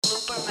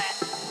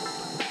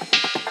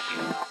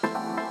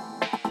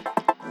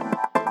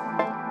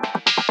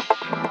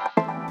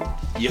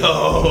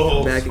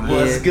Yo, Back again.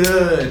 what's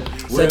good?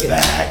 We're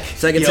back.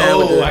 Second time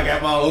with the- I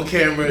got my own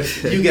camera.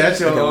 You got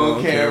your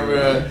own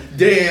camera.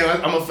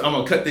 Damn, I'm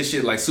gonna cut this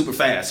shit like super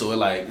fast, so it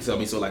like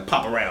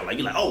pop around, like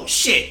you're like, oh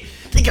shit,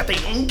 they got their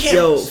own cameras.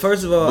 Yo,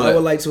 first of all, But- I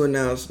would like to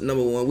announce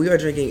number one, we are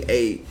drinking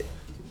a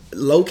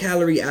low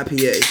calorie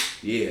IPA.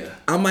 Yeah.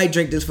 I might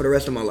drink this for the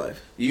rest of my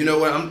life. You know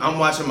what? I'm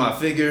watching my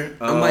figure.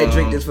 I might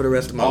drink this for the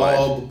rest of my life.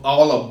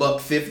 All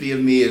 $150 of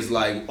me is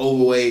like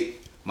overweight.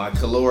 My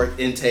caloric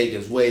intake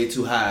is way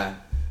too high.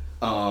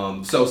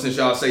 So since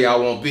y'all say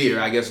y'all want beer,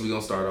 I guess we're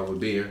gonna start off with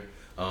beer.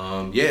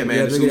 Yeah, man.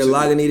 Yeah, drinking a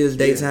Lagunitas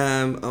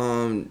Daytime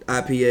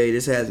IPA.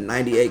 This has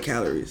 98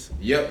 calories.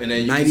 Yep, and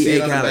then you can see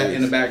it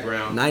in the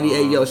background.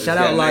 98, yo, shout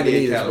out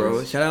Lagunitas,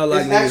 bro. Shout out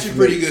Lagunitas. It's actually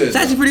pretty good. It's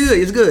actually pretty good.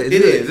 It's good.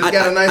 It is. It's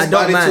got a nice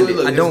body to it.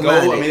 Look, I don't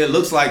mind it. I mean, it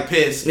looks like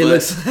piss. It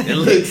looks like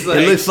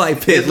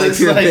piss, like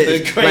pure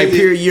piss, like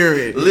pure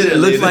urine. Literally, it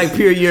looks like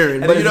pure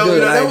urine. But you know,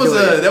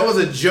 there was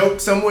a joke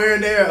somewhere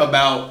in there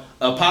about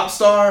a pop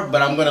star,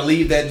 but I'm gonna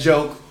leave that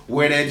joke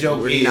where that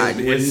joke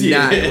is.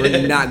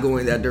 We're not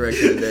going that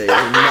direction today.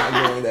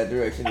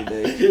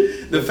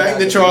 The fact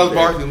that Charles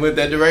Barkley went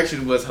that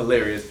direction was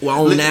hilarious.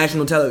 Well, on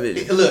national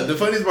television. Look, the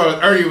funniest part was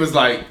Ernie was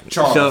like,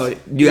 Charles. So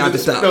you have to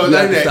stop. No, he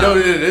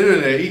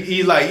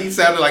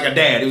sounded like a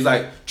dad. He was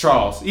like,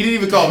 Charles. He didn't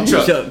even call him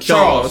Chuck.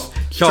 Charles.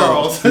 You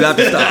have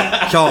to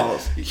stop.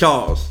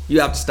 Charles. You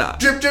have to stop.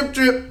 Drip, drip,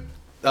 drip.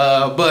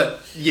 But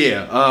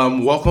yeah,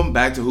 welcome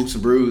back to Hoops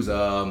and Brews.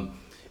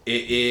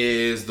 It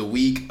is the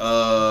week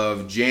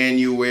of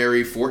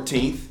January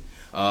 14th.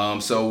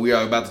 So we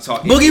are about to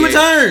talk. Boogie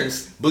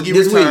returns. Boogie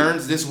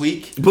returns this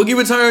week. Boogie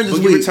returns this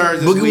week.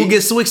 Boogie will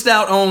get switched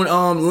out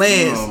on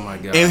Lance. Oh my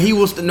god. And he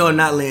will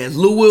not Lance.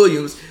 Lou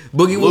Williams.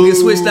 Boogie will get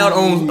switched out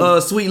on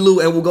Sweet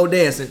Lou and will go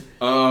dancing.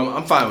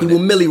 I'm fine with it. He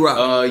will Millie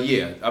rock.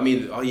 Yeah. I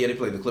mean, they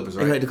played the Clippers,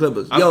 right? They played the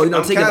Clippers.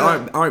 Tickets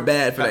aren't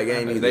bad for that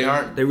game either. They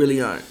aren't. They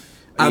really aren't.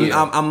 I'm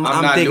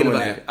thinking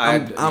about it.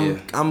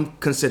 I'm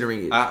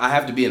considering it. I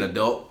have to be an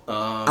adult.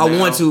 I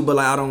want to, but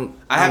like I don't.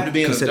 I have to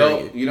be an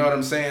adult. You know what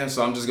I'm saying?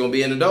 So I'm just gonna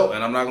be an adult,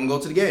 and I'm not gonna go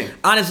to the game.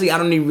 Honestly, I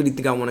don't even really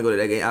think I want to go to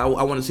that game. I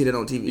want to see that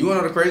on TV. You want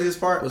to know the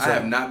craziest part? What's I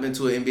that? have not been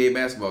to an NBA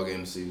basketball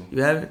game this season.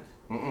 You haven't?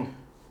 Mm-mm.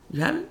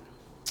 You haven't?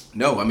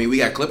 No, I mean we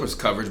got Clippers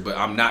coverage, but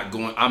I'm not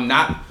going.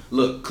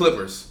 Look,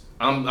 Clippers.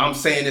 I'm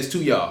saying this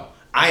to y'all.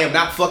 I am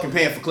not fucking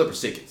paying for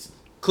Clippers tickets.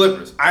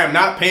 Clippers. I am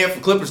not paying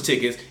for Clippers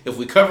tickets if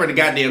we cover the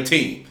goddamn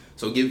team.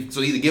 So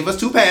either give us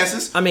 2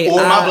 passes, or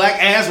my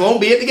black ass won't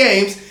be at the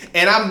games,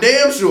 and I'm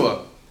damn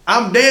sure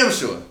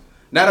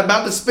not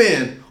about to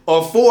spend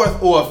a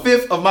fourth or a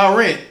fifth of my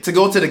rent to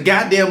go to the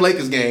goddamn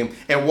Lakers game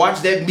and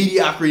watch that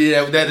mediocrity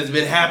that has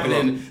been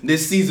happening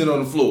this season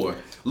on the floor.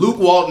 Luke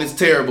Walton is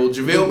terrible.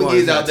 JaVale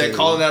McGee's out there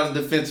calling out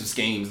his defensive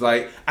schemes.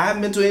 Like, I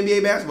haven't been to an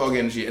NBA basketball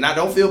game this year, and I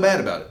don't feel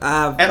bad about it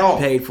at all. I've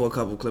paid for a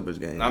couple Clippers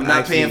games. I'm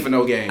not paying for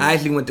no games. I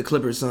actually went to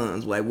Clippers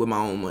Suns like with my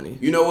own money.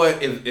 You know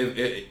what?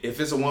 If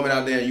it's a woman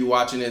out there and you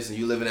watching this and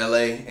you live in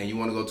LA and you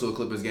want to go to a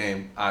Clippers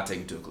game, I'll take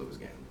you to a Clippers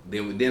game.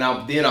 Then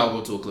I'll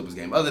go to a Clippers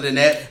game. Other than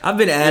that, I've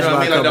been asked. You know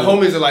what I mean? Like the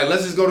homies are like,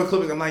 let's just go to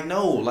Clippers. I'm like,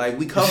 no, like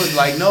we covered.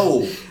 Like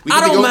no,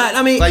 I don't mind.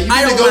 I mean, like you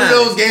I need to don't go mind. to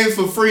those games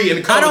for free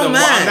and cover them.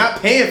 I'm not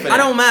paying for that. I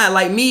don't mind.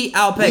 Like me,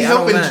 I'll pay.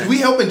 We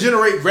helping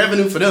generate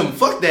revenue for them.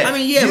 Fuck that. I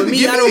mean, yeah, but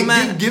me, I don't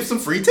mind. Give some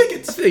free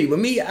tickets. I feel you, but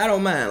me, I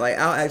don't mind. Like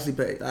I'll actually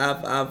pay.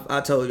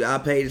 I told you, I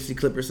paid to see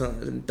Clippers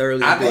Suns and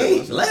thoroughly. I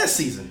paid last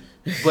season.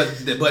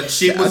 But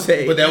shit was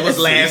but that was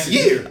last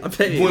year. I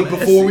paid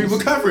before we were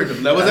covering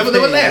them. That was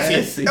last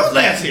year. That was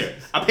last year.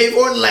 I paid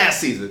for it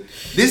last season.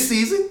 This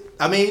season,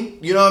 I mean,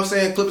 you know what I'm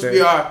saying? Clippers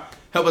PR,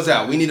 help us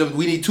out. We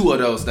need 2 of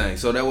those things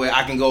so that way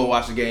I can go and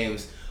watch the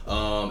games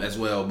as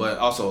well. But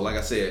also, like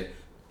I said,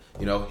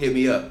 you know, hit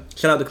me up.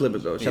 Shout out to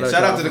Clippers though. Shout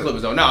out to the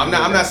Clippers though. No, I'm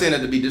not saying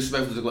that to be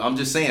disrespectful to the Clippers. I'm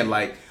just saying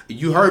like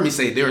you heard me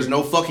say there is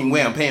no fucking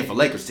way I'm paying for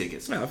Lakers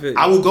tickets. No, I feel you.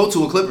 I will go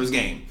to a Clippers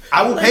game.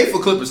 I will pay for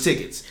Clippers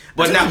tickets,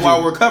 but not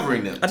while we're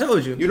covering them. I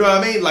told you. You know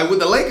what I mean? Like with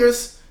the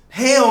Lakers,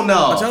 hell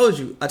no. I told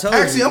you.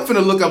 Actually, I'm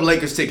finna look up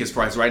Lakers tickets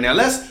price right now.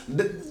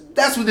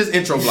 That's what this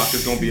intro block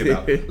is gonna be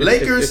about.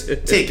 Lakers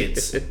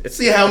tickets.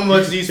 See how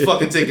much these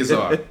fucking tickets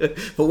are.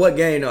 For what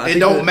game though? It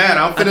don't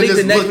matter. I'm finna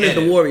just look at it. I think the next one is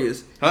the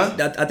Warriors. Huh?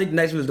 I think the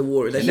next one is the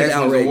Warriors. That shit is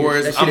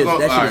outrageous.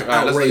 outrageous.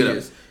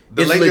 Outrageous.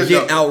 The it's Lakers,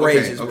 legit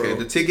outrageous, okay, bro.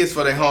 The tickets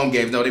for their home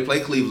games. No, they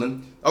play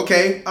Cleveland.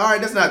 Okay, all right,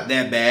 that's not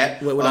that bad.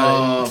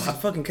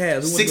 Fucking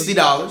Cavs.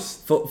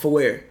 $60 for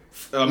where?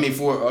 I mean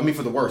for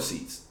the worst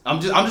seats.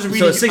 I'm just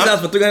reading. So $6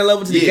 for 300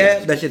 level to the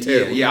Cavs? That shit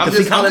terrible. Yeah. To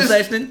see Colin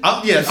Sexton?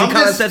 Yes. To see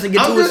Colin Sexton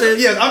get 2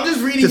 assists? Yeah, I'm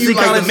just reading you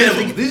like the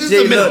minimum. These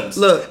are the minimums.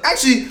 Look.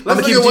 Actually,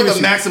 let's look at what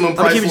the maximum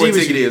price for a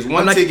ticket is.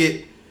 One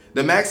ticket.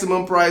 The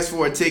maximum price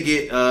for a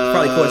ticket.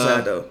 Probably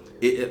courtside though.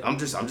 I'm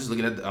just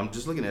looking at it.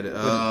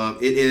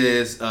 It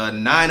is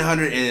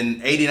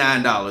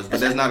 $989,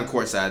 but that's not a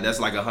courtside. That's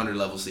like a 100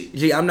 level seat.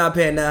 Gee, I'm not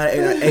paying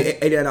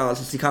 $89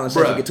 to see Colin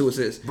Sexton get 2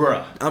 assists.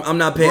 Bruh. I'm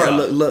not paying.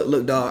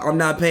 Look, dog. I'm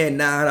not paying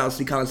 $9 to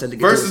see Colin Sexton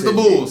get 2 assists. Versus the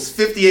Bulls,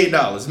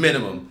 $58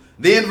 minimum.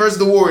 Then versus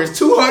the Warriors,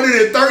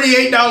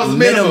 $238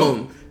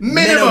 minimum.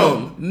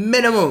 Minimum.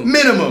 You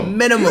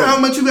know how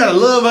much you gotta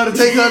love her to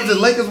take her to the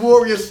Lakers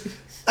Warriors?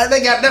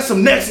 That's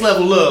some next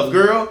level love,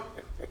 girl.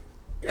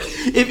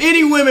 If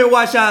any women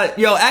watch out,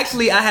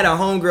 actually, I had a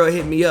homegirl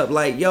hit me up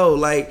like,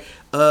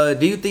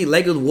 do you think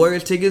Lakers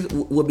Warriors tickets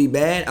would be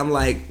bad? I'm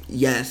like,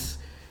 yes.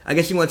 I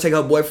guess she want to take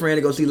her boyfriend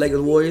to go see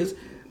Lakers Warriors.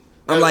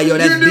 I'm like,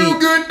 that's deep. You do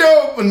good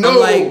dope. No.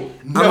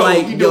 I'm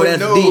like, that's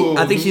deep.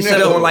 I think she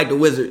set it on like the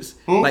Wizards,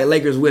 like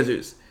Lakers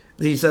Wizards.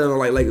 She set it on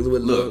like Lakers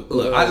Wizards.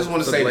 Look. I just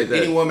want to say like to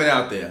any woman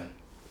out there,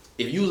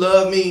 if you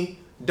love me,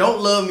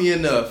 don't love me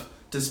enough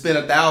to spend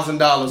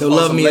 $1,000 on some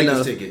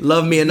Lakers ticket.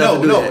 Love me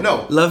enough to do that.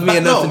 No. Love me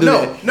enough to do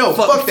that. No,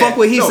 fuck that. Fuck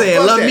what he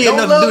said. Love me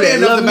enough to do that.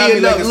 Love me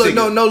enough. Look,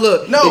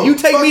 look. If you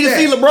take me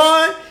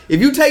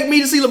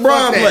to see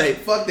LeBron, play.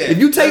 Fuck that. If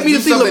you take me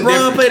to see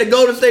LeBron play the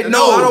Golden State, I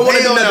don't want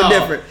to do nothing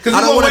different. Because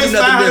you're going to waste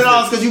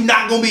 $500 because you're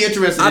not going to be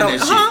interested in that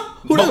shit.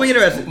 Who doesn't be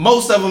interested?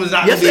 Most of them is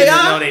not going to be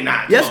interested. No, they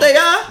not. Yes, they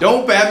are.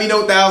 Don't buy me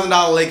no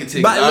 $1,000 Lakers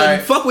tickets.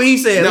 Right? Fuck what he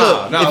said.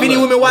 If any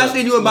women watch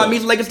this, you want to buy me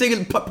some Lakers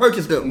tickets,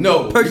 purchase them.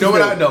 No. Purchase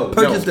them.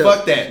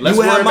 Fuck that. Let's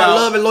worry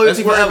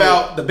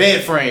about the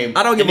bed frame.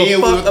 I don't give a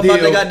fuck about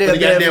the goddamn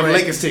bed frame.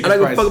 Lakers tickets. I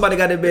don't give a fuck about the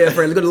goddamn bed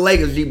frame. Let's go to the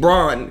Lakers, G.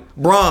 Braun.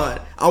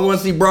 I want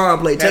to see Braun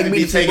play. Take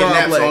me to see Braun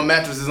play. On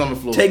mattresses on the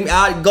floor.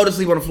 I go to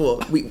sleep on the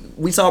floor.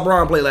 We saw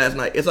Braun play last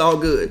night. It's all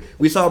good.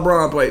 We saw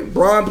Braun play.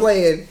 Braun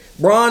playing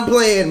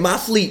my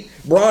sleep.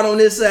 Braun on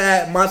this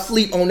side, my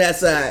sleep on that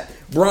side.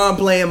 Braun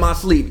playing my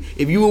sleep.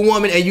 If you a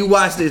woman and you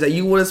watch this and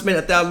you want to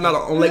spend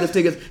 $1,000 on Lakers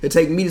tickets to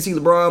take me to see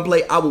LeBron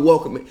play, I will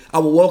welcome it. I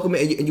will welcome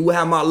it, and you will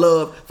have my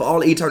love for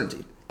all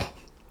eternity.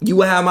 You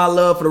will have my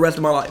love for the rest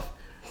of my life.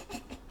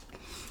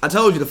 I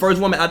told you, the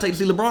first woman I take to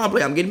see LeBron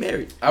play, I'm getting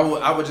married. I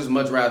would just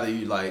much rather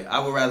I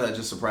would rather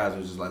just surprise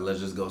me, just like, let's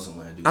just go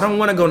somewhere. I don't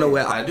want to go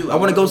nowhere. I do. I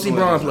want to go see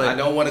LeBron play. I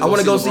don't want to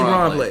go see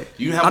LeBron play.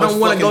 You know how much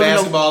fucking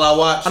basketball I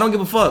watch? I don't give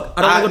a fuck.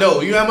 I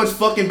know. You know how much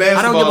fucking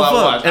basketball I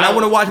watch? And I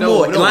want to watch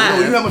more live.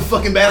 You know how much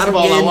fucking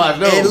basketball I watch?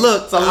 No. And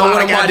look, I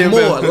want to watch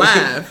more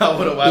live. I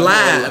want to watch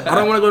live. I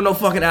don't want to go to no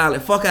fucking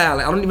island. Fuck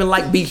island. I don't even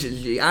like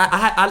beaches, G.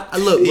 I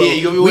look, bro. Yeah,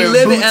 you gonna be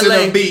wearing boots in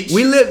the beach.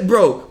 We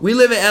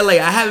live in LA.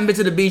 I haven't been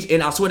to the beach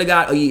in, I swear to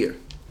God, a year.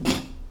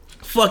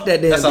 Fuck that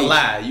damn That's beach. a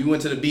lie. You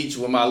went to the beach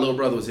when my little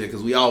brother was here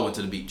because we all went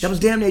to the beach. That was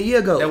damn near a year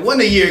ago. That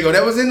wasn't a year ago.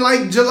 That was in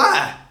like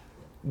July.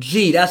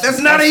 Gee, that's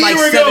not a year like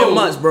ago. 7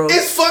 months, bro.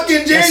 It's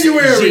fucking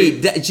January.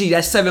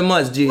 That's 7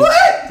 months, G.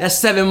 What? That's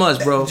 7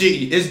 months, bro.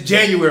 G, it's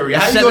January.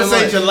 How you gonna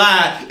say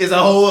July is a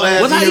whole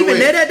ass Was year? I even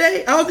there that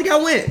day? I don't think I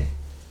went.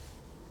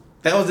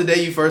 That was the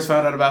day you first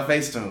found out about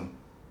Facetune.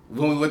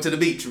 When we went to the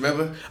beach,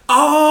 remember?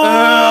 Oh,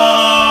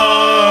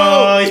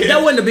 yeah.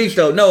 That wasn't the beach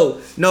though.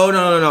 No.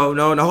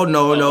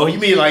 Oh, you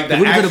mean like the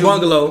we went to the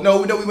bungalow?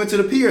 No, we went to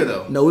the pier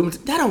though. No,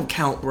 that don't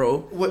count, bro.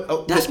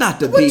 What? That's not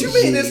the what beach. What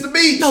you mean? G. It's the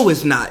beach. No,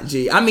 it's not,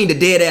 G. I mean the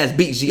dead ass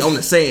beach, G, on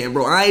the sand,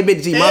 bro. I ain't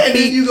been, G. My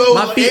feet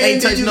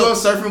ain't touching. Did you go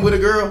surfing with a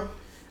girl?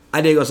 I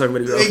did go surfing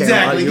with a girl.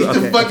 Exactly. Get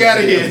the fuck out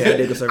of here. I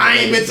did go surfing. I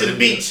ain't been to the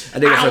beach. I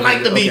don't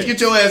like the beach.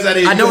 Get your ass out of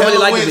here. I don't really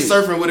like the beach.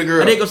 Surfing with a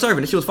girl. I did go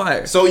surfing. She was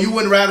fire. So you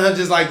wouldn't rather her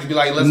just like be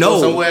like, let's go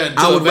somewhere?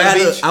 I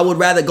would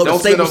rather go to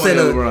Staples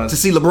Center to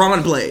see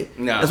LeBron play.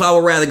 Nah. That's why I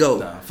would rather go.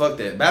 Nah, fuck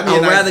that. I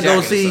would rather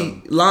go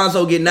see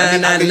Lonzo get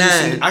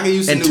 $9.99. I can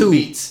use some new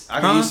beats. I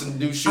can use some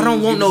new shoes. I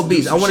don't want no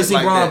beats. I want to see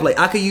LeBron play.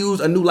 I could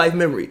use a new life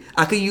memory.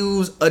 I could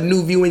use a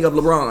new viewing of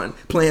LeBron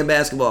playing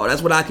basketball.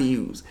 That's what I could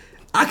use.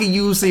 I could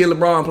use seeing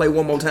LeBron play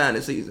one more time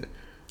this season.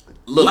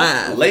 Look,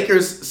 live.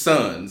 Lakers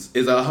Suns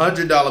is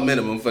 $100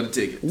 minimum for the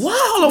tickets. Wow,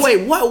 hold on,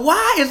 wait.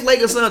 Why is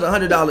Lakers Suns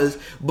 $100,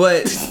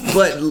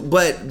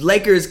 but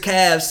Lakers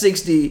Cavs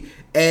 60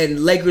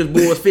 and Lakers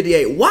Bulls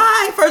 58?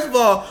 Why? First of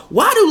all,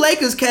 why do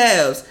Lakers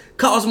Cavs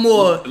cost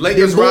more?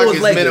 Lakers than Bulls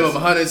Rockets Lakers? minimum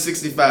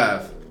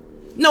 165.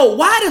 No,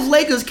 why does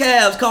Lakers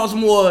Cavs cost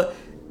more?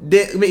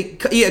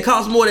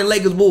 Cost more than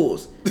Lakers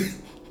Bulls.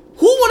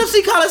 Who want to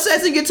see Colin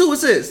Sexton get 2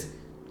 assists?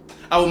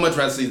 I would much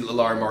rather see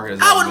Larry Market.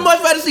 I would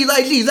much rather see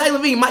Zach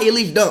LaVine might at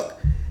least dunk.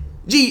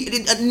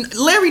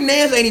 Larry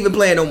Nance ain't even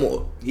playing no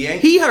more. He ain't?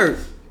 He hurt.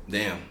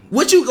 Damn.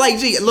 What you like,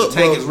 G? Look,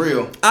 the tank bro, is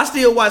real. I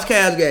still watch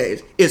Cavs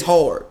games. It's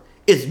hard.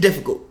 It's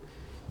difficult.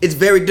 It's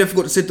very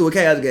difficult to sit through a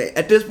Cavs game.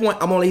 At this point,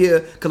 I'm only here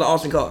because of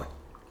Austin Carr.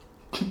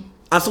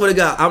 I swear to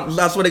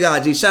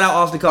God, G. Shout out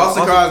Austin Carr.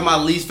 Austin Carr is my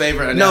least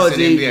favorite announcer in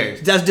the NBA.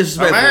 That's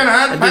disrespectful. Man, I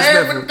had to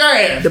pass with the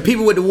gas. The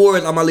people with the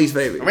Warriors are my least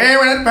favorite. Man,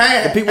 I had to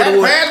pass. The people with the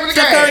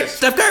Warriors.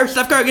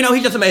 Steph Curry, you know,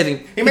 he's just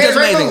amazing. He made a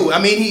great move. I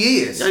mean,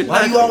 he is.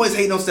 Why do you always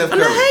hate on Steph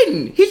Curry? I'm not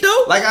hating. He's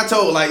dope. Like I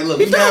told, look,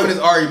 we've been having this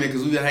argument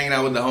because we've been hanging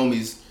out with the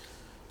homies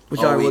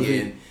all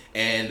weekend.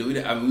 And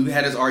we've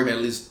had this argument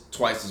at least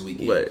twice this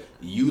weekend. What?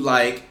 You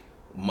like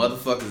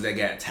motherfuckers that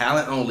got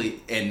talent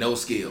only and no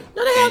skill.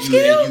 No, they have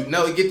skill.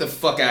 No, get the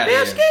fuck out of here. They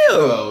have skill.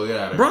 Oh, get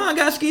out of here. Bron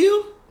got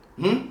skill.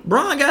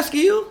 Bron got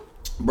skill.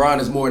 Bron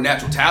is more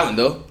natural talent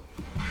though.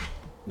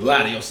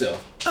 Lie to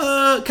yourself.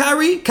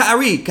 Kyrie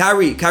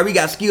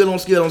got skill on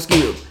skill on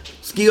skill.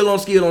 Skill on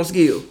skill on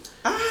skill.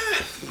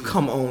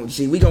 Come on,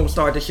 G. We gonna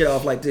start this shit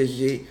off like this,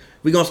 G.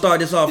 We gonna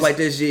start this off like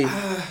this, G.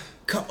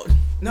 Come on.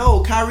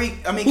 No, Kyrie.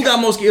 I mean, who got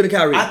more skill than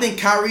Kyrie? I think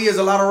Kyrie is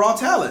a lot of raw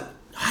talent.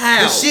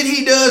 How? The shit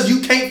he does, you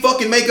can't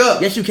fucking make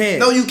up. Yes, you can.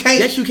 No, you can't.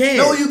 Yes, you can.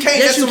 No, you can't.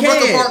 Yes, That's some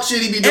Rucker Park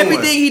shit he be doing.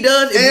 Everything he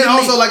does is and really,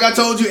 also, like I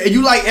told you,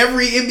 you like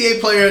every NBA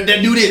player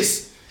that do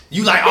this.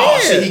 You like, oh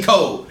shit, he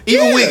cold.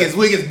 Even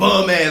Wiggins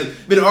bum ass.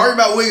 Been arguing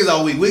about Wiggins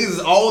all week. Wiggins is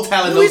all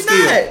talent, no skill.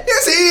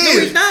 Yes, he is.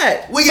 No, he's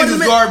not. Wiggins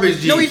is garbage,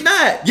 G. No, he's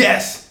not.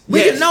 Yes.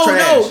 Wiggins,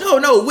 yes,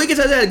 no. Wiggins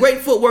has had great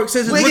footwork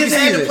since his rookie Wiggins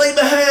had season. to play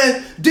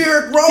behind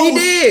Derrick Rose. He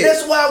did.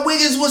 That's why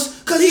Wiggins was,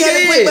 because he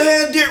had to play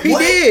behind Derrick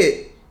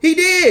Rose. He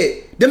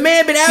did. The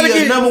man been averaging.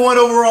 He a number 1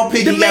 overall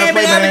pick. He got to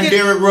play behind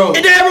Derrick Rose.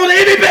 And Derrick Rose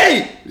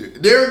the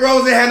MVP. Derrick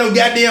Rose ain't had no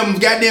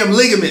goddamn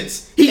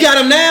ligaments. He got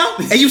him now,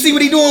 and you see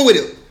what he doing with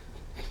him.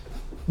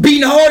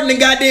 Beating Harden and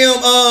goddamn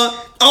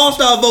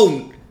All-Star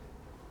voting.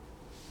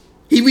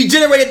 He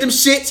regenerated them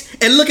shits,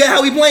 and look at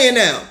how he playing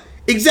now.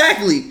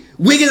 Exactly.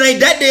 Wiggins ain't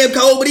that damn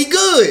cold, but he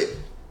good.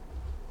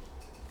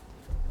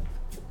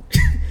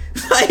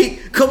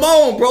 Like, come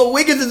on, bro.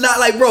 Wiggins is not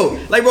like, bro.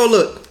 Like, bro,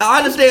 look. I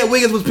understand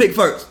Wiggins was picked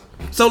first.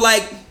 So,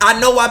 like, I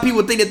know why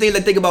people think the things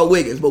they think about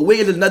Wiggins. But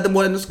Wiggins is nothing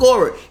more than a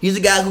scorer. He's a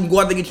guy who can go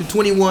out there and get you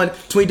 21,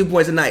 22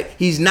 points a night.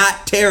 He's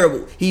not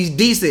terrible. He's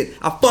decent.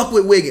 I fuck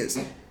with Wiggins.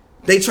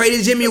 They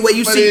traded Jimmy away.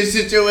 You see?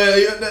 Shit, do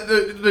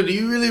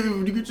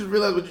you just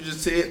realize what you just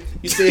said?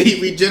 You said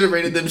he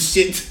regenerated them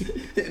shit.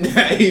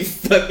 Now he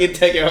fucking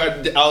taking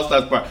our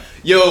All-Star spot.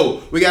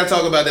 Yo, we gotta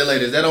talk about that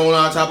later. Is that on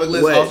our topic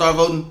list? What? All-Star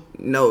voting?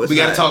 No, it's we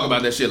gotta not. talk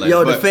about that shit later.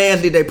 Yo, the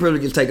fans need their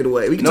privileges taken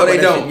away. We can no, talk they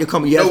about don't. That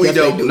shit. No, we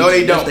don't. No,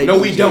 they don't. No,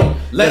 we don't.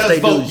 Let us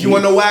vote. You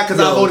wanna know why?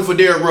 Because I voted for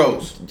Derrick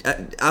Rose.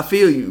 I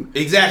feel you.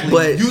 Exactly.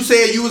 But you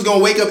said you was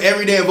gonna wake up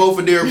every day and vote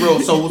for Derrick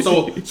Rose.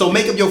 So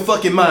make up your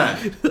fucking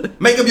mind.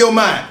 Make up your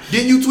mind.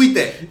 Didn't you tweet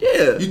that?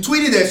 Yeah. You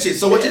tweeted that shit.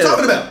 So what you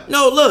talking about?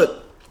 No,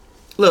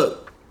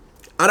 look.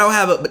 I don't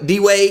have a D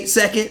Wade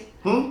second.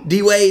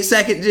 D Wade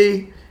second.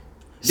 G.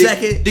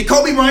 Second. Did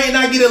Kobe Bryant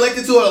not get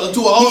elected to an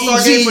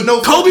All-Star game for no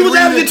Kobe was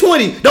averaging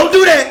 20. Don't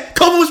do that.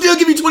 Kobe will still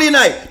give you 20 a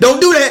night.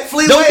 Don't do that.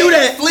 Don't do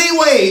that. Flee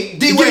Wade.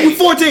 D Wade. Give you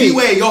 14. D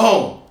Wade, go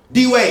home.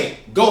 D Wade,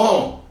 go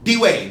home. D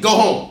Wade, go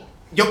home.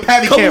 Your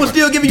Pappy Kobe was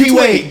still giving you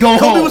 20.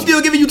 Kobe was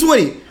still giving you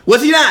 20.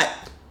 Was he not?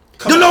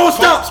 No,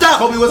 stop.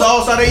 Kobe was an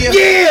All-Star that year?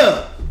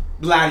 Yeah.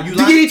 Lying. You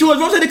lying? To get into his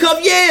rotated cup?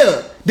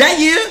 Yeah. That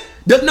year?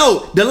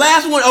 The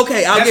last one,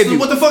 okay, I'll give you.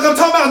 What the fuck I'm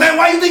talking about? Then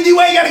why you think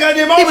D-Wade got a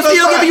goddamn All-Star? He was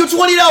still giving you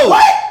 20 though.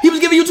 What? He was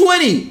giving you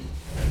 20.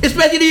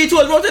 Especially the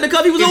towards rotated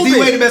cup, he was open. Is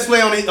D-Wade the best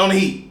player on the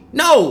Heat?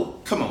 No.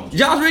 Come on.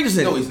 Josh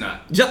Richardson. No, he's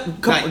not.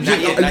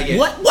 Not yet.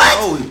 What?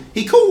 No,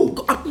 he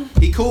cool.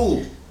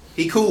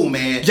 He cool,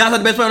 man. Josh not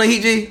the best player on the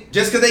Heat, G?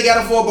 Just because they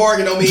got him for a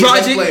bargain don't mean he's the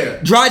best player.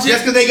 Dragic.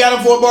 Just because they got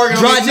him for a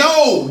bargain don't mean...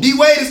 No!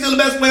 D-Wade is still the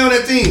best player on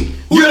that team.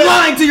 You're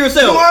lying to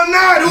yourself. No, I'm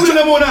not. Who's the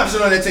number 1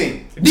 option on that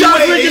team?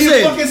 Josh Richardson.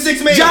 He's fucking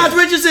 6 man. Josh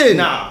Richardson.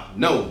 Nah,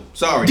 no.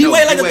 Sorry.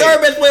 D-Wade like the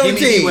third best player on the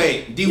team.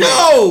 D-Wade.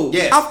 No.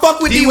 Yes. I fuck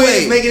with D-Wade.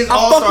 D-Wade is making his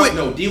All-Star...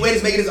 No, D-Wade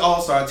is making his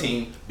All-Star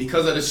team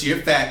because of the sheer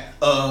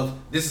fact of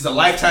this is a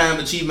lifetime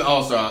achievement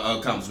All-Star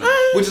accomplishment.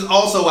 Which is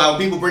also why when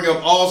people bring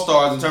up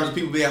All-Stars in terms of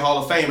people being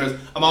Hall of Famers,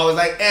 I'm always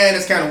like,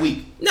 that's kind of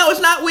weak. No,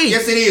 it's not weak.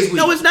 Yes, it is weak.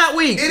 No, it's not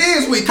weak. It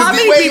is weak. Because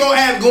D-Wade he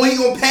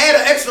gonna pad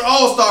an extra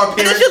All-Star appearance.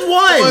 And that's just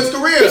one. For his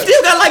career. He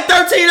still got like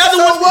 13 other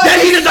ones that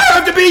he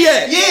deserved to be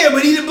at. Yeah,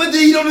 but he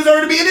don't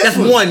deserve to be in this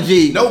one. That's one,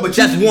 G. No, but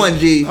that's one,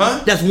 G.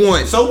 Huh? That's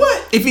one. So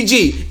what?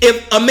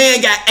 If a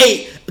man got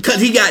 8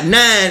 because he got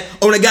 9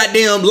 on a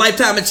goddamn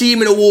Lifetime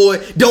Achievement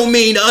Award, don't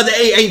mean the other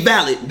 8 ain't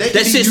valid.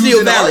 That shit's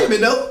still valid.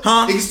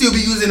 Huh? They can still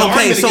be using the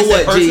argument. Okay, so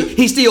what, G?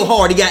 He's still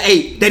hard. He got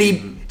 8 that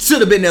he should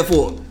have been there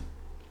for.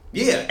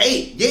 Yeah,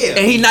 8. Yeah.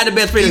 And he's not the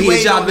best player.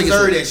 He don't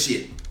deserve that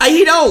shit.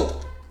 He don't.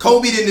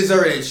 Kobe didn't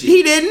deserve that shit.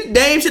 He didn't.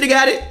 Dame should have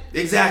got it.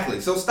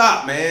 Exactly. So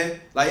stop, man.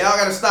 Like, y'all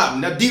gotta stop.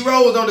 Now,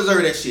 D-Rose don't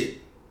deserve that shit.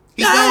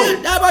 He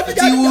don't.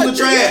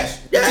 T-Wolves are trash.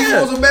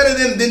 T-Wolves are better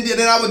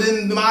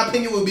than my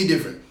opinion would be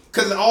different.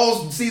 Because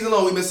all season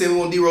long, we've been saying we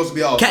want D-Rose to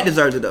be All-Star. Cat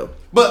deserves it, though.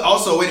 But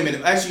also, wait a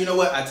minute. Actually, you know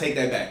what? I take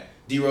that back.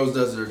 D-Rose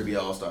does deserve to be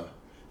All-Star.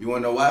 You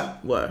want to know why?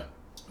 Why?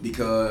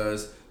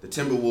 Because the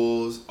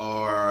Timberwolves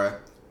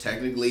are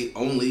technically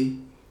only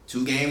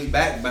 2 games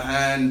back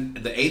behind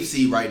the 8th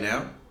seed right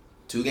now.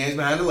 2 games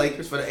behind the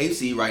Lakers for the 8th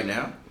seed right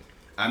now.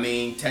 I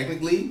mean,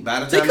 technically,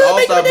 by the time the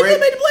All-Star break,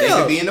 they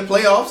could be in the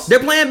playoffs. They're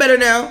playing better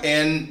now.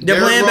 And they're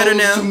playing better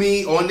now. To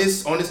me, on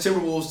this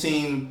Timberwolves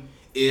team,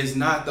 is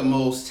not the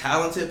most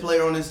talented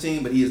player on this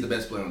team, but he is the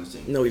best player on this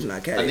team. No, he's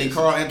not. Cat I think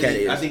Karl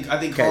Anthony. I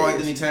think Karl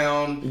Anthony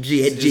Town.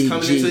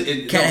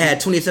 Cat had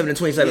 27 and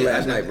 27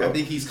 last night, bro. I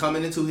think he's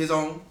coming into his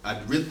own. I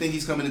really think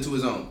he's coming into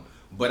his own.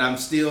 But I'm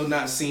still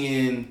not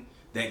seeing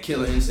that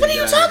killer instinct. What are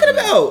you talking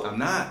about? I'm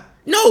not.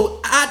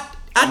 No,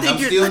 I'm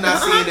still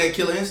not seeing that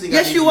killer instinct.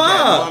 Yes, you are.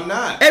 No, I'm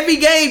not. Every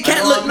game,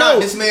 Cat look no.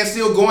 This man's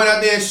still going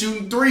out there and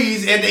shooting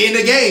threes at the end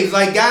of games.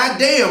 Like,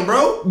 goddamn,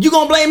 bro. You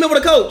gonna blame him for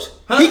the coach?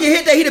 Huh? He can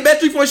hit that. He the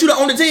best 3-point shooter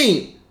on the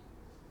team.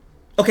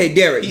 Okay,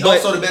 Derek. He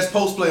also the best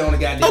post player on the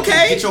goddamn team.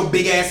 Get your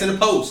big ass in the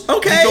post.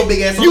 Okay. Get your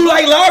big ass on you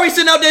like Lowry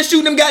sitting out there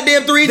shooting them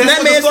goddamn threes. That's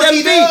and that what man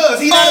 7 feet. Does.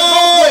 He's not a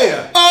post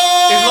player.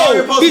 Oh. Is Lowry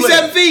a post He's player.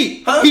 7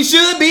 feet. Huh? He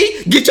should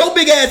be. Get your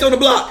big ass on the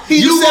block. He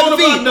You do 7 on the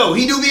feet. block. No,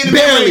 he do be in the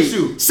Barely. mid-range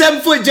shoot.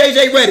 7 foot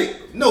JJ Redick.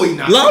 No, he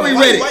not. Lowry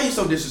why, Redick. why you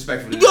so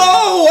disrespectful to him?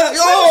 Why you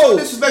so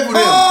disrespectful to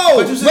him?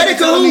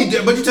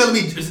 Oh, But you telling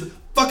me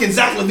fucking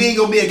Zach LaVine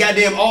gonna be a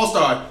goddamn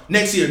all-star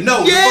next year?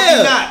 No, the fuck Yeah.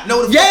 he not.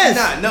 No, the fuck he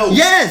not. No.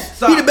 Yes.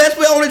 Stop. He the best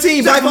player on the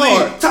team by Zach far.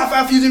 LaVine, top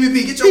 5 Fuse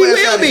MVP. Get your He ass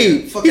will out of be.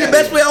 here. Fuck He the outta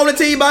best here. player on the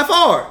team by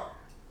far.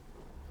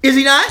 Is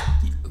he not?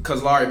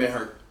 Cause Larry been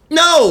hurt.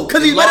 No,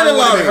 because he's If better than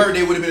would've Larry. been hurt,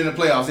 they would have been in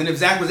the playoffs. And if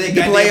Zach was that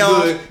The goddamn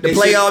playoffs, good, the they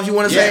playoffs. should- You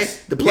want to Yes. say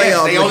the playoffs?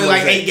 Yes, they what only you like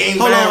wanna 8 say. games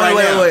Hold behind on,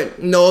 right now.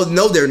 wait.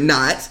 No, they're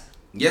not.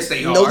 Yes,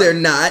 they are. No, they're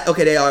not.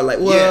 Okay, they are like.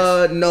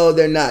 Well, no,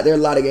 they're not. They're a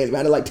lot of games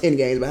behind. They're like 10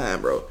 games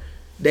behind, bro.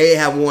 They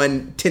have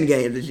won 10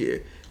 games this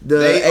year.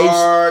 They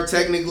are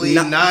technically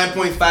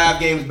 9.5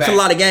 games back. It's a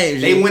lot of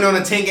games. They went on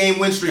a 10-game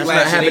win streak That's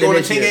last not year. They go on a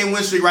happening this 10-game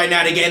win streak right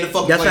now. They get in the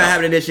fucking That's playoffs. not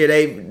happening this year.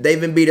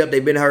 They've been beat up.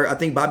 They've been hurt. I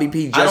think Bobby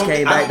P just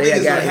came I back. don't think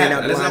it's gonna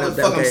happen. That's not what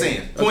the fuck I'm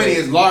saying. Point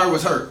is, Larry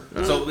was hurt.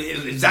 So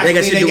exactly They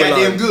got shit they to do with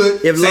goddamn Larry.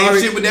 good. If Same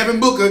Larry- shit with Devin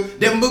Booker.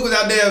 Devin Booker's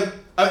out there.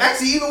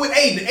 Actually, even with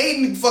Aiden.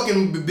 Aiden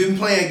fucking been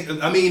playing.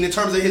 I mean, in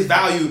terms of his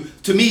value,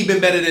 to me, been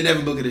better than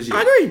Devin Booker this year.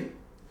 I agree.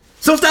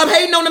 So stop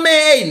hating on the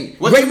man, Aiden.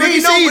 What Great you mean?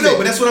 rookie No, season.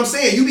 but that's what I'm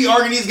saying. You be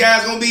arguing these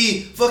guys gonna be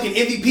fucking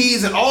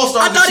MVPs and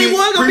all-stars. I thought and he shit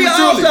was gonna be an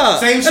prematurely. all-star.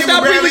 Same That's shit with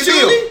not Bradley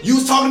prematurely. Beal. You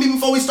was talking to me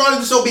before we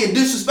started the show being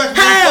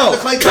disrespectful. How? to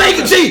Klay Clay,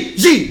 Thompson.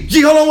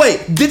 G, hold on,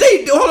 wait. Did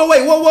they, hold on,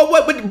 wait,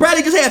 what, but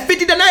Bradley just had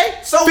 50 today?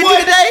 So 50 what?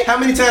 today? How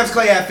many times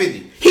Klay had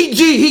 50?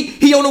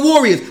 He on the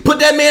Warriors. Put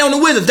that man on the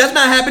Wizards. That's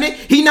not happening.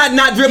 He not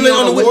dribbling He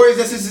on the Wizards. Warriors.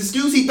 That's his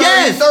excuse. He third,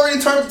 Yes. third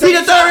in terms of He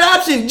taking the third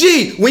option.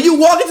 G, when you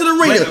walk into the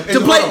arena to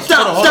play,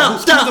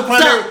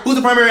 stop. Who's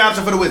the primary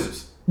option for the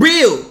Wizards?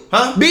 Bill.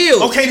 Huh?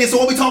 Bill. Okay, then so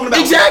what we talking about?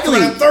 Exactly.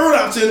 We're talking about third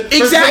option. versus the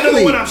Exactly.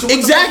 number one option. What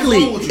the fuck is Exactly.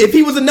 wrong with you? If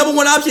he was the number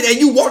one option and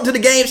you walked to the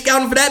game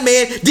scouting for that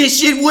man, this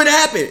shit would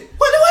happen.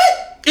 What?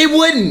 It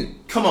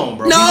wouldn't. Come on,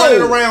 bro. No. He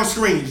running around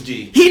screens,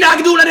 G. He not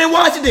gonna do that in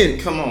Washington.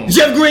 Come on.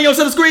 Jeff Green, you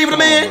set the screen for the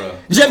Come on, man? bro.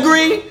 Jeff Come on,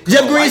 Green? bro. Jeff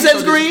Come on. Green Why set you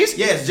the so screens?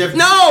 Yes, Jeff.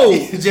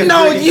 No. Jeff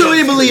No, Green you don't set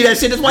even the believe that screens.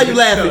 shit. That's why you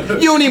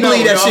laughing. You don't even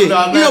believe that No, shit.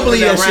 I'm You not don't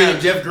believe putting that around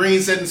shit. Jeff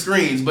Green setting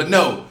screens, but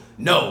no.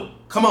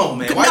 Come on,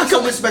 man. Why No, you so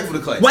come- disrespectful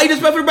to Klay? Why you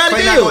disrespectful to Bradley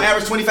Klay not Beal? gonna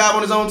average 25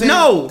 on his own team?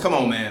 No. Come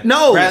on, man.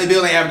 No. Bradley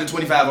Beal ain't averaging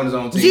 25 on his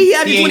own team. Gee, he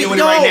having ain't 20. doing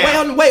No, it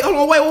right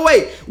now.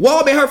 wait.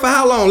 Wall been hurt for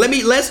how long?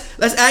 Let's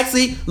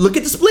actually look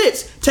at the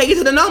splits. Take it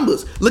to the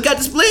numbers. Look at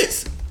the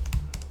splits.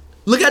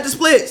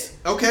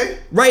 Okay.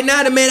 Right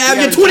now, the man He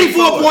averaging averaged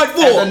 24 as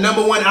the 24.4.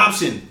 number one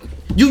option.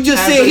 You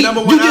just as said the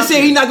number one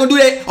option. he's not gonna do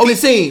that on the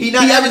scene. He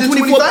not averaging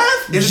 25?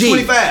 Is it G.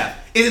 25?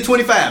 Is it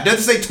 25? Does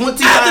it say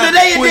 25? After the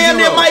day, it damn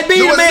near might be,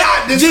 no, it's man.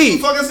 not. This G.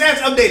 fucking stats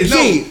updated. No,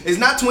 G. it's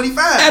not 25.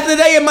 After the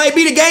day, it might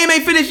be. The game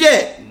ain't finished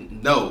yet.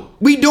 No.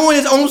 We doing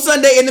this on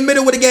Sunday in the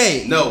middle of the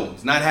game. No,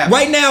 it's not happening.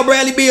 Right now,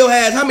 Bradley Beal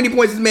has how many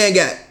points this man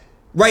got?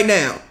 Right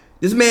now,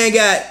 this man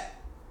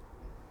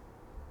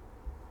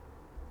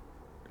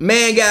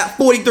got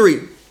 43.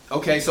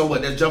 Okay, so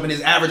what? That's jumping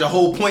his average a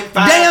whole 0.5.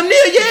 Damn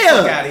near, yeah. Get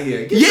the fuck out of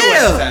here. Get your Yeah.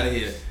 ass out of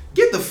here.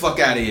 Get the fuck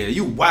out of here.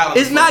 You wild.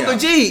 It's not the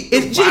G.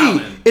 It's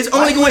G. It's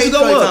only going to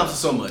go Klay up. Thompson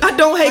so much. I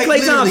don't hate Klay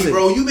literally, Thompson.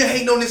 bro. You've been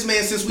hating on this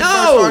man since we No.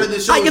 first started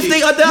this show. I can G.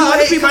 think other You other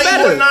hate people Klay better.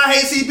 more than I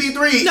hate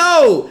CP3.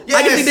 No, I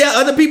Yes. can think there are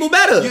other people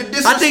better. You're I think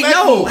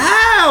disrespectful. no.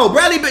 How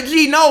Bradley? But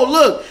G, no.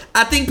 Look,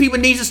 I think people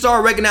need to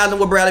start recognizing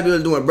what Bradley Beal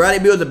is doing. Bradley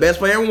Beal is the best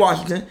player in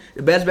Washington,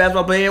 the best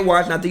basketball player in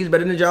Washington. I think he's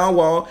better than John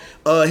Wall.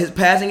 His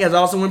passing has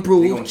also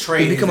improved. They gonna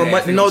trade He's his become a ass.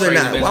 much. They No, gonna they're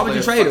trade not. the Why best would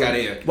you player. trade Fuck outta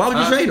him? here. Why would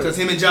you trade him? Because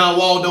him and John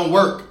Wall don't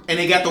work, and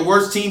they got the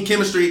worst team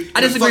chemistry. I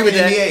in the disagree with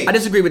fucking that. NBA. I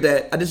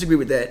disagree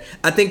with that.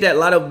 I think that a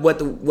lot of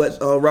what's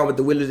wrong with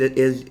the Wizards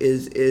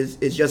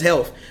is just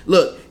health.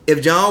 Look,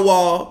 if John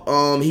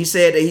Wall, he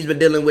said that he's been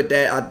dealing with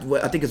that.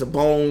 I think it's a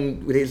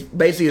bone with his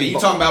basically. And His you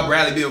talking about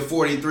Bradley Beal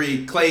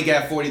 43? Klay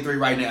got 43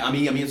 right now. I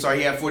mean, sorry,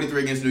 he had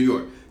 43 against New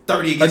York.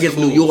 30 against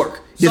the New Bulls. York.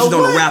 This So is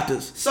on what? the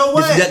Raptors. So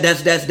what?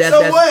 That's That's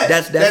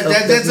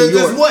New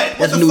York. what?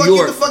 That's the New fuck?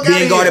 York. Get the fuck out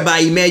Being of guarded here. by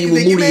Emmanuel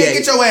Man, Mudiay.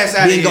 Get your ass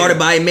out of here. Being guarded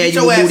by Emmanuel Get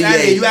your ass out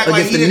of here. Mudiay You act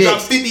like against he the done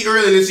dropped Knicks. 50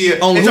 earlier this year.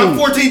 On and who? dropped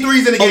 14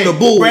 threes in the On game. the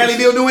Bulls. Bradley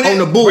Beal doing that? On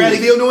the Bulls. Bradley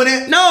Beal doing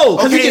that? No,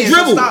 because he Okay, can then, so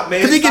dribble. Stop, man.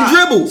 Because he can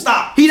Stop. dribble.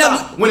 Stop. He Stop.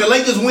 not. When the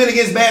Lakers win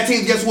against bad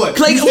teams, guess what?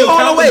 Clay, you still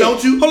hold on, count wait. them,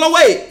 don't you? Hold on,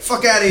 wait.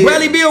 Fuck out of here.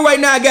 Bradley Beal right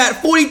now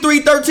got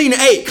 43, 13,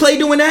 and 8. Clay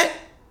doing that?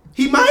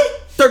 He might.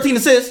 13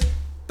 assists.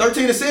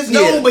 13 assists?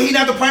 No, Yeah. but he's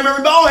not the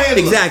primary ball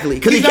handler. Exactly.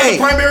 Because He's he not can't.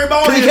 the primary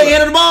ball Because he handler. can't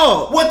handle the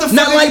ball. What the fuck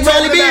Not are like you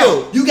Bradley talking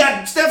Beal. about? You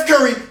got Steph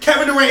Curry,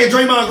 Kevin Durant, and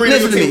Draymond Green on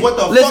your Listen to team. me. What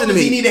the Listen fuck to does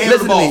me. he need to handle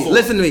the ball for?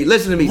 Listen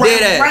to me.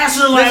 Dead ass.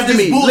 Rationalize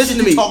this bullshit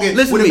you talking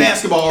with the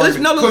basketball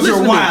argument. Because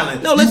you're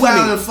wilding. No, listen you to me.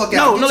 wilding the fuck No,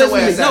 out. no, Get your listen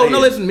to me. ass out of No,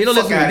 here. listen to me. No,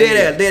 Fuck listen to outta me.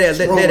 here.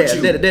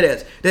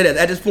 Dead ass.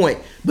 At this point,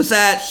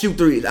 besides shoot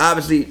threes,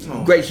 obviously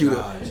great shooter.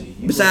 God, G.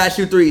 Besides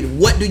shoot threes,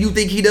 what do you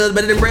think he does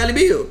better than Bradley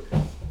Beal?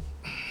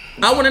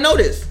 I want to know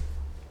this.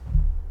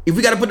 If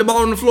we got to put the ball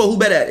on the floor, who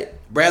better at it?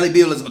 Bradley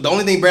Beal is the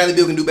only thing Bradley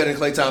Beal can do better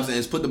than Klay Thompson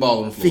is put the ball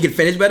on the floor. He can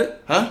finish better?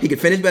 Huh? He can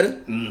finish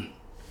better?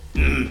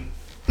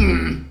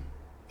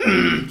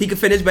 He could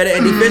finish better,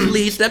 and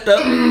defensively he stepped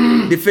up.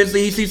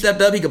 Defensively he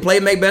stepped up. He could play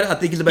make better. I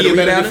think he's a better rebounder.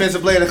 Better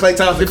defensive player than Klay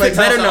Thompson. Klay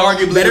Thompson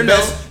arguably the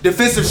best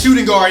defensive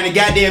shooting guard in the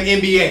goddamn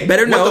NBA.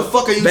 Better know. What the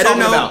fuck are you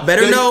talking about?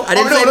 Better know. I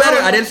didn't say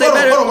better. I didn't say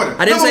better.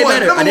 I didn't say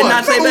better. I did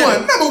not say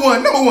better.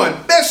 Number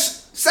one.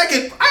 Best,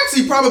 second,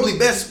 actually probably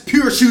best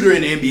pure shooter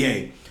in the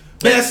NBA.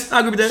 Best I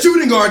agree with that.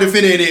 shooting guard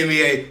defender in the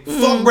NBA.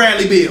 Fuck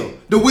Bradley Beal.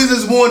 The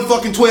Wizards won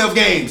fucking 12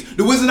 games.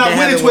 The Wizards not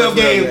winning 12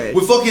 games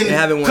with fucking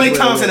Klay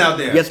Thompson out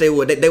there. Yes, they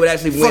would. They would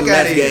actually win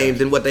less games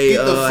than what they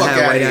have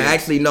right now.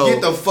 Actually, no. Get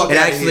the fuck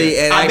out of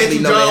here. I bet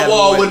you John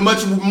Wall would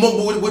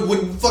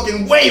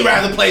fucking way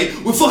rather play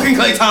with fucking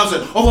Klay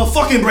Thompson over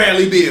fucking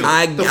Bradley Beal.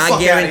 I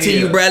guarantee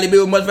you Bradley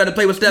Beal would much rather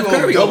play with Steph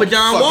Curry over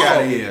John Wall.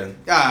 Out of here.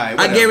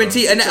 I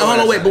guarantee. And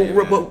hold on, wait,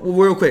 but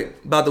real quick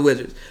about the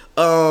Wizards.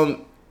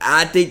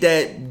 I think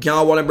that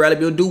John Wall and Bradley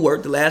Beal do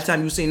work. The last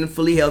time you seen them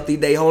fully healthy,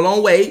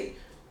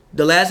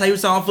 the last time you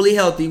saw them fully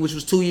healthy, which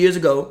was 2 years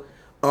ago,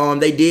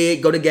 they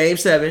did go to Game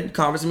 7,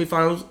 conference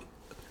semifinals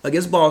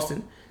against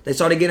Boston. They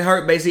started getting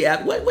hurt basically.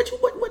 What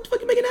the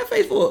fuck you making that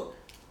face for?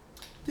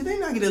 Did they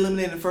not get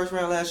eliminated in the first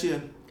round last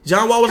year?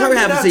 John Wall was hurt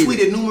half the season.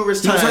 Tweeted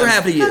numerous times. He was hurt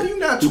half the year. Have you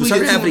not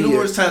tweeted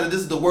numerous times that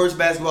this is the worst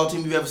basketball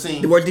team you've ever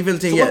seen? The worst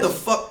defensive team, yes. What the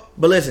fuck?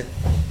 But listen.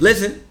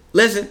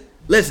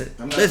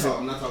 I'm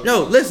not talking.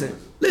 No, listen.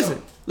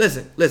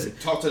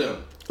 Talk to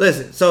them.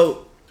 Listen,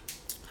 so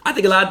I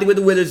think a lot of things with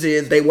the Wizards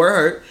is they were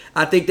hurt.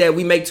 I think that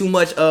we make too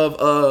much of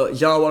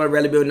John Wall and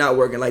Bradley Beal not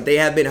working. Like, they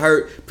have been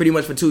hurt pretty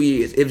much for 2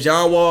 years. If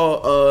John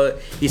Wall,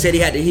 he said he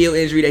had the heel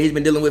injury that he's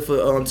been dealing with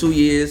for 2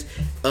 years.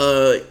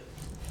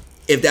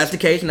 If that's the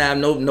case, and I have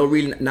no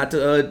reason not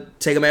to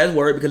take him at his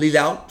word because he's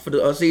out for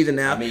the season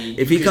now. I mean,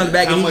 if he comes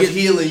back, how much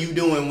healing you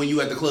doing when you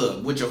at the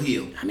club with your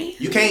heel? I mean,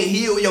 you can't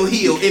heal your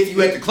heel if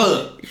you at the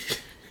club.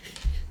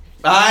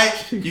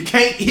 Alright? You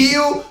can't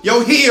heal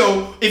your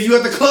heel if you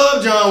at the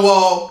club, John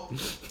Wall.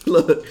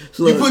 Look.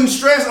 You putting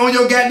stress on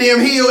your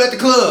goddamn heel at the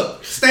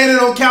club. Standing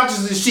on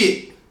couches and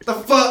shit. The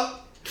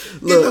fuck?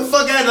 Get the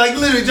fuck out of here. Like,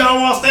 literally, John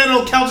Wall standing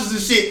on couches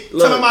and shit.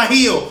 Talking about my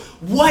heel.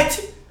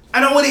 What? I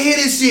don't want to hear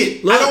this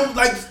shit.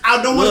 I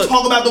don't want to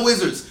talk about the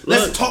Wizards.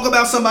 Let's talk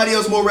about somebody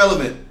else more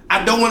relevant.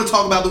 I don't want to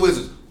talk about the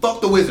Wizards.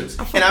 Fuck the Wizards.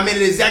 And I mean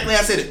it exactly how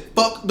I said it.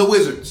 Fuck the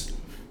Wizards.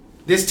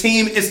 This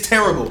team is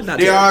terrible.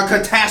 They are a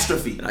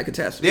catastrophe. Not a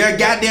catastrophe. They're a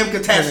goddamn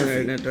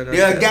catastrophe.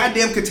 They're a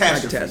goddamn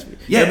catastrophe.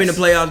 Yes. They'll be in the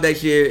playoffs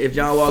next year if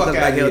John Wall comes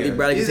back healthy.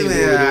 Bradley can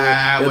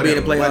they'll be in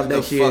the playoffs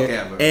next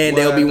year, and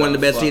they'll be one of the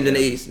best teams in the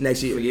East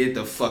next year. Get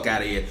the fuck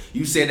out of here.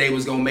 You said they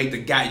was gonna make the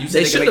guy. You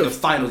said they could make the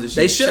finals this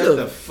year. They should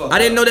have. I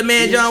didn't know the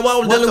man John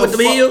Wall was dealing with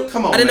the heel.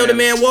 Come on, I didn't know the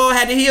man Wall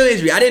had the heel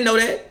injury. I didn't know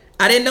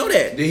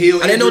that. The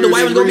heel. I didn't know the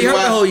White was gonna be hurt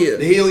the whole year.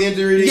 The heel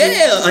injury.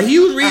 Yeah, a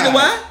huge reason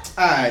why.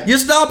 Alright. You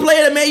start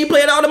playing it, man. You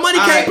playing all the money,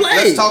 can't play.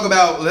 Let's talk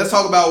about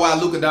why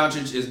Luka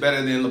Doncic is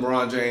better than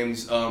LeBron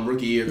James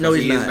rookie year. No,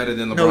 he's he not. is better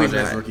than LeBron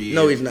James rookie year.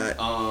 No, he's not.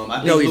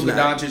 I think Luka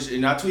Doncic,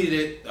 and I tweeted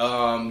it.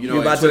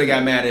 Twitter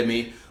got mad at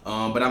me.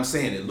 But I'm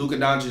saying it. Luka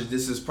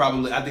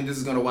Doncic, I think this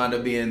is going to wind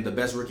up being the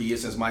best rookie year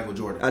since Michael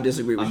Jordan. I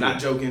disagree with you. I'm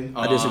not joking.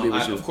 I disagree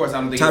with you. Of course,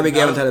 I don't think Tyreek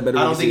Evans had a better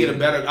rookie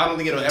season. I don't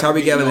think it'll ever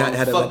Tyreek Evans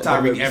had a fuck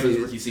Tyreek Evans'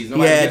 rookie season.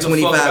 He had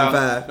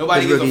 25-5.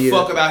 Nobody gives a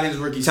fuck about his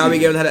rookie season.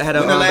 Tyreek Evans had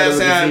a better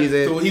rookie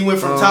season. So he went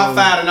from top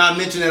 5 to not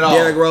mention at all.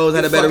 Derrick Rose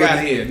had a better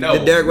rookie season.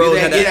 No. Derrick Rose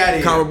had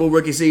a comparable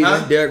rookie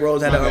season. Derrick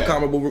Rose had a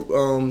comparable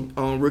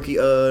rookie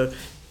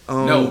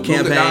no,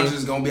 campaign. Luka Doncic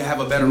is going to have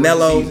a better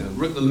rookie season.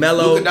 Luka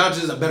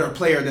Doncic is a better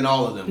player than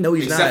all of them. No,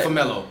 he's not. Except for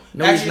Melo.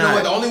 No, actually, he's not.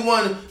 You know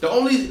what? The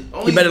only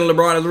he better than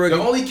LeBron as a rookie.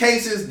 The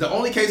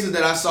only cases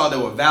that I saw that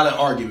were valid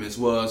arguments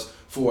was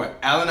for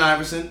Allen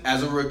Iverson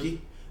as a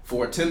rookie,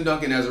 for Tim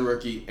Duncan as a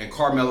rookie, and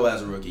Carmelo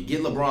as a rookie.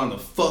 Get LeBron the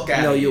fuck out of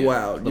here. No, you're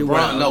wild.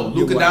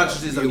 Luka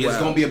Doncic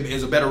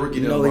is a better rookie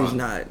than LeBron. No, he's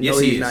not. Yes,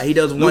 he is. Not. He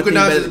does one Luka thing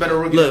Doncic better. is a better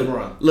rookie than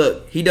LeBron.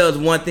 Look, he does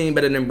one thing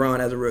better than LeBron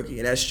as a rookie,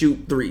 and that's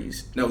shoot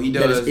threes. No, he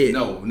does.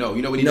 No.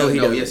 You know what he does?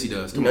 No, yes, he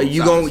does. Come on,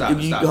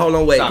 hold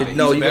on, wait.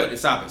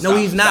 Stop it. No,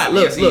 he's not.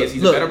 Look,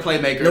 he's a better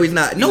playmaker. No, he's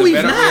not. No,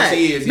 he's not.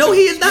 No,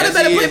 he is not a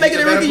better playmaker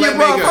than rookie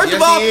LeBron. First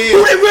of all,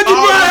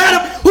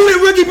 who did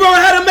rookie LeBron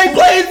had to make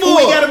plays for?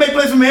 We got to make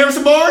plays from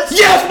Harrison Barnes?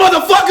 Yes,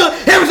 motherfucker.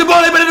 Harrison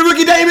Barnes ain't better than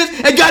Ricky Davis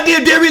and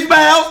goddamn Darius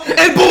Miles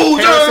and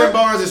Boozer. Harrison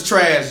Barnes is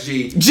trash,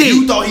 G.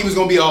 You thought he was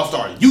gonna be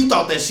All-Star. You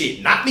thought that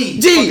shit, not me.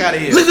 G. Fuck out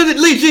of here. Listen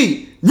to Lee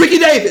G. Ricky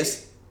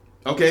Davis.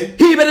 Okay.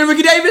 He better than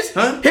Ricky Davis?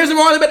 Huh? Harrison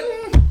Barnes better.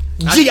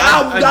 G,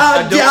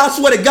 I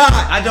swear to God.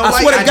 I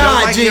swear to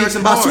God, G. I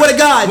swear to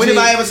God, G. When have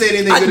I ever said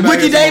anything good about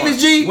Ricky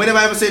Davis, G? When have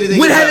I ever said anything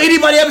good about When has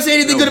anybody ever said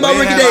anything good about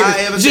Ricky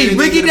Davis? G,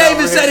 Ricky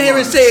Davis sat here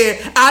and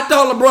said, I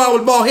thought LeBron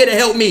was ball here to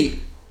help me.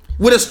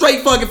 With a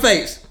straight fucking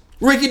face.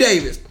 Ricky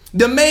Davis.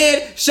 The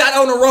man shot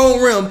on the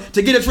wrong rim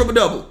to get a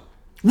triple-double.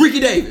 Ricky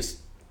Davis.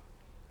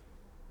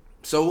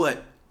 So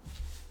what?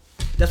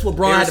 That's what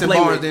Bron had to play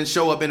Barnes with. didn't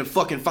show up in the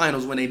fucking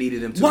finals when they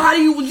needed him to. Why are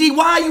you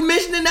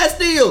mentioning that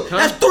still? Huh?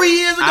 That's 3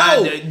 years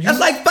ago. That's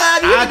like 5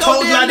 not even I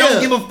told you I don't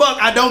there. give a fuck.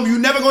 You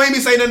never gonna hear me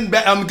say nothing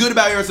I'm good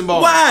about Harrison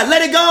Barnes. Why?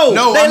 Let it go.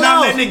 No, I'm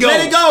not letting it go.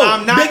 Let it go.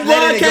 I'm not Big letting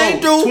Bron it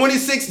came go. through.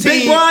 2016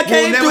 Big Bron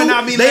came will never through.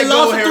 not be They let go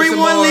lost of a Harrison 3-1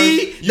 Barnes.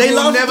 lead. You They will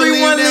lost a never live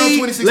 3-1 down lead.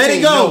 2016. Let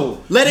it go.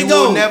 No. Let it You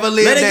go. will never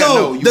live Let it down. go.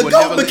 No, you The will GOAT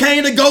never live-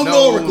 became the GOAT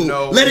Oracle.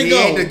 Let it he go.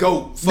 ain't the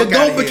GOAT. The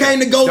GOAT became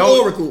the GOAT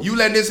Oracle. You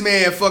let this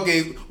man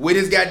fucking with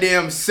his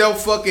goddamn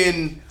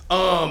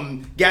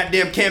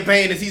goddamn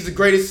campaign as he's the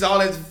greatest, all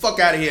that fuck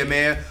out of here,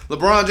 man.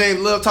 LeBron James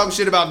love talking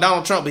shit about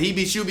Donald Trump, but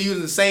should be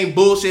using the same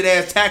bullshit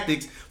ass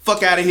tactics.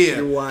 Fuck out of here.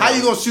 How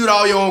you gonna shoot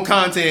all your own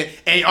content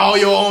and all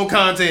your own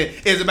content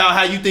is about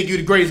how you think you're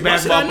the greatest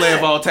basketball player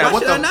of all time?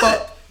 What the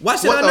fuck? Why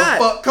should I not?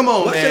 Fuck? Come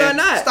on, Why man. should I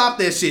not? Stop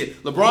that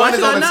shit. LeBron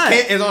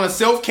is on a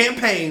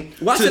self-campaign.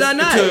 Why should I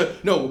not?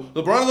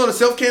 LeBron is on a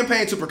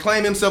self-campaign to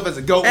proclaim himself as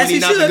a GOAT when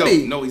he's not the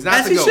GOAT. No, he's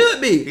not the GOAT. As he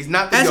should be. He's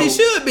not the GOAT. As he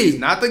should be. He's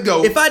not the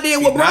GOAT. If I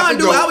did what Bron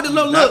do, I would have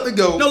look.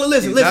 No,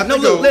 listen.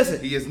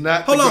 He is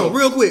not the GOAT. Hold on, GOAT.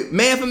 real quick.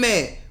 Man for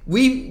man.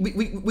 We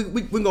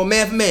go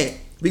man for man.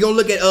 We gonna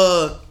look at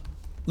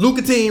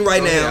Luka team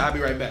right now. Yeah, I'll be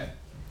right back.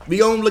 We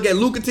gonna look at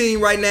Luka team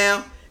right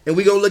now, and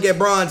we gonna look at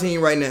Bron team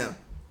right now.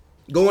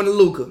 Going to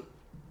Luka.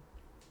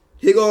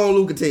 Here go on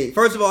Luka team.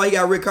 First of all, he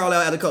got Rick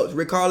Carlisle as a coach.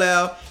 Rick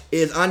Carlisle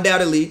is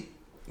undoubtedly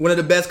one of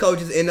the best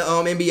coaches in the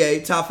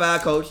NBA, top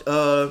 5 coach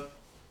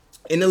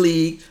in the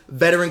league,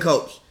 veteran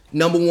coach.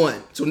 Number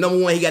 1. So number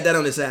 1, he got that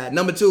on his side.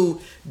 Number 2,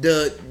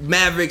 the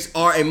Mavericks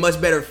are a much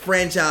better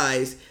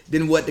franchise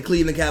than what the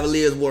Cleveland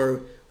Cavaliers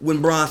were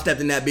when Bron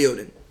stepped in that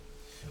building.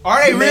 Are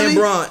they really?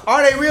 Bron.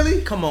 Are they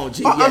really? Come on,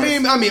 G. Yes. I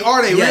mean,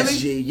 are they yes, really?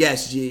 G.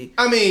 Yes, G.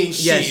 I mean,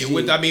 yes, shit. G.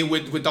 With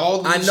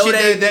all the know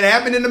shit that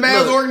happened in the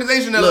Mavs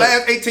organization in the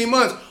last 18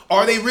 months,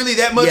 are they really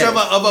that much of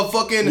a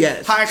fucking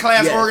high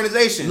class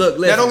organization? Look,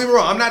 listen. Now don't get me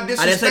wrong. I'm not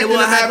disrespecting the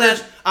Mavericks.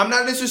 Class. I'm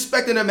not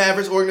disrespecting the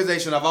Mavericks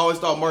organization. I've always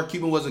thought Mark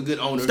Cuban was a good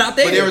owner. Stop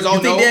there. But there was all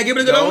you think Dan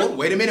Gilbert a good owner?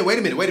 Wait a minute,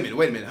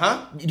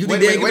 huh? You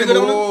think Dan Gilbert a good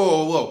owner?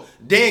 Whoa.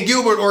 Dan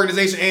Gilbert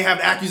organization ain't have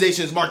the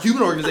accusations Mark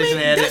Cuban organization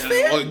had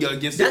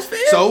against it. That's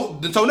fair. So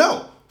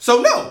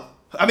no.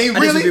 I mean,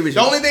 really, the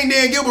only thing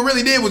Dan Gilbert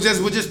really did was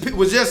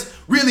just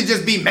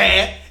really be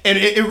mad, and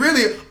it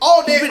really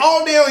all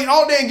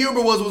Dan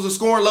Gilbert was a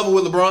scoring level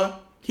with LeBron.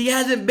 He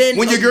hasn't been.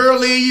 When your girl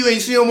leave you and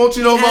she don't want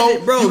you no more,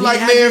 you like,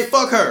 man,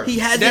 fuck her.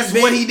 That's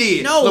what he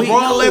did.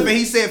 LeBron left and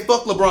he said,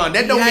 fuck LeBron.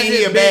 That don't mean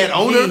he a bad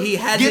owner.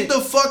 Get the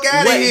fuck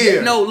out of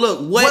here. No,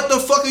 look, what the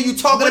fuck are you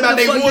talking about?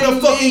 They won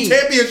a fucking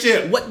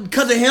championship. What?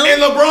 Because of him?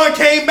 And LeBron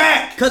came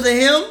back. Because of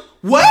him?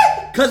 What?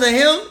 Because of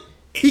him?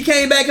 He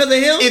came back because of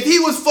him? If he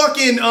was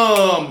fucking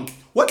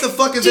what the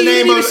fuck is the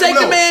name of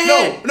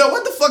it? No,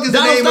 what the fuck is the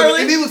name of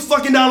it? If he was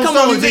fucking Donald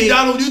Sterling,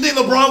 you think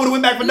LeBron would have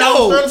went back for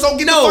Donald Sterling? So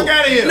get the fuck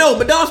out of here. No,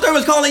 but Donald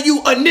Sterling's calling you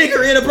a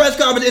nigger in a press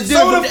conference. It's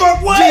so the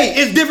fuck what? G,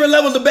 it's different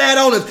levels of bad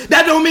owners.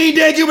 That don't mean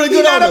Dan Gilbert a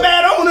good owner. He's not a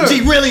bad owner. G,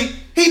 really?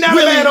 He not a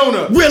bad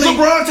owner. Really?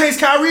 LeBron takes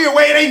Kyrie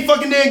away. It ain't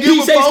fucking Dan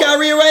Gilbert. He takes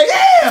Kyrie away?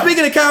 Yeah.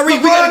 Speaking of Kyrie,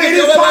 LeBron and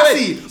his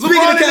posse.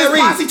 LeBron and his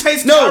posse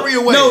takes Kyrie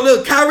away. No,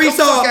 look, Kyrie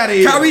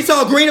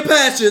saw greener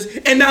pastures,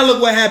 and now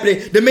look what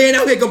happened. The man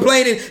out here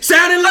complaining,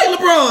 sounding like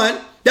LeBron.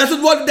 That's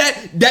what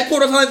that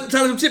quarter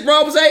time shit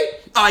Bron would say.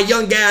 Our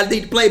young guys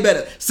need to play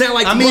better. Sound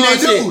like they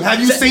do. Have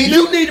you seen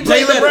you him? need to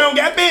play Jaylen better. Brown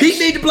got benched. He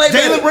need to play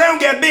better. Jaylen Brown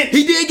got benched.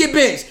 He did get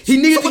benched. He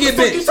needed to get benched.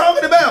 What the fuck you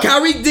talking about?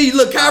 Kyrie D,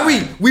 look,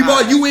 Kyrie, we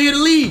brought you in here to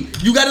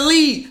lead. You got to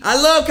lead.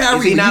 I love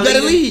Kyrie. You got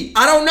to lead.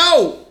 I don't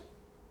know.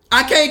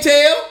 I can't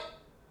tell.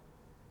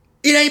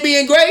 It ain't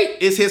being great.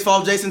 It's his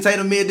fault Jason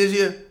Tatum mid this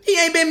year. He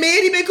ain't been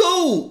mid. He been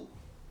cool.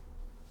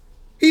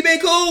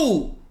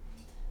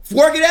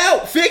 Work it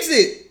out. Fix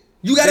it.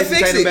 You got to fix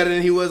Tatum it. Better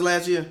than he was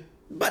last year.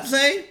 About the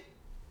same.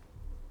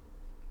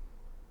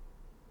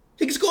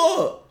 He can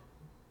score.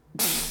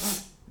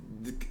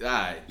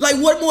 Alright. Like,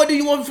 what more do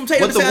you want from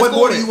Tatum? What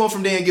more do you want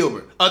from Dan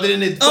Gilbert? Other than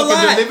to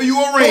fucking deliver you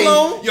a ring.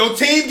 Your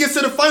team gets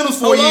to the finals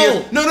for a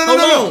year. No.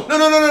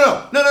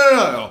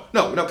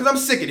 Because I'm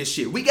sick of this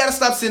shit. We gotta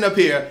stop sitting up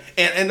here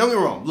and don't get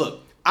me wrong.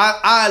 Look,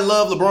 I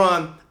love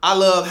LeBron. I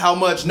love how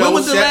much. When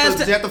was the last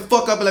time? Shut the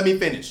fuck up and let me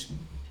finish.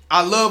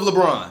 I love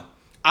LeBron.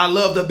 I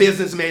love the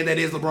businessman that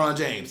is LeBron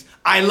James.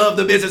 I love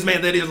the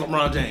businessman that is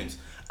LeBron James.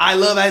 I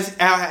love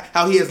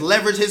how he has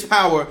leveraged his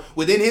power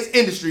within his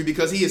industry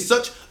because he is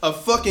such a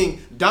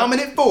fucking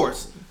dominant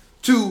force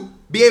to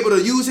be able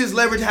to use his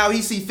leverage how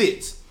he see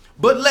fits.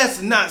 But let's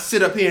not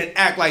sit up here and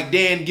act like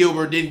Dan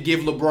Gilbert didn't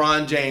give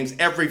LeBron James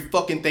every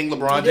fucking thing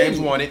LeBron James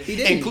wanted. He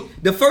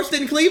didn't. The first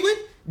stint in Cleveland?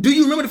 Do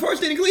you remember the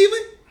first stint in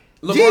Cleveland?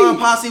 LeBron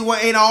posse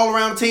ain't all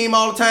around the team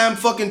all the time,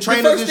 fucking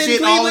trainers and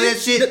shit, all of that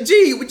shit.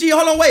 G,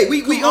 hold on, wait.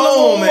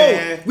 Hold on,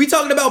 man. We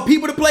talking about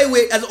people to play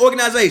with as an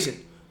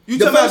organization. You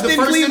talking about the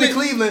first stint in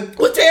Cleveland?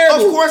 Was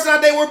terrible. Of course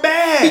not, they were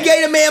bad. He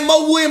gave the man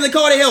Mo Williams and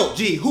called it help.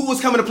 G, who was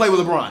coming to play with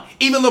LeBron?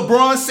 Even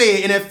LeBron said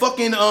in that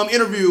fucking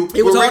interview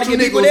it was with hard Rachel to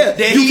get people Nichols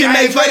there. You can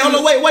make trade. Hold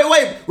on,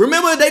 wait.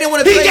 Remember they didn't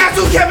want to trade. He got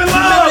to Kevin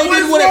Love.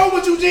 What is wrong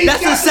with you, G?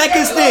 That's the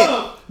second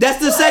stint. That's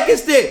the second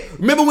step.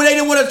 Remember when they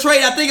didn't want to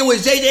trade? I think it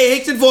was J.J.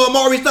 Hickson for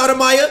Amari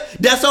Stoudemire.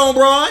 That's on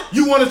Bron.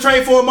 You want to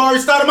trade for Amari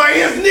Stoudemire?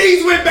 His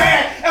knees went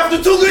bad after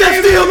 2 good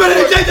That's games. still better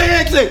than J.J.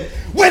 Hickson.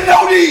 With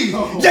no knees.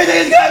 J.J.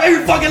 Hickson got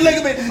every fucking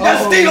ligament.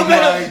 That's still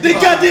better than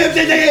goddamn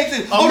J.J.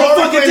 Hickson on the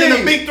fucking team. In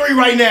the big 3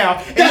 right now.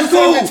 That's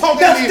cool. That's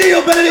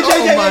still better than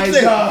J.J.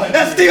 Hickson.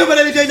 That's still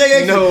better than J.J.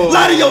 Hickson. No,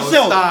 lie to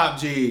yourself. Stop,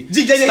 G. J.J.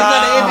 Hickson's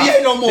not in the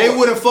NBA no more. They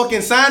would have fucking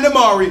signed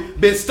Amari,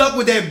 been stuck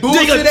with that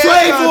bullshit Nigga, ass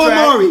trade contract. for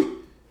Amari.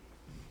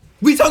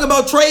 We talking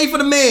about trade for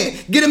the man.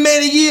 Get a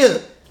man a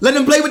year. Let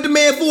him play with the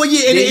man for a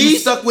year. And Then then you he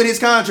stuck with his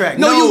contract.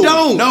 No, you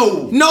don't.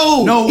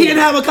 No. He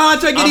didn't have a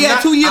contract and he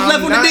had 2 years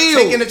left on the deal. I'm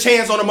not taking a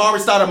chance on Amari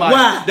Stoudemire.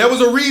 Why? There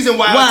was a reason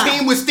why a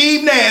team with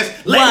Steve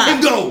Nash let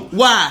him go.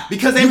 Why?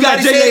 Because you got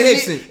everybody J.J.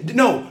 said Hickson.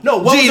 No.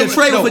 G, the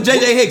trade was for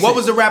J.J. Hickson. What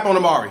was the rap on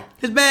Amari?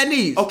 His bad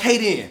knees. Okay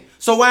then.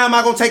 So why am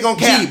I gonna take on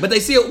Cap? G, but they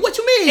still. What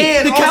you mean?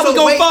 And the Cap was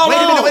also, gonna fall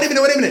off.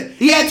 Wait a minute.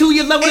 He had 2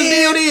 years left on his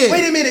deal then.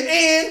 Wait a minute.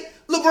 And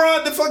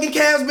LeBron, the fucking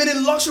Cavs been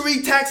in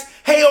luxury tax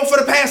hell for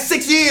the past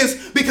 6 years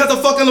because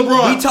of fucking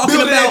LeBron. We talking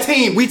building about that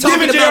team. We talking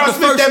giving about J.R. the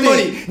Smith first that thing.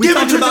 money. We Giving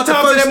talking about the Tristan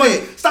Thompson first that money.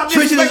 thing. Stop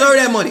Tristan deserve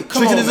that money.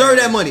 Tristan deserve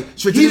that money.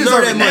 He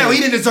deserved that money. Now he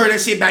didn't deserve that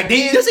shit back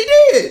then. Yes, he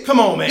did. Come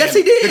on, man. Yes,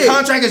 he did. The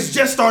contract is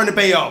just starting to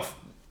pay off.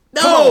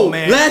 No, Come on,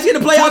 man. last year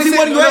in the playoffs he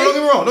wasn't great. Don't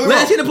get me wrong.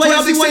 Last year in the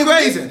playoffs he wasn't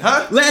great. Season,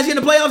 huh? Last year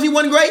in the playoffs he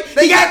wasn't great.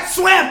 They got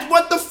swept.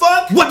 What the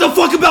fuck? What the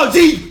fuck about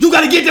G? You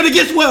gotta get them to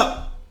get swept.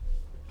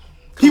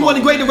 He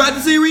wasn't great in the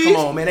Raptor series. Come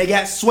on, man. They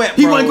got swept.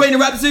 He wasn't great in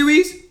the Raptor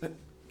series.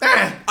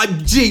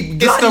 It's G,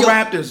 the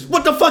Raptors.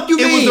 What the fuck you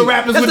mean? It was the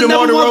Raptors That's with the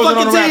DeMar number one DeRozan on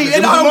fucking the team. Raptors.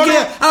 And I don't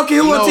care. I don't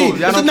care who on team.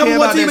 It's the number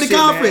one team in the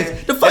conference.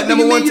 The fuck do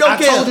you mean you don't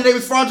care? I told you they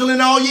was fraudulent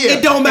all year.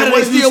 It don't matter. And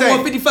what They did you still say?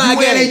 won 55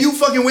 You games.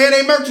 fucking wear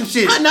their merch and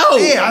shit. I know.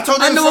 Yeah, I told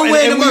you. I know I'm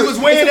wearing the we merch. was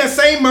wearing that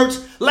same merch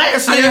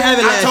last year. I didn't have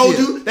it last I told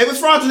year. you they was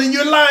fraudulent.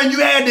 You're lying. You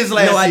had this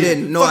last year. No, I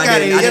didn't. No, Fuck I outta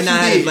didn't. here. I did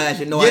not have this last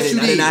year. No, I Yes, didn't.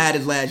 you I did did. not have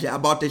this last year. I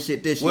bought this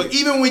shit this year. Well,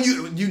 even when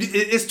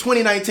it's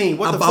 2019.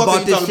 What the fuck are bought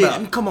you this talking shit.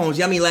 about? Come on,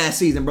 G. I mean last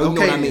season, bro. You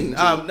know what I mean?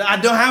 I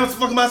don't. How the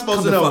fuck am I supposed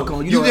Come to the know? fuck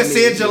on. You You know just what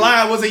I mean, said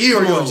July was a year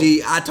Come ago. on,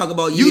 G. I talk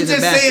about You years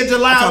just and said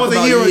July was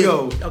a year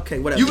ago. Okay,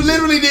 whatever. You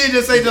literally did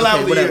just say July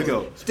was a year whatever.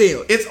 ago.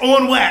 Still. It's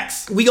on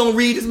wax. We gonna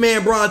read this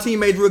man Bron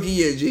teammates rookie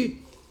year, G.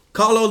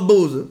 Carlos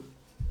Boozer,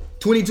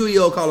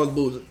 22-year-old Carlos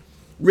Boozer.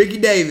 Ricky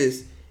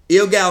Davis,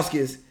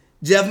 Ilgauskas,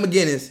 Jeff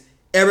McGinnis,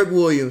 Eric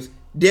Williams,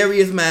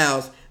 Darius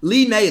Miles,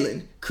 Lee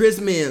Nayland, Chris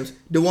Mims,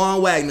 DeJuan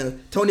Wagner,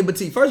 Tony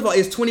Batiste. First of all,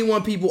 it's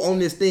 21 people on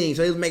this team,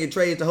 so he was making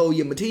trades the whole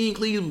year. Mateen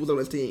Cleveland was on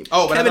this team.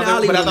 Oh, but Kevin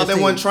Ollie I thought they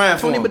weren't trying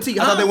for Tony him. Batiste.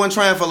 I thought they weren't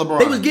trying for LeBron.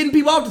 They was getting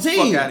people off the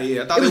team. Fuck out of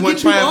here. I thought They they was weren't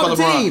getting people trying for off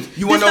the LeBron. team.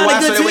 You want to know This why?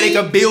 not a So that good way they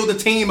team. could build a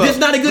team up. This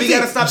not a good we team.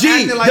 gotta stop G,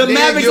 acting like the Dan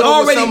Mavericks Gilbert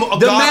was already, some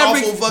the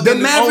god-awful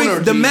fucking owner,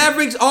 the G.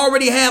 Mavericks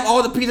already have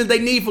all the pieces they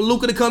need for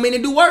Luka to come in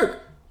and do work.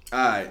 All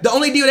right. The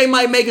only deal they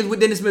might make is with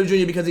Dennis Smith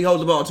Jr. because he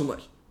holds the ball too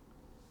much.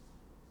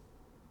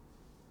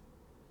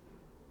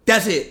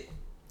 That's it.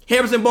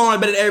 Harrison Barnes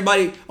better than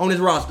everybody on this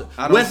roster.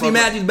 Wesley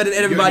Matthews better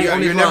than everybody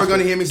on this roster. You're never going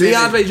to hear me say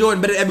DeAndre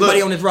Jordan better than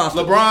everybody on this roster.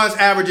 LeBron's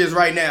averages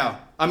right now.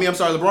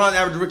 LeBron's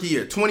average rookie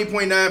year,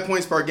 20.9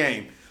 points per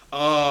game.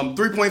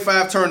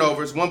 3.5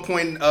 turnovers,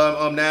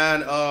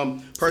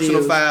 1.9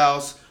 personal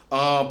fouls,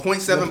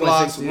 0.7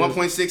 blocks,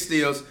 1.6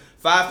 steals,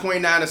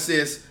 5.9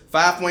 assists,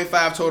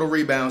 5.5 total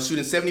rebounds,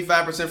 shooting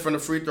 75% from the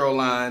free throw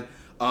line,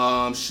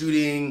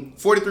 shooting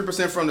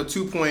 43% from the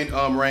 2-point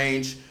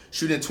range,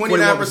 shooting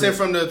 29%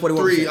 from the 41%.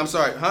 three. I'm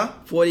sorry, huh?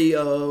 40.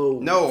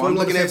 No, I'm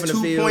looking at from the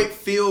 2-point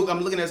field.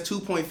 I'm looking at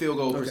 2-point field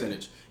goal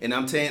percentage, and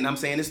I'm saying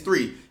it's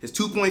 3. His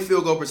 2-point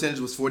field goal percentage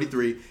was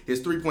 43.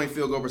 His 3-point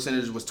field goal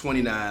percentage was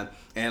 29.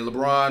 And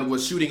LeBron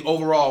was shooting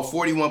overall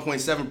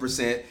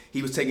 41.7%.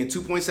 He was taking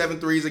 2.7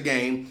 threes a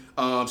game,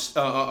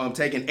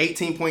 taking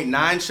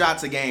 18.9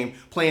 shots a game,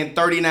 playing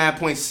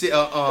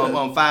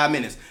 39.5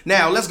 minutes.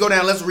 Now let's go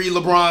down. Let's read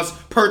LeBron's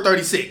per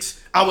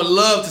 36. I would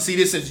love to see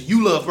this since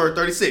you love per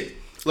 36.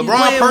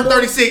 LeBron per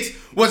 36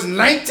 was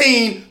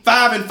 19,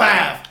 5 and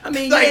 5. I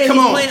mean, like, yeah, come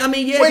he's on. playing. I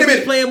mean, yeah, wait a minute.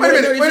 he's playing Wait a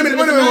more minute. than 36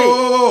 minutes a night.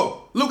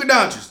 Whoa. Luka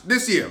Doncic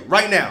this year,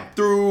 right now,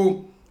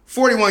 through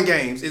 41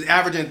 games, is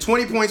averaging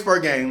 20 points per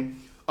game,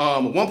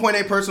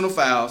 1.8 personal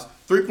fouls,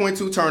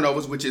 3.2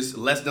 turnovers, which is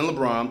less than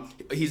LeBron.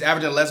 He's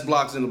averaging less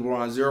blocks than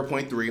LeBron,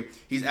 0.3.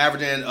 He's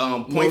averaging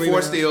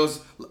 0.4 steals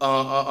than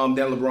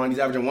LeBron. He's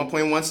averaging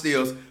 1.1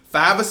 steals,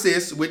 5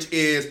 assists, which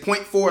is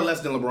 0.4 less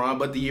than LeBron,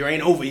 but the year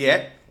ain't over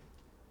yet.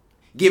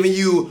 Giving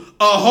you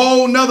a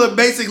whole nother,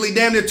 basically,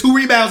 damn near 2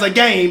 rebounds a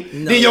game.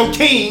 Then your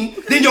king.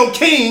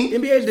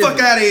 NBA's different. Fuck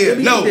out of here.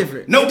 NBA's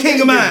different. No The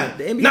king of NBA's mine. different.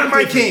 The NBA's Not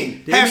my different.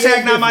 king. The NBA's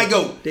Hashtag not my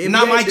different. goat. The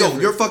Not NBA's my goat.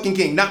 different. You're fucking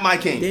king. Not my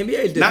king. The NBA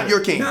is different. Not your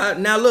king.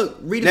 Now look,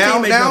 read the Now,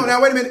 teammates numbers.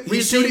 wait a minute. Read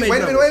He's the shooting. teammates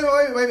Wait a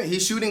numbers. minute.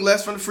 He's shooting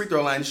less from the free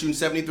throw line. He's shooting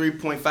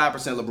 73.5%.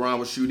 LeBron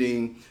was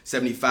shooting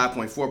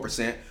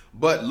 75.4%.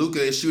 But Luka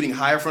is shooting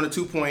higher from the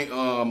 2-point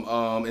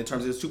in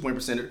terms of his 2-point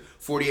percentage,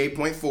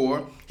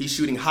 48.4. He's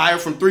shooting higher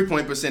from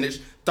 3-point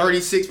percentage,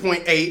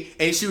 36.8,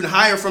 and he's shooting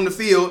higher from the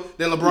field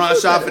than LeBron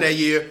shot for that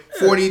year,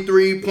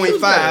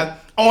 43.5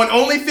 on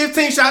only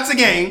 15 shots a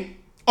game.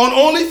 On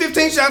only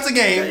 15 shots a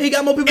game. He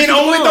got more people in shoot the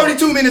only ball.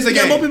 32 minutes a He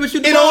game. got more people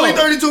shoot the in ball. only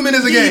 32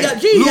 minutes a He game. got-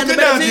 Gee, he got the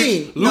better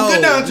team. Luka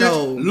No,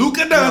 Doncic.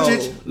 Luka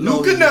Doncic. no,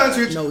 Luka he's not.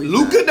 Doncic. No, he's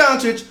Luka not.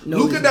 Doncic. No,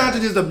 Luka he's not.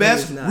 Doncic is the No,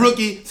 best he's not.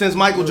 rookie since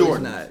Michael No,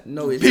 Jordan. he's not.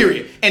 No, he's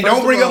Period. not. And First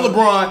don't bring of up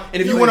all, LeBron.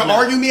 And if no, you want to he's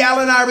not. argue me,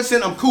 Allen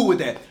Iverson, I'm cool with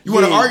that. You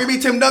want to Yeah. argue me,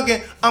 Tim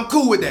Duncan, I'm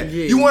cool with that.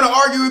 Yeah. You want to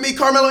argue with me,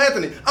 Carmelo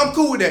Anthony, I'm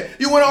cool with that.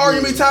 You want to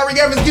argue me, Tyreek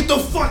Evans, get the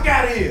fuck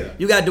out of here.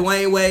 You got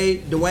Dwayne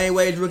Wade. Dwayne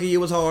Wade's rookie year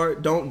was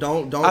hard. Don't.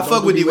 I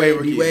fuck with D-Wade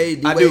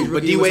rookie. I do,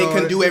 but D-Wade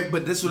couldn't do it.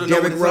 But this is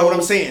what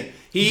I'm saying.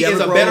 He is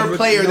a better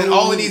player than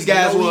all of these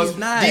guys was.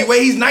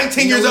 D-Wade, he's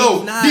 19 years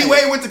old.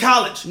 D-Wade went to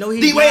college. No,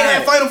 he's D-Wade not.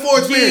 had Final Four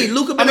experience.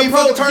 Luka I been mean, a pro.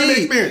 fucking tournament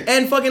experience.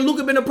 And fucking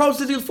Luka been a pro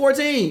since he was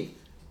 14.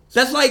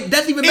 That's even better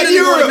In than going to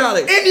Europe,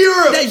 college. in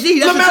Europe, That's the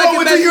LaMelo second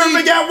went to best Europe league.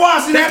 and got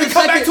washed and had to That's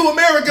come the back to second-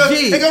 America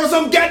G. and go to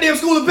some goddamn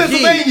school in G,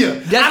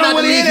 Pennsylvania. That's I don't not the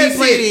want to hear league he that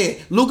played shit.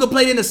 in. Luka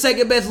played in the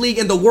second best league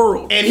in the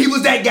world. And he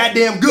was that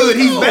goddamn good.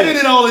 He's No. better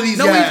than all of these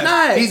No, guys. he's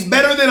not. He's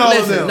better than all of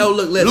Listen, them. no,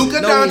 look, listen. Luka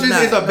No, Doncic he's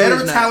not. is a No, better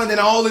he's not. talent than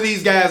all of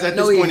these guys at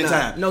No, this he's point in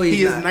not. time. No, he's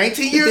he is not.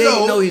 19 The years thing-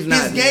 old. no, he's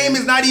not, His man. game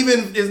is not even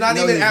No,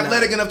 he's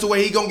athletic not. enough to where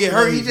he gonna get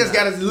hurt. No, he he's just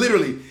not. got to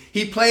literally.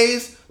 He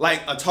plays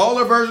like a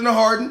taller version of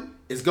Harden.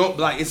 It's going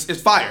like it's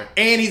fire,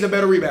 and he's a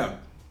better rebounder.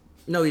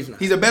 No, he's not.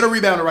 He's a better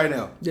rebounder right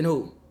now Then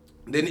who?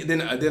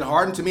 than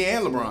Harden to me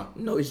and LeBron.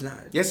 No, he's not.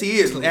 Yes, he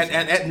is.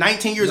 At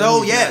 19 years No,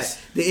 old, he's yes.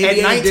 not. The NBA At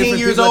is 19 different.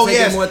 years People are old,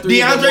 taking yes. more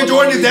threes, DeAndre more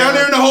Jordan is down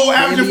there in the hole, The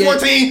averaging NBA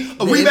 14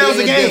 the rebounds NBA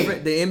a is game.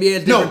 different. The NBA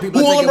is No, different. People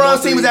who are on taking more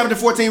LeBron's team is threes. averaging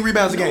 14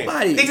 rebounds a game?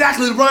 Nobody.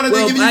 Exactly. LeBron is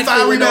giving you 5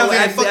 actually, rebounds a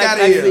game. Fuck out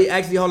of here.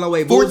 Actually, hold on,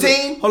 wait.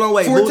 14? Hold on,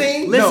 wait.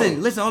 14?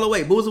 Listen, hold on,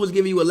 wait. Boozer was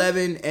giving you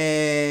 11,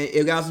 and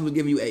Ilgauskas was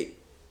giving you 8.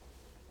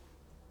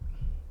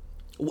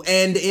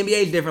 And the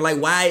NBA is different. Like,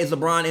 why is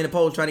LeBron in the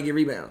post trying to get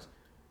rebounds?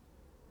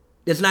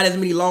 There's not as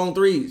many long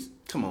threes.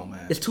 Come on,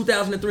 man. It's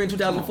 2003 and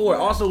 2004.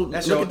 Also,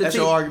 That's look at the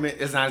team. your argument.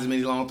 It's not as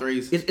many long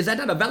threes. Is that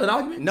not a valid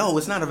argument? No,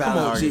 it's not a valid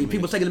Come on, argument. G.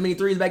 People taking as many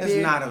threes back That's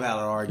then. not a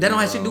valid argument. That don't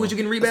have shit to do with you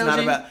getting rebounds,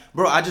 It's G? not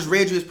bro, I just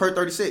read you his per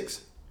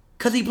 36.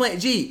 Cause he playing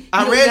G.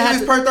 I read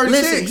his per 36.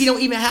 Listen, he don't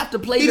even have to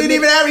play. He didn't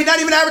even average. He's not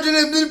even averaging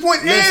the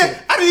point. Listen,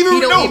 Yeah, I didn't even he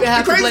don't know. even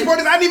have The to crazy play- part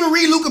is I didn't even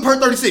read Luka per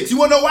 36. You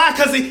want to know why?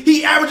 Because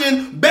he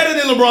averaging better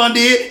than LeBron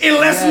did in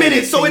less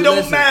minutes, so it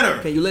don't matter.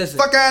 Can you listen?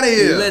 Fuck out of Can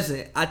here. you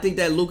listen? I think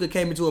that Luka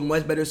came into a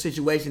much better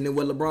situation than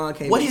what LeBron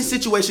came. What into. his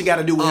situation got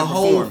to do with A him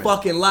whole performing?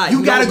 fucking lot. You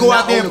You got to know, go you out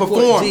not there on and the court.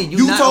 perform. G, you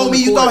You not told on me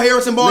the you court. thought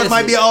Harrison Barnes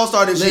might be an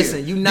All-Star this year.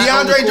 Listen, you not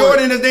on the DeAndre court.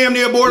 Jordan is damn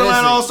near borderline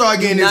Listen, All-Star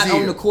again you this not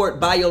year. on the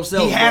court by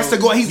yourself. He has bro.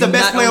 to go. He's the You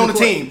best not player on the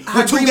court. team. I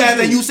With 2 agree guys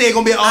with that you said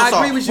gonna be an I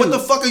All-Star. agree with What you. the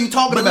fuck are you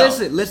talking But about?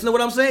 listen to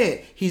what I'm saying.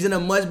 He's in a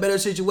much better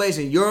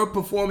situation. Your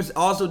performance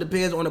also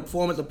depends on the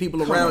performance of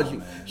people around on, you.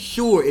 man.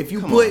 Sure, if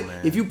you Come put on,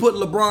 man.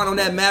 LeBron on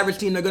that Mavericks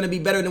team, they're gonna be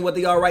better than what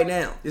they are right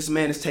now. This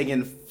man is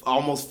taking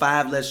almost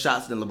 5 less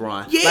shots than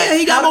LeBron. Yeah,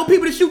 he got more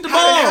people to shoot the ball.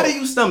 How do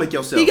you stomach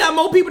yourself? He got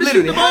more people to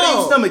shoot the ball. How do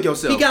you stomach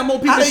yourself? He got more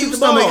people How to do shoot you the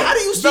ball. How do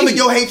you stomach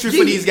your hatred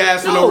for these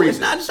guys for no reason? It's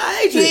not just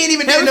hatred. He ain't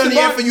even done nothing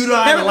yet for you to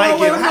not even like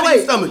him. How do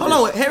you stomach Hold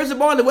on, Harrison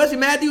Barnes and Wesley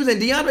Matthews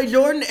and DeAndre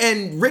Jordan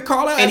and Rick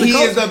Carlisle. And as a he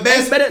coach, is the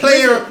best better-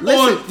 player on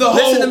the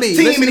whole to me,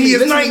 team, listen and to he me, is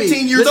listen to me,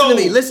 19 years listen to old.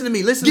 me, listen to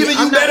me, listen to me. Giving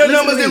I'm you not- better listen to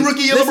numbers me, than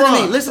rookie listen to me,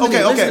 LeBron. listen to me,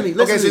 Okay, listen to me,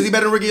 listen okay. to So is me. he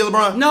better than rookie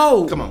LeBron?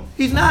 No. Come on.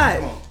 He's not.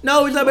 Come on.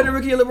 No, he's not better than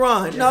rookie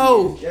Rookie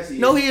No. Yes, he is.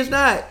 No, he is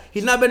not.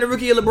 He's not better than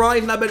rookie LeBron.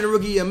 He's not better than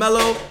rookie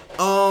Melo.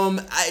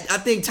 I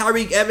think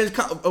Tyreek Evans'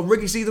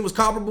 rookie season was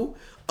comparable.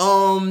 I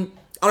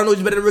don't know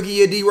who's better than rookie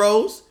year D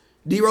Rose.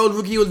 D Rose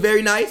rookie year was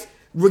very nice.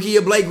 Rookie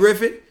year Blake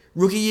Griffin.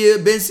 Rookie year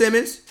Ben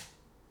Simmons.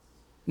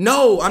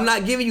 No, I'm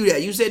not giving you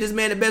that. You said this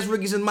man the best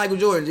rookie since Michael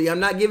Jordan. G. I'm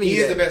not giving He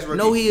you is that. the best rookie.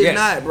 No, he is Yes.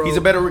 not, bro. He's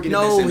a better rookie than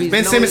Ben No, Simmons. he's-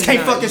 Ben no, Simmons he's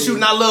can't not, fucking G. shoot,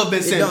 and I love Ben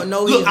It Simmons. don't-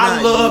 no, Look, he's I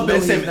not. love No, Ben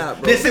he's Simmons.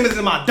 not, bro. Ben Simmons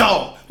is my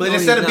dog. But No,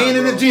 instead of he's being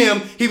not, in the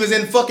gym, he was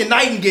in fucking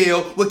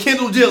Nightingale with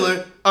Kendall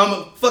Diller.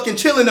 I'm fucking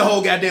chilling the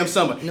whole goddamn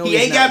summer. No, he he's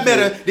ain't not, got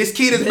better. G. This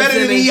kid is Ben better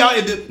than he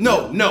Simmons- out.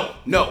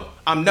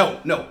 No.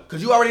 No.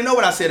 Because you already know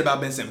what I said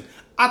about Ben Simmons.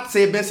 I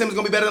said Ben Simmons is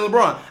gonna be better than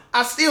LeBron.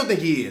 I still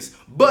think he is.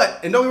 But,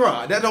 and don't be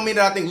wrong, that don't mean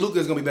that I think Luka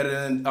is gonna be better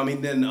than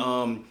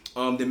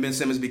Ben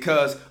Simmons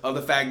because of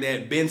the fact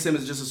that Ben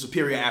Simmons is just a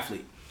superior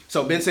athlete.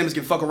 So Ben Simmons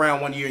can fuck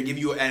around one year and give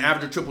you an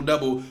average of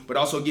triple-double, but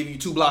also give you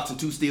 2 blocks and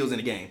 2 steals in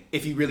a game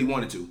if he really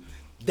wanted to.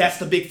 That's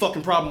the big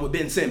fucking problem with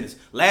Ben Simmons.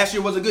 Last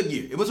year was a good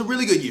year. It was a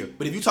really good year.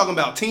 But if you're talking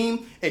about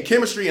team and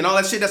chemistry and all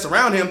that shit that's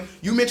around him,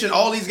 you mentioned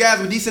all these guys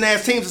with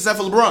decent-ass teams except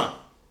for LeBron.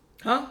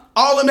 Huh?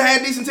 All of them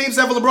had decent teams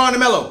except for LeBron and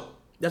Melo.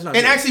 That's not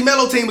And true. actually,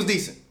 Melo team was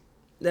decent.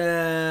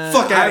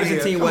 Fuck out of here. Iverson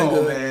team Come wasn't on,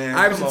 good. man.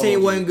 Iverson Come team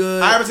on, wasn't G.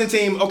 good. Iverson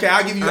team, okay,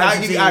 I'll give you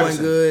Iverson Iverson.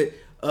 wasn't good.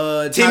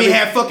 Timmy Tyreek-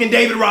 had fucking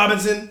David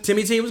Robinson.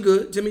 Timmy team was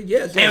good. Timmy,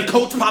 yes. And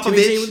Coach Timmy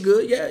Popovich. team was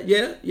good.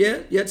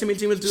 Yeah. Timmy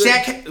team was good.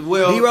 Shaq,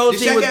 well, D-Rose did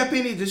team Shaq was- have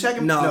Penny? Did Shaq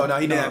have No, No,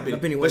 he didn't no, have Penny.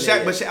 Penny But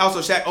wasn't Shaq, there also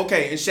Shaq,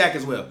 okay, and Shaq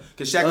as well.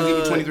 Because Shaq will give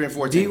you 23 and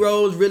 14.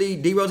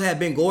 D Rose had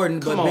Ben Gordon.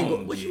 Come but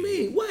on, what G. you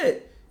mean?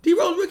 What? D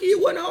Rose rookie year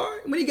wasn't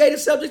hard. When he gave the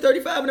Celtics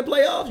 35 in the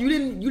playoffs, you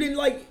didn't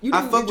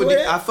I fuck with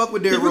that? I fuck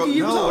with Derrick His rookie Rose.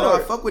 year was No,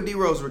 hard. I fuck with D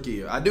Rose rookie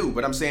year. I do,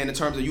 but I'm saying in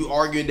terms of you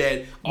arguing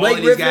that all Blake of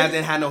these Griffin, guys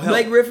didn't have no help.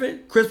 Blake Griffin,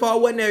 Chris Paul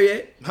wasn't there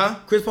yet. Huh?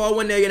 Chris Paul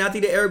wasn't there yet. And I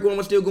think that Eric Gordon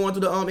was still going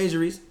through the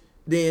injuries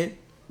then.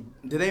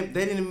 They didn't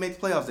even make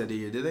the playoffs that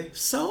year, did they?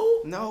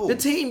 So No. the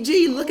team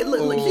G look at the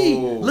No.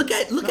 team, bro. Look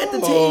at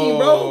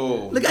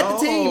the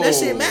team. That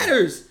shit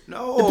matters.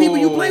 No, The people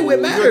you play with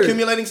You're matter.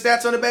 accumulating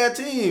stats on a bad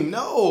team.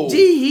 No,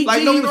 G, like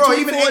he don't get me was wrong.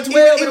 Even 24 and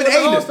 12 and was an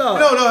Aiden. all-star.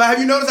 No. Have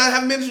you noticed I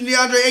haven't mentioned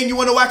DeAndre Aiden? You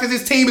want to know why? Because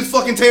his team is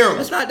fucking terrible.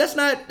 That's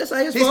not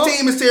his His fault.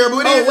 team is terrible.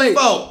 It is his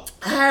fault.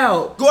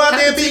 How? Go out Half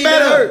there and the be team been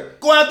better. hurt.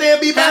 Go out there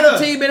and be Half better.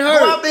 the team been hurt.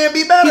 Go out there and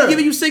be better. He's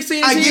giving you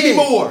 16 I give in. you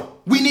more.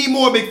 We need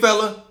more, big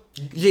fella.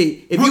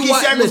 G, if Rookie you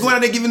watch, Shaq was listen, going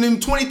out there giving him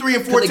 23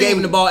 and 14. they gave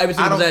him the ball every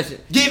single I don't-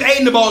 possession. Give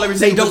Aiden the ball every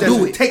they single don't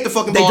possession. do it. Take the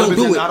fucking They ball. don't every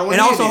do it. possession. I don't want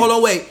And to also, hold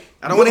on, wait.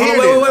 I don't want to hear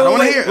this. I don't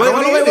want to hear. I don't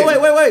want to hear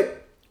this. Wait.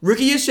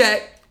 Rookie year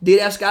Shaq did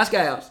have Scott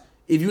Skiles.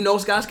 If you know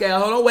Scott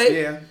Skiles, hold on, wait.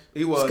 Yeah,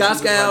 he was. Scott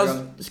He was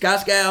a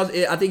Skiles,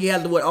 I think he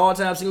has the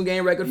all-time single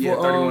game record Yeah,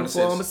 for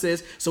 31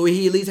 assists. So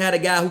he at least had a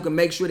guy who can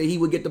make sure that he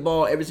would get the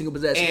ball every single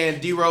possession.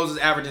 And D Rose is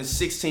averaging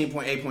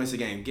 16.8 points a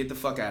game. Get the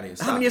fuck out of here.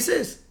 Stop. How many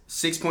assists?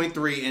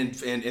 6.3 and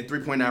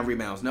 3.9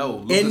 rebounds. No,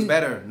 Luka's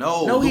better.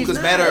 No, Luka's he's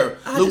not. better.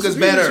 I Luka's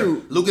disagree with better.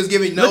 you. Luka's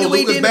giving Look at what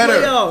he Luka's did in the better.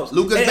 playoffs.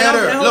 Luka's And- better.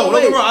 and hold No, on,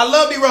 don't get me wait. wrong. I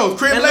love D Rose,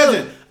 crib And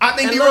legend. look, I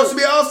think and D Rose look, should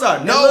be an All-Star.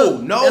 And No,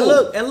 look, no, and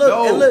look,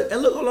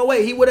 no. hold on,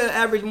 wait. He would have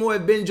averaged more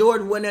if Ben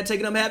Jordan wasn't there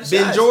taking up half the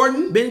Ben shots.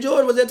 Jordan? Ben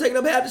Jordan was there taking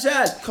up half the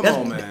shots. Come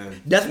on,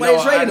 man. That's why No,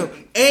 they traded I-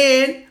 him.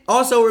 And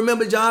also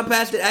remember John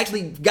Paxson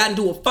actually got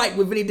into a fight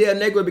with Vinny Del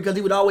Negro because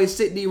he would always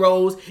sit D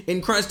Rose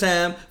in crunch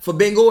time for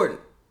Ben Gordon.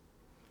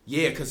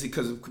 Yeah, because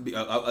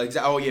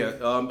oh yeah.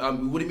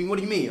 What do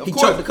you mean? Of He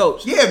course, choked the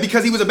coach. Yeah,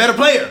 because he was a better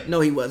player. No,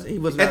 he wasn't. He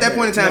was At not that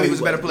point in better. time, No, he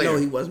was a better player. No,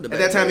 he wasn't. At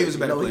that time, he was a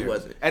better No, player. he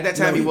wasn't. At that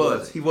time, No, he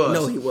was. He was.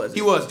 No, he wasn't.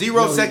 He was. D No,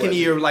 Rose's he second wasn't.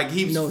 year, like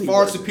he's No, he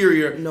far wasn't.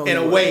 superior No, in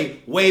he a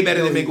way better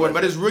No, than he Ben Gordon.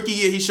 But wasn't. his rookie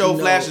year, he showed No.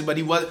 flashes, but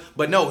he was.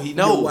 But no, You're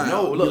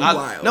wild. look. You're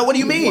wild. No, what do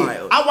you You're mean?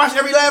 wild. I watched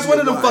every last one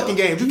of them You're wild. fucking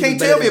games. You He can't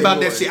was tell better me than about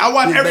Ben that shit. Gordon. I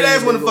watched He was every better last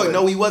than one of Ben the fuck. No,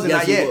 he Gordon. wasn't. Yes,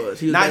 Not he yet. was.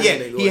 He was Not better yet. than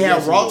Ben He Gordon. had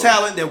Yes, he raw was.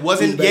 talent that He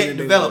wasn't was better yet than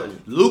Ben developed.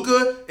 Gordon.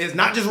 Luka is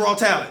not just raw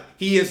talent.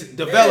 He is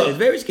developed. he's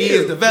very He skilled. is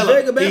He's developed. a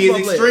very good He is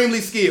basketball player.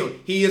 extremely skilled.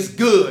 He is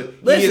good.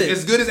 He Listen. is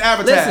as good as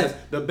advertised. Listen.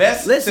 The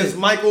best Listen. since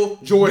Michael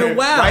Jordan. You're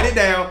wild. Write it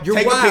down. You're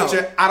Take wild. a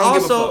picture. I don't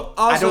give a fuck.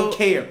 I Also, don't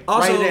care.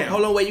 Also, Write it down.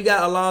 hold on, wait. You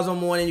got Alonzo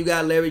Mourning, you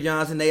got Larry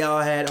Johnson. They all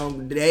had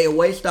they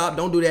wait, stop.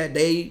 Don't do that.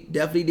 They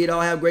definitely did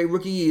all have great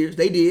rookie years.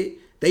 They did.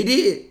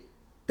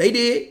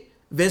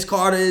 Vince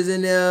Carter is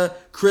in there.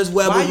 Chris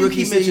Webber Why you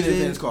rookie keep mentioning season.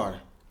 Vince Carter?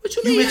 What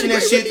you You mean? mentioned He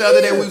had that a shit great the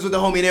other day rookie when we was with the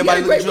homie and He had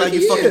everybody a looked at great you like you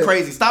rookie fucking year.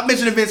 crazy. Stop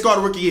mentioning Vince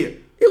Carter rookie year.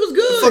 It was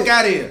good. The fuck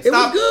outta here. It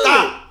was Stop. good.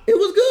 Stop. It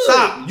was good.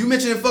 Stop. You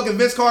mentioning fucking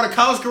Vince Carter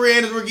college career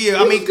and his rookie year.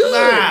 I It mean, was good.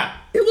 nah.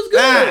 It was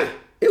good. Nah.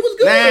 It was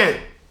good. Nah.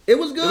 It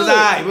was good. It was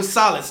alright. It was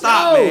solid.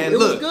 Stop, No, man. it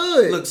was Look,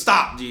 good. Look,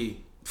 stop, G.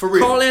 For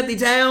real. Carl Anthony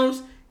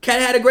Towns.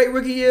 Cat had a great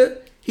rookie year.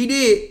 He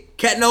did.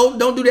 Cat, no,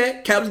 don't do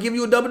that. Cat was giving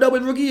you a double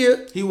his rookie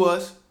year. He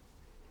was.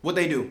 What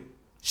they do?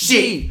 Shit.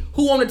 G,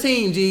 who on the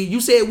team, G? You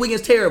said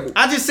Wiggins terrible.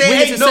 I just said,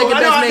 Wiggins hey, is no, second I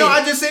best know.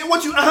 man. I just said,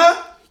 what you, Well, hold on.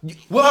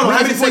 How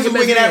Wiggins many is points was second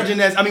Wiggins best averaging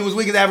man. was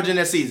Wiggins averaging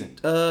that season?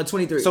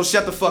 23. So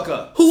shut the fuck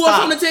up. Who Stop.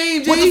 else on the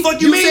team, G? What the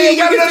fuck you mean? said He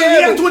got Wiggins another- he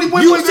got terrible. 20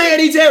 points. You said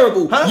he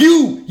terrible. Huh?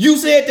 You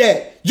said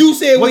that. You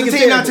said Was the Wiggins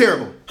team not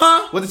terrible?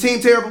 Huh? Was the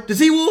team terrible? The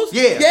T-Wolves?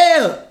 Yeah.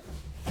 Yeah.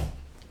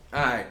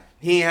 Alright.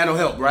 He ain't had no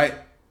help, right?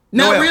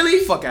 Not help. really.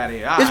 Fuck out of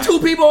here. There's two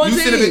people on the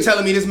You should have team. been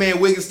telling me this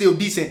man Wiggins still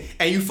decent,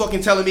 and you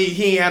fucking telling me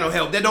he ain't had no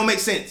help. That don't make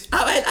sense.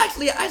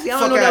 Actually, I Fuck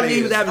don't know that outta was the year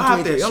he was here. averaging Stop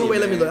 23. that I don't know. Wait,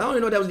 shit, let me man. look. I don't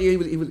even know that was the year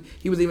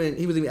he was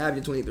even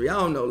averaging 23. I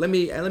don't know. Let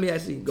me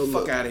actually go Fuck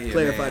look. out of here,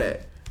 Clarify man.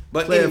 that.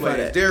 But Clarify anyways,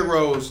 that. Derrick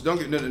Rose, don't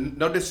get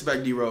no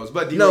disrespect D Rose,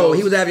 but D No, Rose.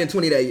 he was averaging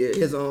 20 that year.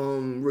 His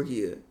rookie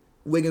year.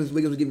 Wiggins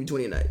was giving you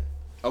 20 a night.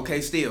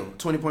 Okay, still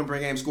 20-point per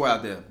game score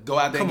out there. Go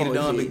out there and Come get it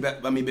on,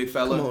 done, G. big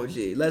fella. Come on,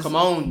 G. Let's Come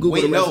on, Google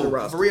wait, the rest of no, the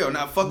roster. for real.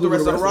 Now fuck Google the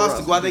rest of the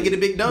roster. Go out there and get it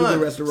big Google done.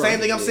 the rest of the Same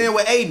roster, thing I'm G. saying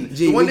with Aiden.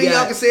 G, the one we thing y'all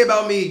got- can say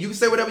about me, you can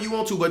say whatever you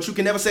want to, but you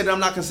can never say that I'm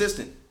not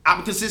consistent.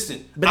 I'm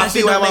consistent. But I that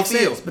shit feel don't how I make feel.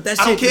 sense. But that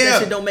I don't shit- but care. that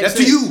shit don't make That's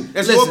sense. to you.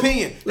 That's your Listen,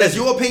 opinion. That's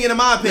listen. your opinion and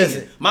my opinion.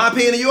 Listen. My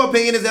opinion and your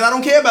opinion is that I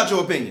don't care about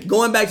your opinion.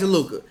 Going back to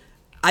Luka,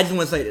 I just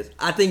want to say this.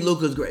 I think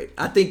Luka's great.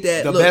 I think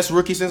that The best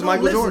rookie since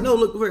Michael Jordan. No,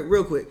 look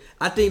real quick.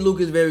 I think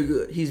Luka's very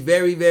good. He's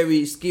very,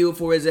 very skilled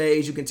for his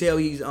age. You can tell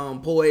he's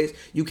poised.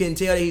 You can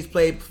tell that he's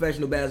played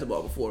professional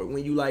basketball before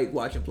when you like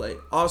watch him play.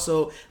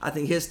 Also, I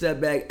think his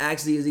step back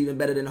actually is even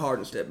better than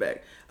Harden's step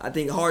back. I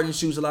think Harden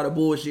shoots a lot of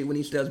bullshit when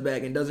he steps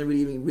back and doesn't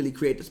really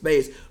create the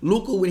space.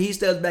 Luka, when he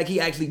steps back, he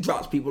actually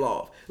drops people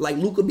off. Like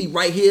Luka be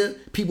right here,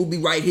 people be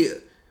right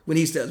here when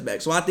he steps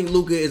back. So I think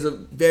Luka is a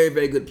very,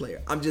 very good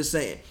player. I'm just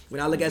saying. When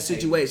I look at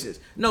situations.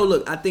 No,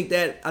 look, I think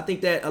that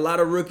a lot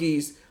of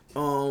rookies,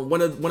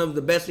 one of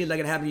the best things that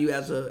can happen to you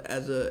as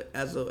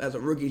a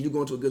rookie is you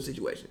go into a good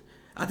situation.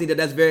 I think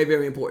that's very,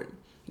 very important.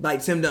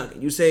 Like Tim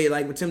Duncan. You say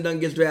like when Tim Duncan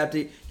gets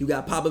drafted, you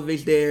got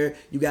Popovich there,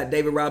 you got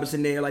David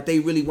Robinson there. Like they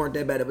really weren't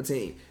that bad of a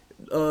team.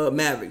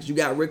 Mavericks. You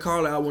got Rick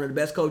Carlisle, one of the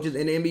best coaches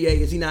in the NBA.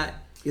 Is he not?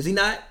 Is he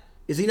not?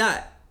 Is he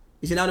not?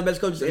 Is he not the best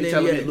coach in the NBA?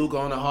 telling me Luka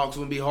on the Hawks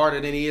wouldn't be harder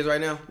than he is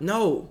right now?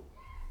 No,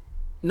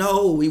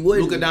 he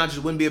wouldn't. Luka Doncic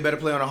wouldn't be a better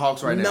player on the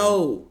Hawks right now.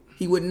 No,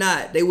 he would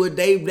not. They would.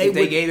 They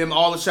gave him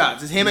all the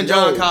shots. It's him and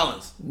John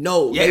Collins.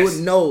 No, yes. They would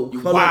no.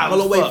 Hold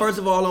on, wait. Fuck. First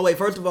of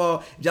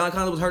all, John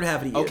Collins was hurt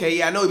half of the year. Okay,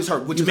 yeah, I know he was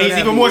hurt, which means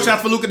even more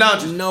shots for Luka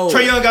Doncic. No,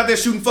 Trae Young got there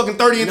shooting fucking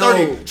 30 and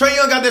 30. Trae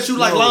Young got there shooting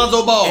like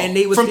Lonzo Ball, and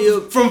they was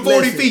from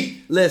 40 feet.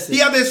 Listen, he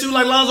got there shooting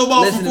like Lonzo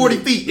Ball from 40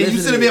 feet, and you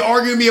sit there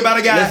arguing me about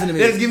a guy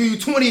that's giving you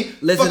 20,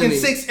 fucking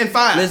 6 and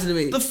 5. Listen to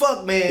me. The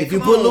fuck, man. If you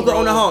put Luka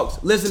on the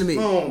Hawks, listen to me.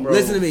 Come on, bro.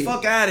 Listen to me.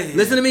 Fuck out of here.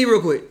 Listen to me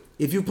real quick.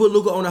 If you put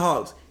Luka on the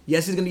Hawks,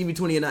 yes, he's gonna give you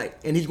 20 a night,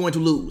 and he's going to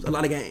lose a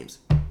lot of games,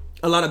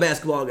 a lot of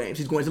basketball games.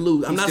 He's going to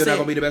lose. I'm not still saying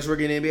not gonna be the best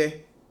rookie in the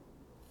NBA.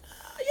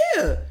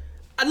 Yeah.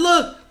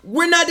 Look,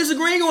 we're not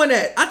disagreeing on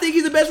that. I think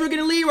he's the best rookie in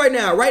the league right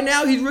now. Right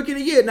now, he's rookie of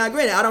the year. Now,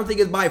 granted, I don't think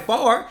it's by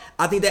far.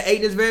 I think that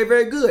Aiden is very,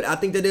 very good. I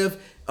think that if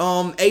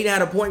Aiden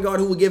had a point guard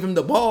who would give him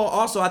the ball,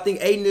 also, I think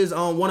Aiden is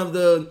one of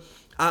the.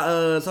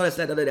 Saw that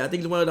stat the other day. I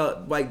think he's one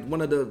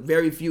of the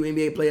very few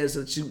NBA players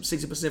to shoot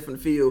 60% from the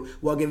field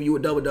while giving you a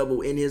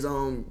double in his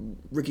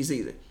rookie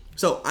season.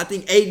 So I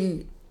think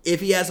Aiden, if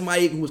he had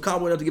somebody who was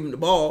confident enough to give him the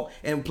ball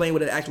and playing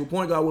with an actual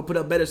point guard, would put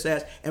up better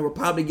stats and would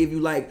probably give you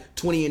like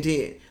 20 and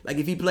 10. Like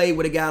if he played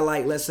with a guy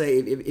like, let's say,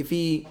 if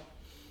he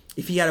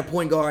had a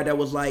point guard that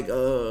was like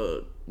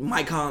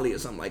Mike Conley or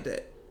something like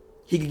that,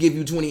 he could give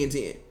you 20 and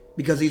 10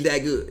 because he's that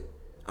good.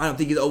 I don't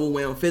think he's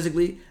overwhelmed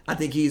physically. I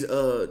think he's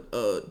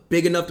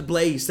big enough to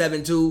play. He's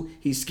 7'2".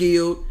 He's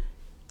skilled.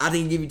 I think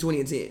he can give you 20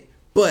 and 10.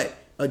 But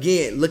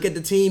again, look at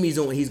the team he's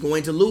on. He's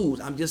going to lose.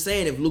 I'm just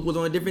saying, if Luke was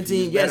on a different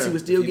team, yes, he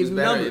would still give you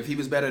numbers. If he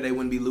was better, they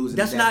wouldn't be losing.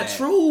 That's not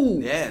true.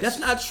 Yes. That's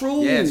not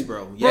true. Yes,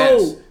 bro.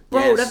 Yes.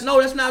 Bro. Yes.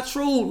 That's not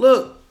true.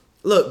 Look.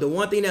 The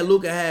one thing that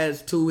Luka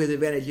has to his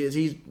advantage is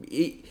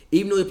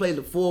even though he plays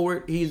the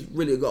forward, he's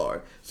really a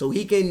guard. So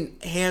he can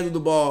handle the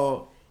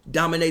ball,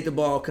 dominate the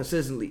ball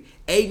consistently.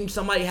 Aiden,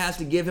 somebody has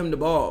to give him the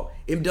ball.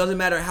 It doesn't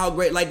matter how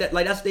great, like that's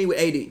the thing with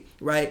AD,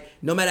 right?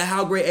 No matter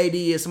how great AD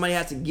is, somebody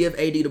has to give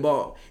AD the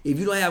ball. If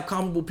you don't have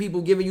comparable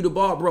people giving you the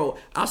ball, bro,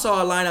 I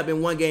saw a lineup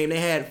in one game, they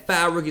had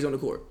 5 rookies on the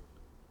court.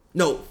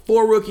 No,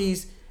 4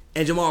 rookies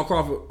and Jamal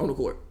Crawford on the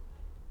court.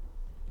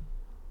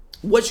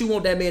 What you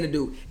want that man to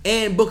do?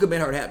 And Booker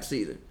been hurt half the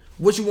season.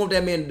 What you want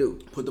that man to do?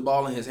 Put the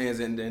ball in his hands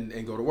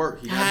and go to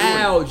work.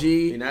 How,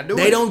 G? He not doing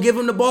it. They don't give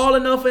him the ball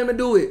enough for him to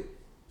do it.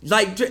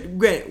 Like,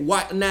 Grant,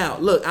 now,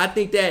 look, I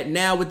think that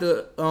now with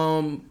the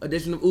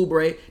addition of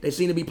Oubre, they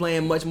seem to be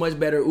playing much, much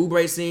better.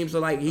 Oubre seems to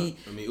like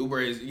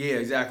Oubre is, yeah,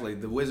 exactly.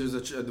 The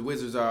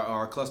Wizards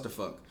are a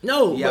clusterfuck.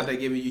 No. He out there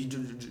giving you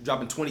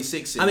dropping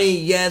 26.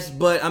 Yes,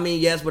 but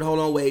hold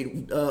on,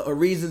 wait.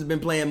 Ariza's been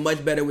playing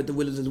much better with the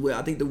Wizards as well.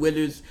 I think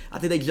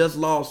they just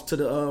lost to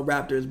the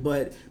Raptors,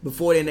 but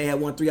before then they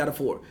had won 3 out of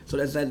 4. So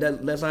that's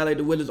highlight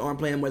the Wizards aren't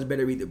playing much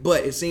better either.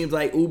 But it seems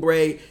like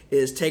Oubre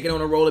is taking on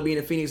a role of being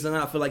a Phoenix Sun.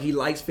 I feel like he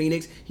likes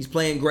Phoenix. He's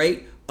playing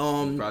great.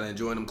 Probably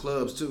enjoying them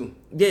clubs too.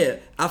 Yeah,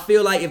 I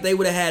feel like if they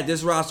would have had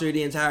this roster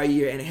the entire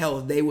year and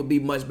health, they would be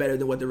much better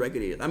than what the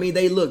record is. I mean,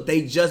 they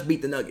just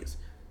beat the Nuggets.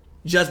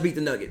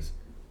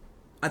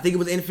 I think it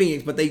was in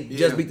Phoenix, but they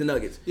just beat the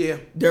Nuggets. Yeah.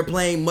 They're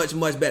playing much,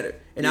 much better.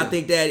 And I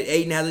think that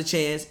Aiden has a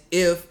chance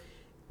if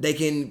they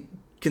can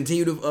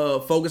continue to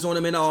focus on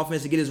him in the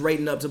offense to get his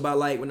rating up to about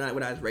like, well, not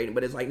his rating,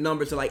 but it's like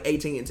numbers to like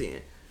 18 and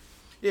 10.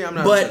 Yeah, I'm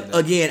not. But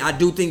again, I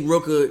do think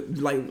Luka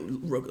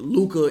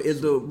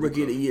is the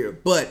rookie of the year.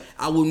 But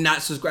I will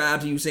not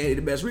subscribe to you saying he's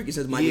the best rookie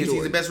since Michael Jordan.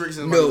 He's the best rookie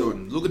since Michael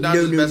Jordan. Luka Doncic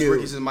is the best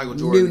rookie since Michael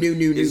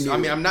Jordan. No. I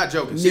mean, I'm not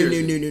joking.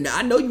 Seriously. No.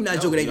 I know you're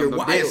not joking. And you're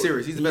wild. Dead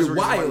serious. He's the best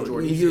rookie since Michael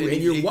Jordan.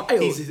 You're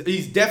wild.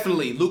 He's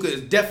definitely Luka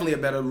is definitely a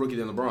better rookie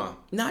than LeBron.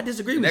 No, I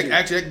disagree with you.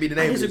 Actually, that could be the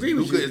name. I disagree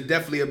with you. Luka is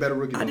definitely a better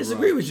rookie than LeBron. I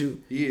disagree with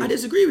you. He is. I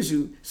disagree with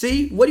you.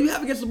 See, what do you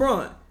have against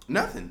LeBron?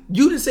 Nothing.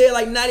 You just said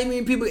like not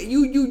even people.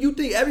 You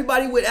think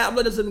everybody with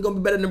athleticism is gonna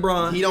be better than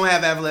LeBron? He don't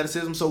have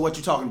athleticism, so what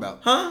you talking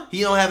about? Huh?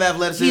 He don't have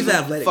athleticism. He's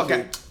athletic. Fuck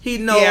it.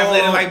 He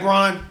athletic like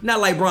Bron. Not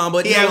like Bron,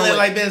 but he athletic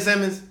like Ben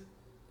Simmons.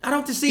 I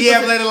don't see. He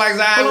athletic like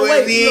Zion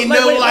Williams. He ain't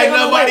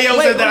nobody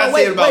else that I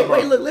said about Bron.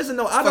 Wait, look, listen,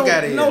 no, I don't. Fuck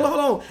out of here. No,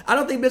 hold on. I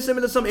don't think Ben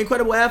Simmons is some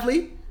incredible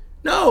athlete.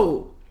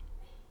 No,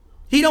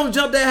 he don't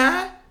jump that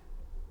high,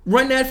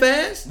 run that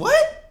fast.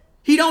 What?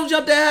 He don't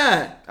jump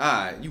that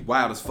high. Alright, you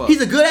wild as fuck. He's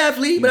a good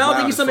athlete, but I don't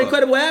think he's some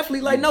incredible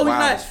athlete. Like, no,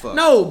 he's not.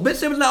 No, Ben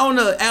Simmons not on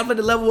the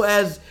athletic level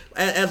as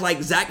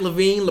like Zach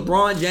LaVine,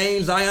 LeBron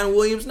James, Zion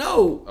Williams.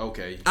 No.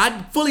 Okay.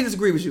 I fully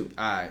disagree with you.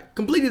 Alright.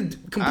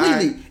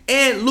 Completely.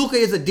 And Luka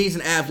is a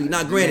decent athlete.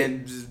 Now,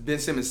 granted, Ben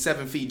Simmons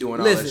 7 feet doing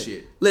all that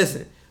shit.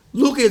 Listen,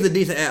 Luka is a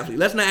decent athlete.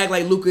 Let's not act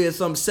like Luka is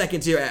some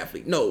second tier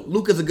athlete. No,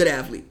 Luka's a good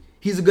athlete.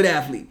 He's a good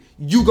athlete.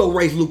 You go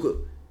race Luka.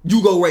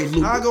 You go race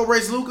Luka. I'll go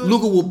race Luka.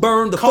 Luka will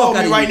burn the Call fuck out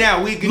of me you. right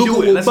now. We can Luka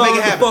do it. will Let's make burn it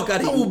the happen. fuck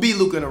out of I you. will beat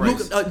Luka in the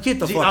race. Luka, get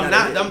the G, fuck I'm out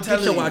not. of here. I'm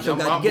telling Get you. out your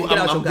I'm get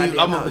out your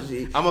goddamn house,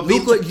 G.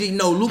 Luka, G,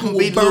 no, Luka will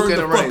burn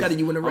the fuck out of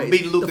you in the race. I'm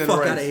beating Luka the in the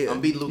fuck race. out of here.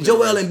 I'm beating Luka.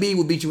 Joel Embiid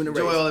will beat you in the race.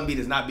 Joel Embiid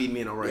is not beating me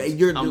in a race. Yeah,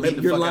 you're I'm beating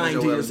the you're fuck out lying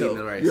of to Joel Embiid yourself. in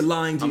the race. You're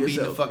lying to I'm yourself.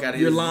 beating the fuck out of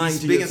him. You're lying He's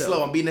to big yourself. and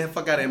slow. I'm beating the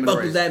fuck out of him in the What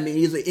race. does that mean?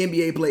 He's an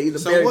NBA player. He's a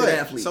So very what? good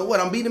athlete. So what?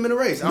 I'm beating him in the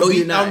race. No,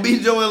 you're not. I'm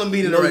beating Joel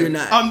Embiid in the No, race. you're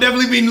not. I'm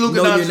definitely beating Luka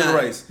No, Doncic you're in the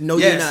not. race. No,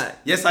 yes. you're not.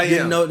 Yes, I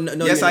am. No,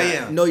 yes, you're I not.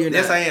 am. No, you're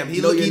Yes, not. I am.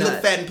 He No, look you're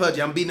not. fat and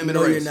pudgy. I'm beating him in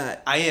No, the you're race.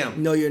 not. I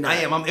am. No, you're not. I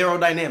am. I'm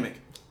aerodynamic.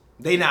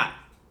 They not.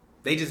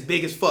 They just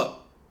big as fuck.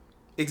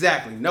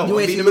 Exactly. No, You I'm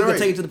ain't beating seen him in the Luka race.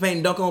 take it to the paint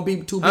and dunk on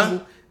people, two Huh?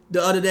 people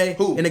the other day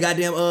Who? in the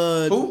goddamn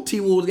Who?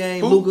 T-Wolves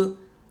game. Who? Luka.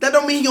 That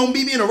don't mean he gonna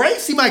beat me in a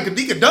race. He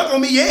could dunk on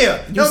me,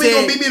 yeah. That don't mean he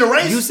gonna beat me in a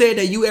race. You said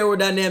that you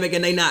aerodynamic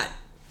and they not.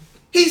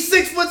 He's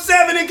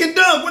 6'7" and can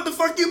dunk. What the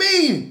fuck you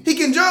mean? He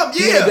can jump,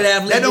 yeah. He a good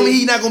athlete, that don't mean dude.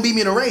 he's not gonna beat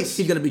me in a race.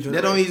 He's gonna beat you in That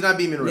a don't race. mean he's not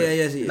beating me in a race.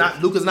 Yeah, yes, he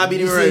is. Luka's not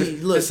beating me in a You race. see,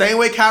 look. The same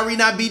way Kyrie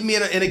not beating me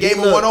in a game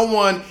of Look.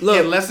 1-on-1 Look.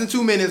 in less than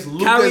 2 minutes.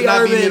 Luka's Kyrie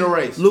not beating me in Irving, a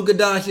race. Luka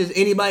Doncic,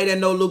 anybody that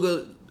know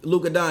Luka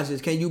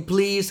Doncic, can you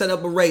please set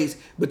up a race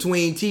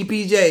between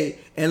TPJ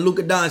and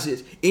Luka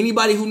Doncic?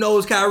 Anybody who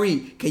knows Kyrie,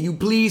 can you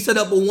please set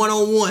up a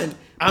 1-on-1?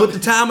 Put the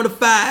timer to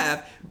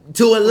 5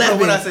 to 11.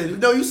 What I said?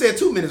 No, you said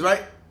 2 minutes,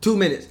 right? 2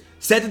 minutes.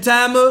 Set the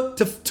timer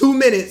to 2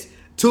 minutes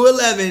to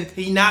 11.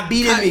 He not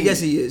beating me. Yes,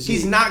 he is.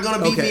 He's not gonna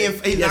beat me.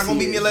 He's Yes, not gonna he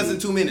beat me in is. less than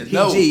 2 minutes. He-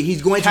 No, G,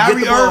 he's going to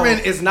Kyrie get the ball.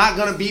 Irving is not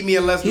gonna beat me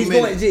in less than 2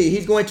 minutes.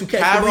 He's going to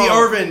catch Kyrie the ball.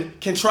 Irving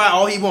can try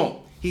all he wants.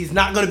 He's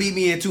not gonna beat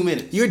me in 2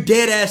 minutes. You're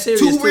dead ass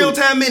serious. 2 too. real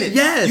time minutes.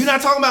 Yes. You're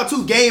not talking about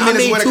 2 game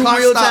minutes where the 2 clock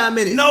real stops. time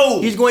minutes.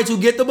 No. He's going to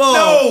get the ball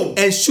No.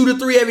 and shoot a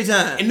 3 every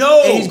time.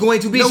 No. And he's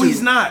going to beat you. No,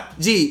 he's not.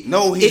 G.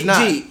 No, he's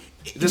not. G.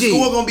 The G.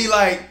 score gonna be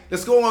like.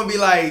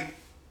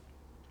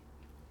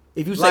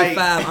 If you say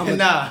 5, I'm gonna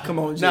nah. come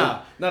on, G.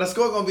 Nah. The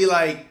score gonna be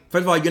like.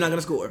 First of all, you're not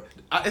gonna score.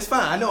 It's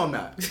fine. I know I'm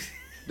not.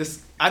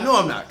 I know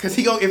I'm not. Cause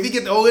if he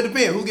get the it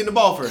depends. Who getting the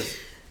ball first?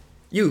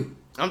 You.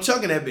 I'm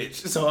chucking that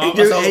bitch. So I'm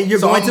You're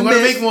going to to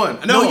miss. make one.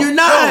 No, you're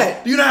not.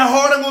 No. You know how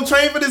hard I'm gonna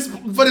train for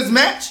this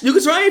match? You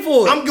can train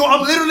for it. I'm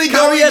literally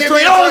Kyrie going has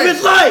trained all of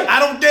his life. I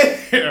don't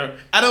care.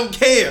 I don't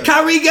care.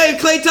 Kyrie gave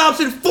Klay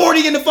Thompson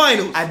 40 in the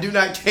finals. I do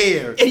not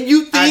care. And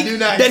you I think do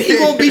not that he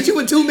care. won't beat you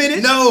in 2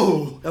 minutes?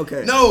 No.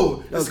 Okay.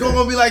 No. The Okay. score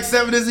gonna be like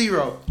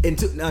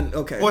 7-0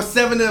 Okay. or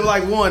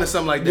 7-1 or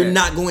something like that. You're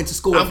not going to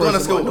score. I'm gonna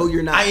first of all. score. No,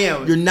 you're not. I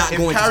am. You're not if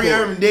going Kyrie to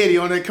score. Irving daddy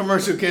on that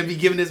commercial can be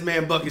giving this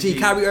man buckets. Gee, G.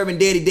 Kyrie Irving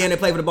daddy damn near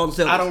play for the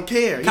Boston Celtics. I don't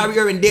care. Kyrie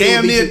Irving daddy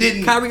damn would beat near you.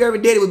 didn't. Kyrie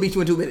Irving daddy would beat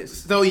you in 2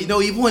 minutes. No,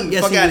 he wouldn't.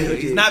 Yes, Fuck he out of will, here.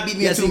 G. He's not beating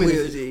me Yes, in 2 he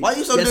minutes. will, G. Why are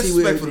you so Yes, he will,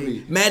 disrespectful to G.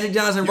 me? Magic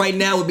Johnson right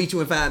now would beat you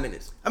in 5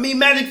 minutes. I mean,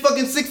 Magic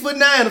fucking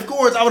 6'9". Of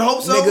course, I would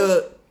hope so.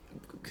 Nigga,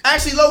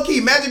 Actually, low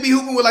key, Magic be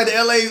hooping with like the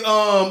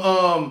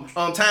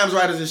LA Times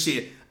Riders and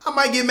shit. I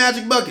might get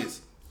Magic buckets.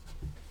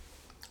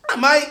 I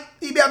might.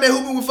 He be out there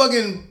hooping with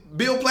fucking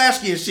Bill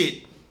Plaschke and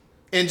shit.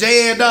 And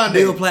J.A. Donde.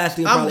 Bill Plaschke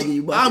will probably give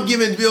you buckets. I'm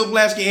giving Bill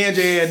Plaschke and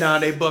J.A.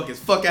 Donde buckets.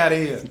 Fuck out of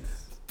here.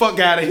 Fuck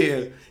out of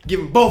here.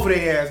 Giving both of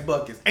their ass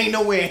buckets. Ain't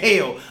nowhere in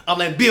hell I'm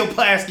letting Bill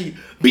Plaschke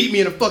beat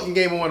me in a fucking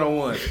game of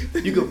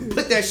 1-on-1. You can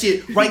put that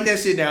shit, write that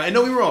shit down. And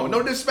don't be wrong.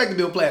 No disrespect to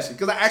Bill Plaschke,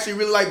 because I actually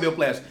really like Bill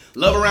Plaschke.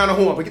 Love around the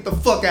horn, but get the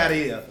fuck out of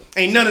here.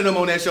 Ain't none of them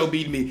on that show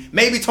beating me.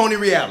 Maybe Tony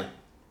Reali.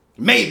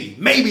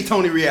 Maybe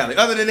Tony Reali.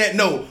 Other than that,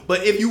 no.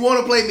 But if you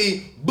want to play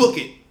me, book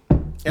it.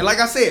 And like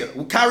I said,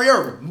 with Kyrie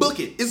Irving, book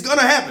it. It's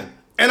gonna happen.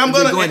 And I'm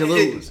You're going to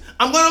lose.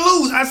 I'm gonna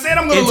lose. I said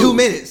I'm gonna In lose. 2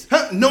 minutes.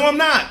 Huh? No, I'm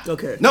not.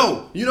 Okay.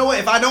 No. You know what?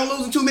 If I don't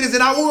lose in 2 minutes,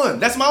 then I won.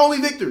 That's my only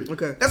victory.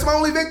 Okay. That's my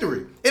only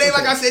victory. It ain't Okay.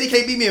 like I said he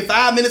can't beat me in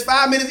 5 minutes.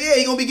 5 minutes, yeah,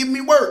 he gonna be giving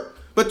me work.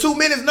 But 2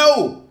 minutes,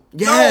 no.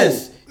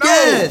 yes. No.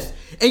 Yes.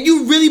 And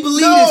you really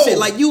believe No. this shit.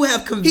 Like you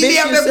have He convinced be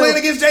out there yourself. playing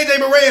against JJ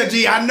Barea,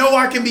 G. I know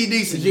I can be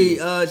decent. G,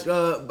 by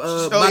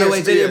the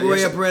way, JJ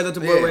Barea, prayers up to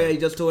Barea. He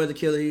just tore his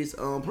Achilles.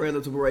 Prayers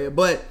up to Barea.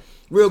 But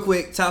real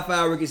quick, top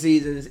 5 rookie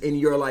seasons in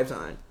your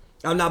lifetime.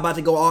 I'm not about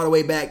to go all the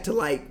way back to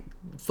like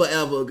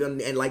forever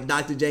and like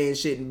Dr. J and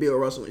shit and Bill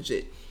Russell and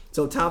shit.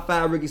 So top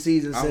 5 rookie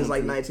seasons since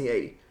like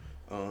 1980.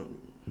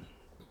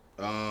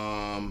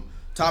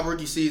 Top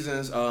rookie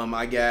seasons.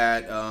 I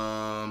got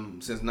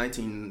since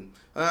 19.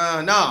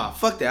 Nah,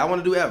 fuck that. I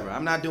want to do ever.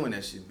 I'm not doing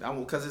that shit.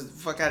 Because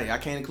it's fuck out of here. I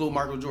can't include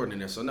Michael Jordan in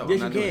there, so no.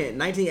 Yes, I'm not you doing can.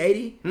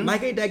 1980.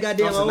 Mike ain't that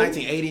goddamn Since old.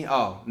 1980.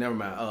 Oh, never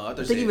mind. I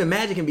think even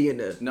Magic can be in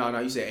there. No,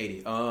 you said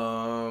 80.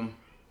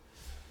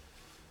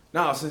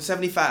 No, since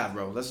 75,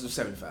 bro. Let's do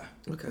 75.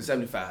 Okay. Since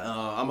 75.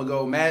 I'm gonna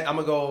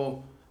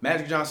go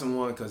Magic Johnson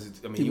won because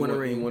he won a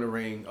ring. He won a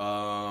ring.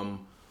 I'm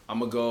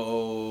gonna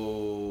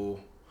go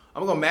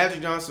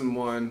Magic Johnson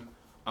won.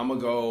 I'm gonna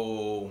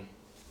go.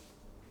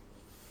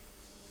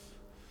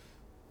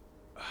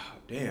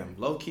 Damn,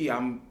 low key. I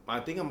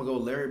think I'm gonna go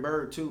Larry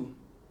Bird too.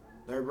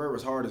 Larry Bird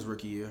was hard his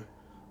rookie year.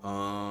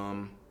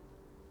 And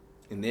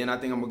then I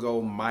think I'm gonna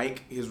go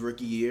Mike his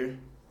rookie year.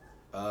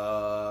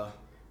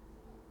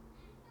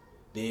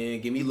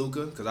 Then give me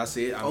Luka because I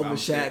said Over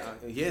Shaq.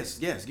 Yes.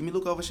 Give me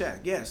Luka over Shaq.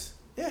 Yes.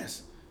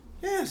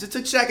 Yes, it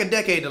took Shaq a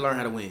decade to learn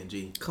how to win,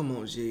 G. Come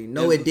on, G.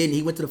 No, it didn't.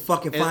 He went to the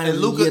fucking finals and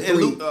Luka, in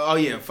year 3. oh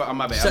yeah,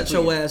 my bad. Shut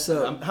your ass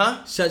up.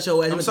 Huh? Shut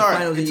your ass. I'm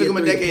sorry. It took him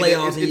a decade.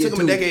 It took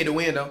him a decade to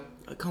win, though.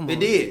 Come on. It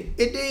did.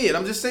 It did.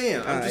 I'm just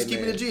saying. I'm just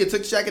keeping it G. It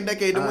took Shaq a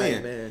decade to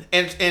win. Man.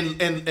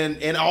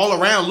 And all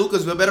around,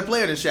 Luka's a better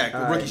player than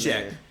Shaq, rookie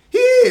Shaq. Man. He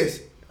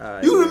is.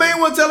 You the man.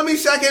 main one telling me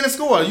Shaq ain't a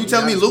scorer. You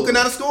telling me Luka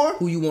not a scorer?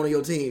 Who you want on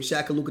your team,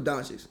 Shaq or Luka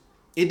Doncic?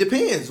 It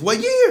depends. What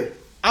year?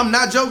 I'm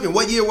not joking.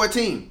 What year, what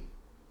team?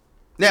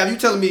 Now, if you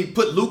telling me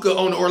put Luka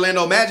on the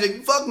Orlando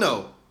Magic, fuck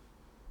no.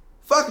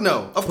 Fuck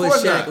no. Of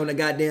course Put Shaq not. on the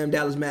goddamn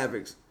Dallas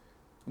Mavericks.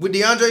 With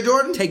DeAndre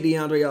Jordan? Take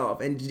DeAndre off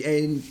and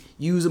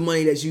use the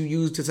money that you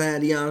use to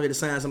sign DeAndre to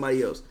sign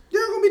somebody else.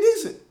 You're going to be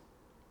decent.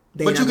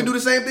 But you can do the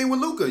same thing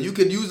with Luka. You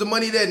could use the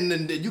money that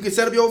and you can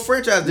set up your own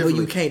franchise differently. No,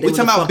 you can't. We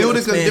talking about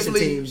buildings expansion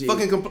differently.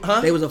 Team, huh?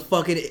 They was a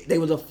fucking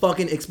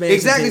expansion.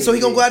 Exactly. Team, so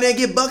he gonna go out there and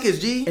get buckets,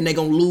 G. And they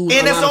gonna lose.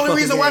 And that's the only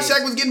reason why games.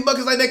 Shaq was getting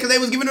buckets like that, because they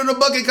was giving him the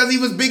bucket because he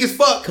was big as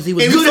fuck. Because he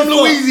was and good he was from as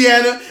fuck.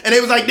 Louisiana, and they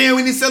was like, damn,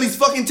 we need to sell these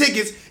fucking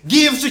tickets.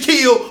 Give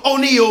Shaquille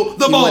O'Neal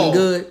the ball. He wasn't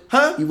good.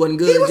 Huh? He wasn't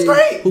good. He was G.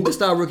 great. Who could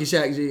stop rookie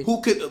Shaq, G?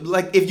 Who could,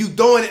 like, if you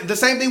throwing it, the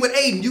same thing with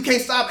Aiden. You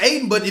can't stop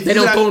Aiden, but if They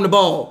don't throw him the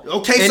ball.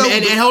 Okay, and, so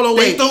and hold on,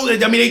 wait.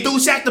 They threw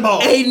Shaq the ball.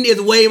 Aiden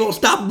is way more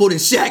stoppable than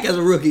Shaq as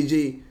a rookie,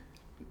 G.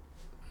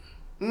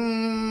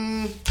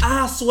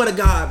 I swear to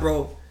God,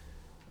 bro.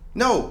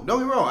 No, don't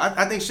get me wrong.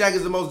 I think Shaq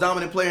is the most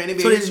dominant player in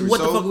NBA So then history.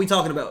 what the fuck are we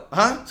talking about?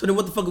 Huh? So then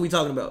what the fuck are we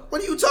talking about?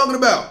 What are you talking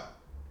about?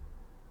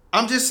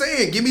 I'm just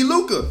saying, give me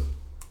Luka.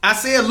 I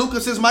said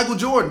Luka since Michael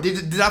Jordan.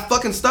 Did I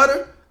fucking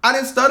stutter? I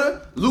didn't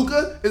stutter.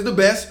 Luka is the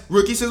best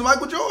rookie since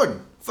Michael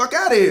Jordan. Fuck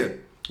out of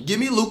here. Give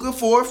me Luka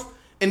 4th,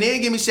 and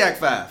then give me Shaq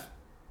 5.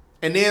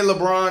 And then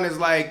LeBron is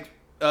like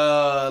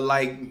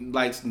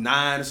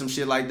 9 or some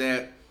shit like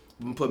that.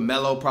 I'm gonna put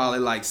Melo probably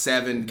like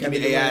 7. Kevin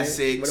give me AI Durant.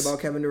 6. What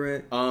about Kevin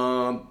Durant?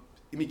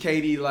 Give me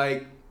KD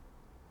like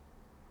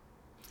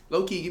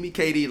low key. Give me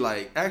KD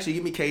like actually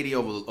give me KD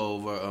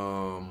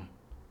over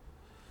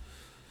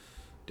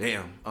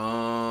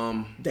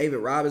David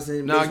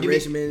Robinson, no, Mitch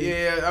Richmond.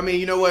 Yeah, I mean,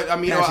 you know what? I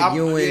mean, Patrick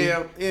Ewing.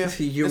 yeah.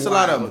 You're It's a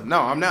lot of wild. them.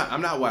 No, I'm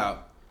not wild.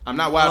 I'm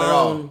not wild at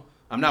all.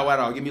 I'm not wild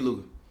at all. Give me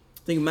Luka.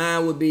 I think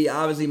mine would be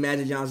obviously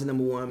Magic Johnson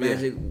 #1.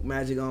 Yeah.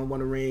 Magic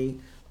won a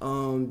ring.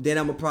 Then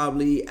I'm gonna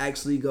probably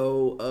actually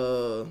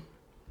go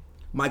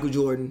Michael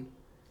Jordan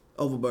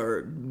over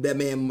Bird. That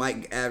man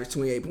might average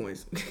 28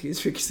 points.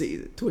 It's tricky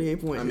season.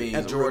 28 points. I mean,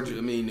 That's a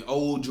rookie.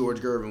 old George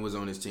Gervin was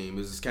on his team.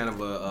 It was kind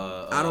of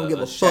I don't give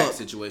a Shaq fuck.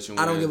 situation.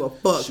 I don't give a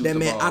fuck. shoot That the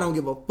man. ball. I don't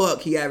give a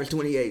fuck. He averaged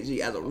 28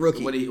 G as a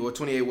rookie. What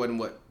 28 wasn't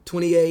what?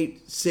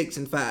 28, 6,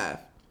 and 5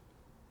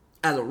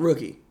 as a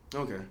rookie.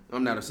 Okay,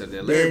 I'm not upset at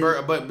that. Larry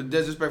Bird, but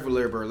disrespect for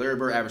Larry Bird. Larry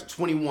Bird averaged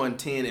 21,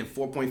 10, and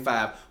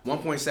 4.5,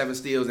 1.7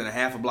 steals, and a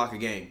half a block a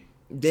game.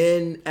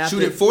 Then after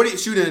Shooting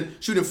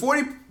 40%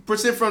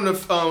 from the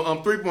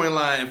 3-point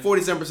line and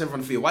 47%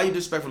 from the field. Why you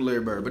disrespectful to Larry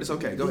Bird? But it's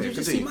okay. Go Did ahead. you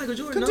just Continue. see Michael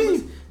Jordan Continue.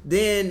 numbers?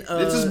 Then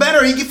This is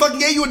better. He fucking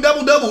gave you a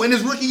double-double in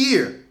his rookie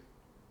year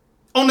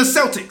on the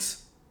Celtics.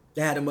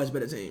 They had a much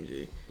better team,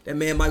 G. That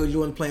man Michael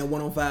Jordan playing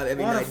 1-on-5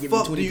 every Why night. the giving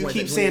fuck 20 do you points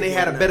keep at saying they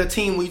had a 20 better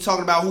team when you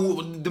talking about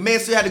who the man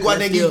still had to go out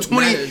there and give you still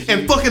 20 matters,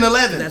 and G. fucking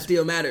 11? That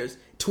still matters.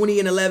 20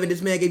 and 11.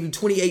 This man gave you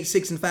 28,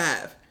 6, and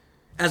 5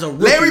 as a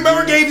rookie. Larry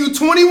Bird G. gave you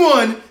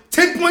 21,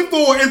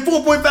 10.4, and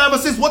 4.5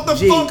 assists. What the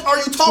G, fuck are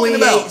you talking 28,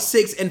 about?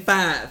 6, and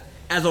 5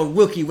 as a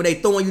rookie when they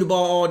throwing you the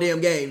ball all damn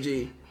game,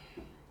 G.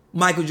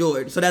 Michael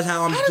Jordan. So that's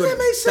how I'm. How does that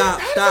make sense? How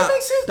does that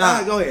make sense? Stop. All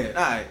right, go ahead.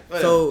 All right.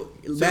 Whatever. So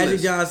Let's Magic do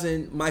this.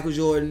 Johnson, Michael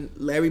Jordan,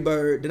 Larry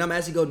Bird. Then I'm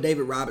actually go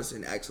David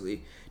Robinson.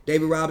 Actually,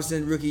 David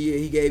Robinson rookie year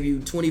he gave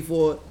you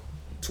 24,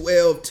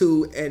 12,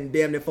 2, and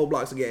damn near 4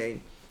 blocks a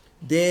game.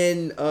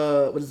 Then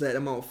what is that?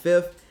 I'm on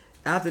 5th.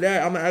 After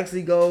that, I'm gonna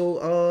actually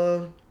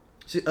go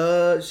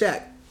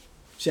Shaq.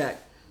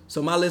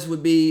 So my list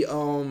would be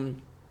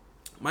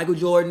Michael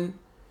Jordan.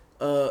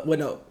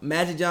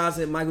 Magic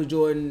Johnson, Michael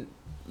Jordan,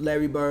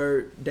 Larry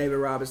Bird, David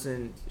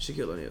Robinson,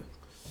 Shaquille O'Neal.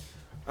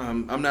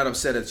 I'm not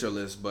upset at your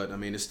list, but I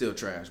mean it's still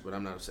trash. But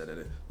I'm not upset at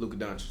it. Luka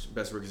Doncic,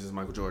 best rookie since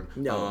Michael Jordan.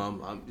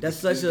 No, that's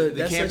the such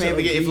a campaign.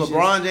 If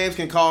LeBron James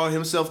can call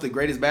himself the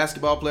greatest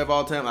basketball player of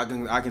all time,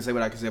 I can say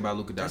what I can say about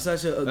Luka Doncic. That's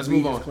such a Let's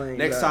move on. claim,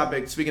 Next right.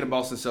 topic. Speaking of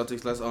Boston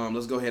Celtics, let's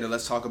go ahead and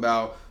let's talk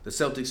about the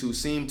Celtics, who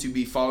seem to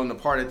be falling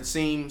apart at the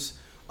seams.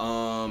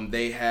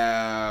 They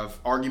have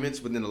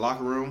arguments within the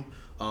locker room.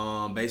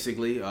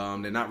 Basically,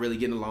 they're not really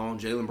getting along.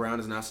 Jaylen Brown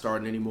is not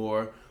starting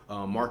anymore.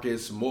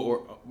 Marcus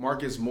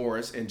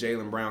Morris and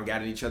Jaylen Brown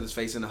got in each other's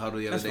face in the huddle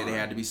the other That's day. fine. They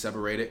had to be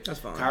separated. That's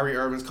fine. Kyrie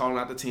Irving's calling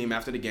out the team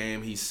after the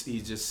game. He's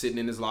just sitting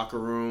in his locker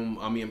room.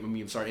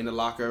 In the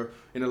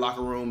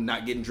locker room,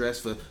 not getting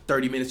dressed for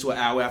 30 minutes to an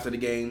hour after the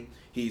game.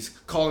 He's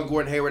calling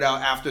Gordon Hayward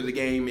out after the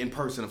game in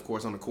person, of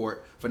course, on the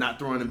court for not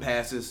throwing them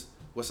passes.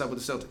 What's up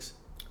with the Celtics?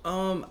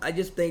 I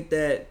just think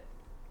that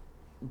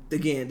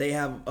again they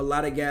have a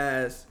lot of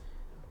guys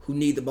who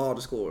need the ball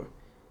to score.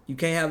 You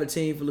can't have a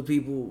team full of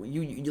people.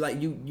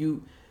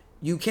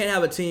 You can't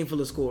have a team full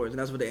of scorers, and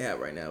that's what they have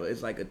right now.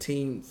 It's like a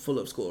team full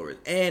of scorers,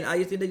 and I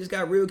just think they just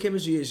got real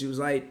chemistry issues.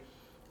 Like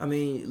I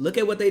mean, look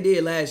at what they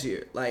did last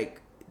year.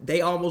 Like,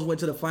 they almost went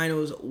to the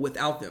finals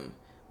without them,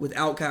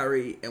 without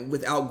Kyrie and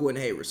without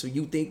Gordon Hayward. So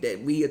you think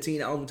that we, a team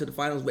that almost went to the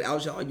finals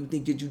without y'all, you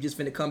think that you just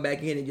finna come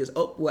back in and just,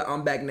 oh, well,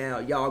 I'm back now.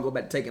 Y'all go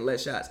back to taking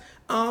less shots.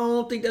 I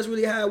don't think that's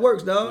really how it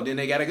works, dog. Well, then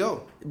they gotta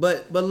go.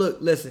 But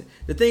look, listen.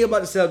 The thing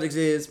about the Celtics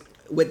is,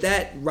 with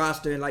that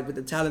roster and like with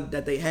the talent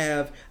that they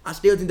have, I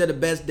still think they're the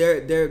best.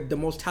 They're the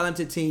most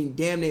talented team,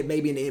 damn near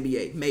maybe in the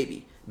NBA,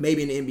 maybe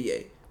in the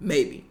NBA,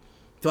 maybe.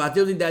 So I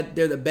still think that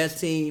they're the best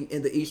team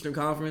in the Eastern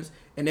Conference,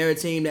 and they're a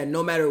team that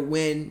no matter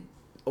when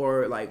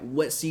or like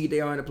what seed they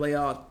are in the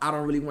playoffs, I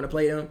don't really want to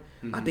play them.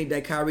 Mm-hmm. I think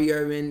that Kyrie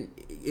Irving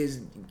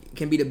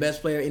can be the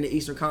best player in the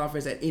Eastern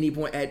Conference at any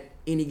point, at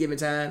any given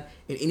time,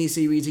 in any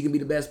series. He can be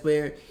the best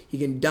player. He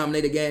can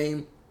dominate a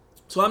game.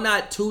 So I'm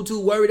not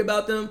too worried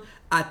about them.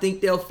 I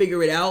think they'll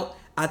figure it out.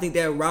 I think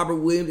that Robert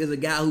Williams is a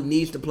guy who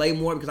needs to play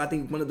more, because I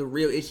think one of the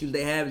real issues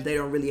they have is they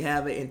don't really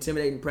have an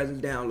intimidating presence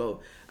down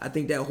low. I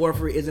think that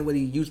Horford isn't what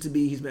he used to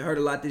be. He's been hurt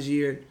a lot this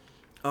year.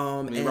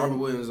 Robert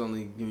Williams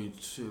only give me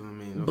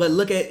 2. Okay. But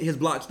look at his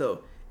blocks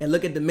though, and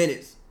look at the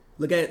minutes.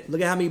 Look at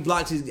how many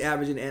blocks he's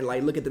averaging, and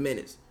like look at the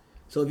minutes.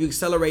 So if you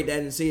accelerate that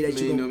and see that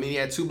he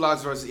had 2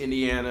 blocks versus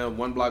Indiana,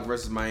 1 block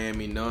versus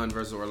Miami, none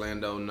versus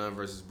Orlando, none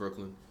versus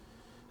Brooklyn.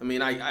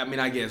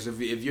 I guess if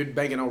you're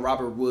banking on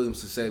Robert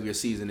Williams to save your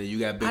season, then you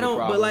got bigger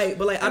problems.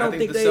 But I don't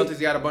think the Celtics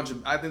got a bunch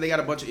of. I think they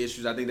got a bunch of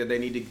issues. I think that they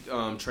need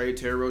to trade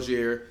Terry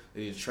Rozier.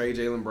 They need to trade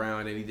Jaylen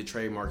Brown. They need to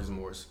trade Marcus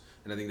Morris.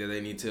 And I think that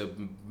they need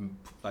to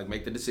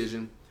make the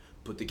decision,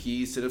 put the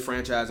keys to the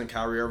franchise in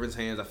Kyrie Irving's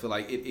hands. I feel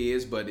like it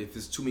is, but if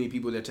there's too many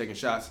people that are taking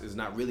shots, it's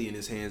not really in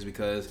his hands,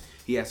 because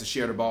he has to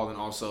share the ball, and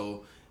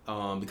also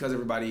because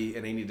everybody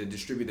and they need to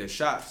distribute their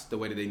shots the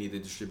way that they need to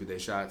distribute their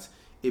shots.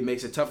 It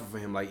makes it tougher for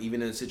him. Like,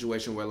 even in a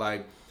situation where,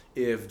 like,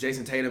 if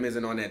Jason Tatum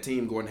isn't on that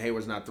team, Gordon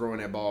Hayward's not throwing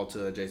that ball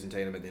to Jason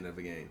Tatum at the end of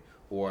the game,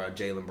 or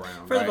Jaylen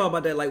Brown. First of all,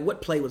 about that, like,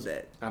 what play was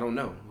that? I don't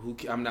know.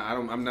 I'm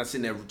not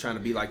sitting there trying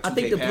to be like. 2K I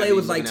think the play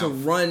was like to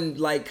run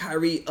like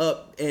Kyrie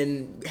up,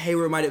 and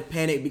Hayward might have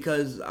panicked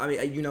because he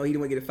didn't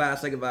want to get a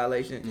 5-second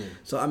violation. Yeah.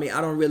 So I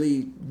don't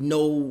really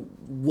know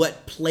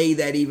what play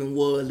that even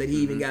was that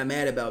he even got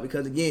mad about,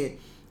 because again,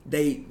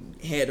 they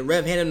had the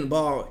ref handing him the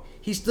ball.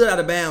 He stood out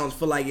of bounds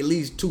for like at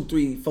least 2,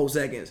 3, 4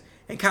 seconds.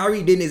 And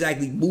Kyrie didn't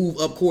exactly move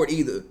up court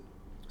either.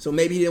 So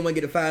maybe he didn't want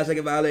to get a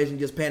 5-second violation,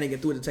 just panic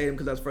and threw it to Tatum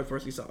because that's the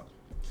first he saw.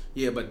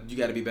 Yeah, but you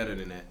got to be better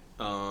than that.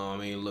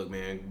 Look,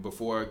 man,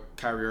 before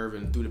Kyrie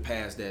Irving threw the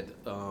pass that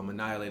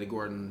annihilated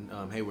Gordon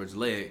Hayward's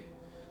leg,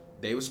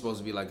 they were supposed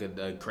to be like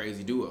a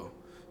crazy duo.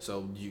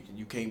 So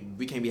we can't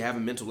be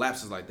having mental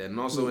lapses like that. And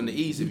also in the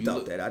East, if you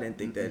thought that, I didn't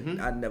think that. Mm-hmm.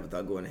 I never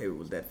thought Gordon Hayward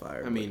was that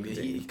fire.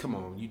 Come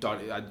on, you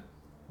thought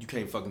you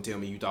can't fucking tell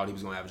me you thought he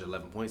was gonna average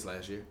 11 points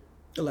last year.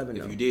 11.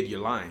 If you did, you're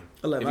lying.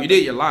 11. If you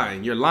did, you're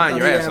lying. You're lying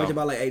your ass off.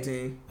 About like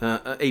 18.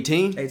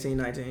 18? 18,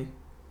 19.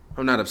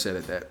 I'm not upset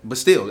at that. But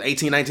still,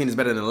 18, 19 is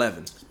better than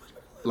 11.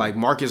 Like,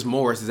 Marcus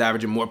Morris is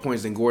averaging more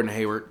points than Gordon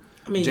Hayward.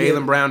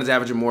 Jaylen Brown is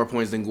averaging more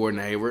points than Gordon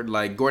Hayward.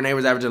 Like, Gordon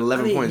Hayward's averaging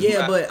 11 points.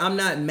 Yeah, but I'm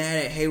not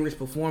mad at Hayward's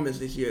performance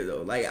this year,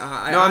 though. Like,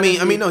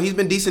 no, he's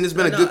been decent. It's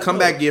been a good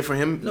comeback year for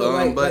him.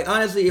 But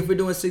honestly, if we're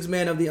doing 6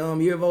 man of the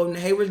year voting,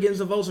 Hayward's getting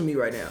some votes from me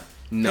right now.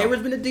 No.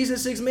 Hayward's been a decent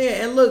 6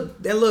 man, and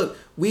look,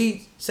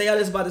 we say all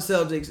this about the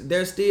Celtics.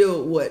 They're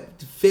still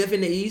 5th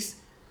in the East.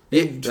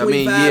 But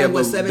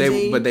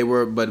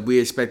we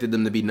expected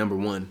them to be number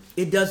 1.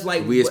 It does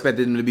we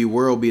expected them to be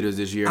world beaters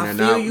this year, and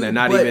they're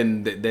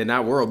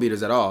not world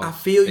beaters at all. I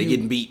feel they're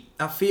getting beat.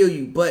 I feel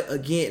you, but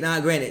again, now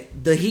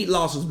granted, the Heat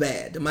loss was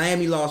bad. The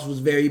Miami loss was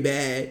very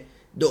bad.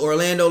 The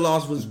Orlando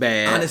loss was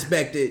bad,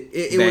 unexpected.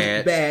 It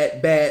was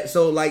bad.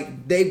 So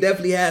like they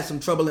definitely had some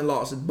troubling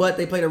losses, but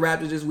they played the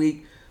Raptors this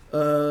week.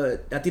 I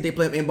think they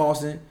play them in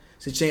Boston.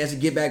 It's a chance to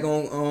get back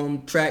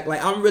on track.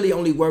 Like, I'm really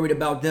only worried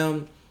about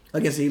them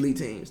against the elite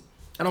teams.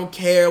 I don't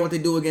care what they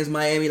do against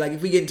Miami. Like,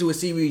 if we get into a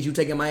series, you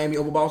taking Miami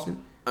over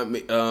Boston?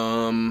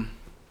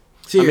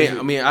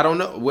 Seriously. I don't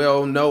know.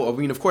 Well, no.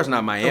 Of course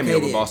not Miami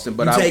over Boston,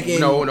 but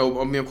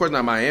of course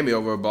not Miami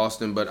over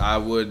Boston, but I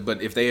would.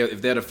 But if they're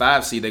the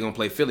 5 seed, they're gonna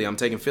play Philly. I'm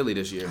taking Philly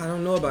this year. I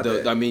don't know about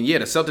that. The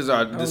Celtics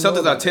are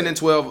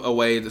 10-12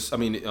 away.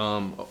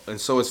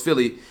 And so is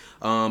Philly.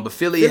 But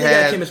Philly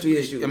got chemistry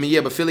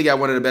issues. But Philly got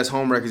one of the best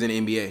home records in the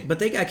NBA. But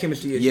they got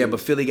chemistry issues. Yeah, but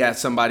Philly got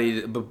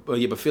somebody.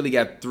 But Philly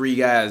got 3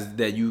 guys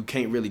that you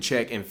can't really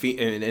check. And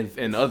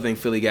the other thing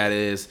Philly got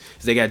is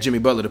they got Jimmy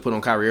Butler to put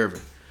on Kyrie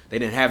Irving. They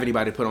didn't have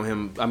anybody to put on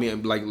him.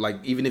 Like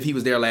even if he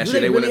was there last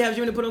year, they really have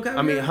Jimmy to put on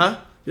Kyrie Irving?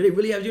 Do they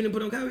really have Jimmy to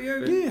put on Kyrie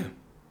Irving? Yeah.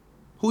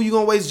 Who you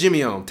gonna waste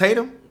Jimmy on?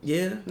 Tatum?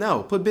 Yeah.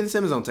 No, put Ben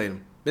Simmons on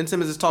Tatum. Ben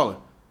Simmons is taller.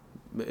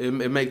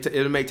 It'll make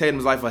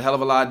Tatum's life a hell of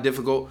a lot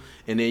difficult,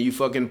 and then you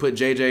fucking put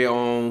JJ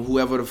on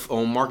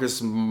on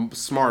Marcus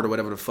Smart or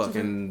whatever the fuck,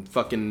 and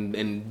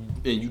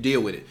you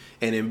deal with it.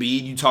 And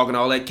Embiid, you talking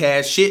all that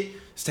cash shit.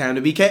 It's time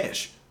to be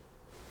cash.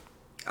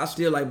 I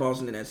still like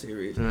Boston in that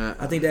series.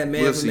 I think that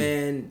man for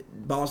man,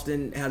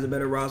 Boston has a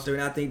better roster,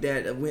 and I think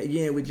that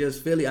again with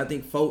just Philly, I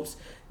think folks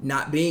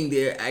not being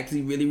there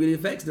actually really, really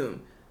affects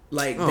them.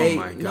 Like Oh they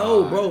my God.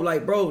 no, bro.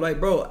 Like bro. Oh my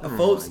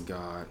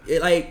God.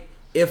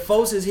 If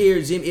Fultz is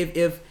here, Jimmy.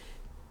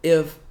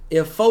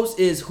 If Fultz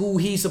is who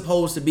he's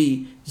supposed to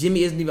be,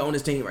 Jimmy isn't even on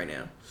his team right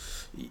now.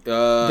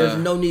 There's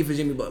no need for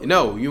Jimmy Butler.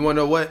 No, you want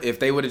to know what? If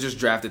they would have just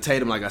drafted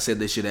Tatum like I said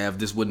they should have,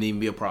 this wouldn't even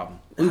be a problem.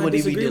 We wouldn't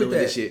even be dealing with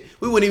this shit.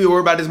 We wouldn't even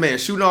worry about this man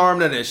shooting arm,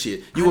 none of that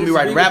shit. You wouldn't be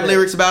writing rap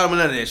lyrics about him,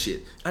 none of that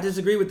shit. I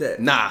disagree with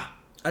that. Nah.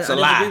 It's a I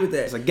lie. disagree with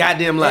that. It's a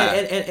goddamn lie.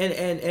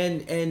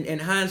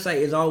 And hindsight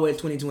is always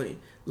 20/20.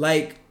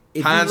 Like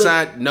if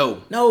Hindsight, you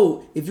look,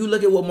 no. If you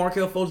look at what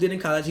Markelle Fultz did in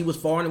college, he was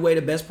far and away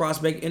the best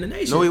prospect in the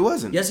nation. No, he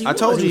wasn't. Yes, he was. I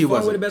told you he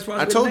was far and away wasn't. the best I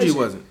prospect told in the you he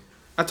nation. wasn't.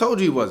 I told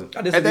you he wasn't. I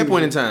At disagree that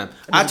point in with you. time,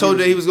 I told you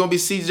that he was gonna be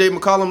CJ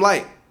McCollum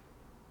light.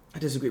 I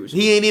disagree with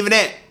you. He ain't even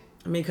that.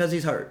 I mean, because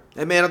he's hurt.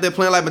 That man out there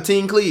playing like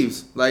Mateen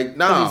Cleaves. Like,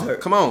 nah, he's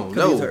hurt. come on, 'Cause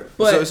no. he's hurt.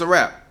 But, So it's a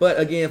wrap. But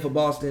again, for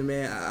Boston,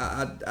 man,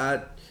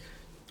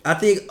 I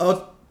think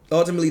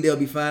ultimately they'll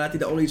be fine. I think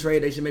the only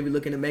trade they should maybe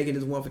looking to making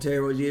is one for Terry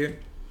Rozier.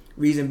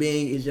 Reason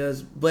being is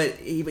just, but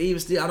even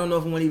still, I don't know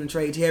if I want to even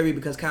trade Terry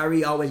because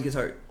Kyrie always gets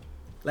hurt.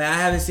 Like I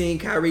haven't seen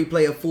Kyrie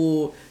play a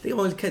full.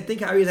 I think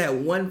Kyrie has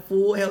had one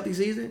full healthy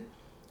season.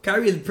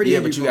 Kyrie is pretty.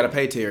 Yeah, but you got to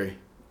pay Terry.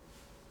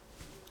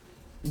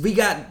 We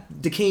got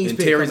the Kings And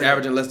pick. Terry's coming up.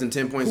 averaging less than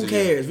 10 points Who a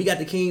year. cares? We got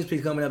the Kings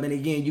pick coming up, and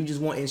again, you just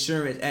want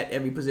insurance at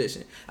every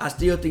position. I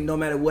still think no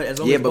matter what, as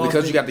long Yeah, as but Boston,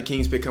 because you got the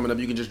Kings pick coming up,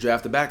 you can just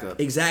draft the backup.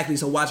 exactly.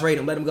 So watch rate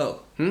him. Let him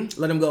go.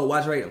 Let him go.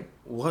 Watch rate him.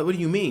 What do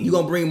you mean? You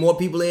gonna bring more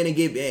people in and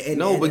get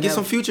But get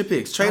some future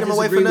picks. Trade I him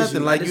away for disagree with nothing.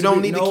 you. Like I you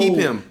don't need disagree. to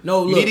keep him.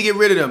 No, you look. need to get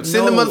rid of them.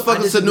 Send the No, I motherfuckers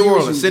to disagree New with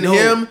Orleans. you. Send No.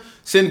 him.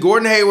 Send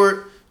Gordon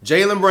Hayward,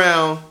 Jaylen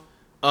Brown.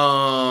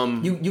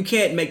 You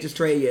can't make this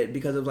trade yet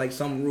because of like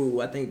some rule.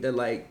 I think that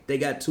like they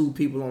got two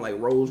people on like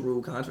Rose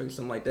rule contracts,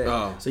 something like that.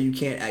 Oh. So you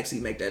can't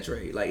actually make that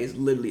trade. Like it's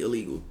literally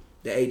illegal.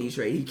 The AD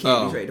trade, he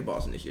can't be traded to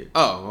Boston this year.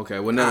 Oh, okay.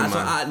 Well, never mind. So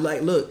I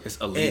like look. It's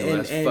illegal.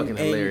 That's fucking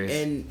hilarious.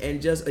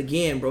 And just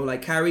again, bro,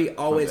 like Kyrie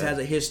always has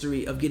a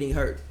history of getting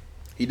hurt.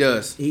 He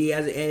does. He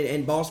has,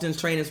 and Boston's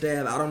training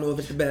staff. I don't know if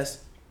it's the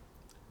best.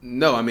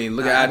 No, I mean,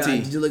 look at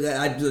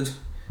IT.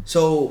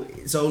 So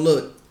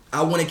look.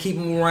 I want to keep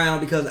him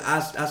around because I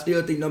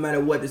still think no matter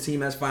what, the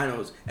team has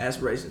finals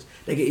aspirations.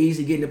 They can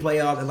easily get in the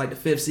playoffs as like the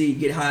 5th seed,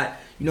 get hot.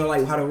 You know,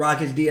 like how the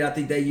Rockets did, I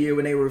think, that year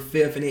when they were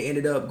 5th and they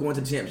ended up going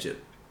to the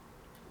championship.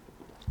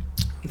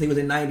 I think it was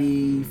in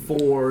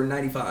 94,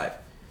 95.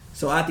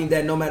 So I think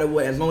that no matter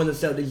what, as long as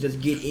the Celtics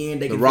just get in,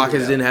 they can The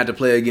Rockets didn't have to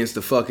play against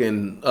the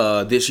fucking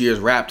this year's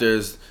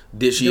Raptors,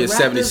 this year's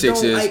Raptors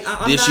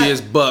 76ers, this year's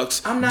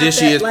Bucks,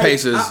 this year's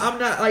Pacers. I'm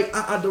not like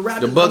the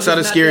Raptors. The Bucks are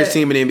the scariest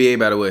team in the NBA,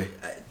 by the way.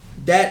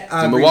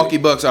 The Milwaukee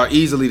Bucks are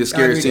easily the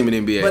scariest team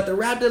in the NBA. But the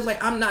Raptors,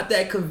 like, I'm not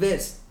that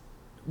convinced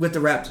with the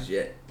Raptors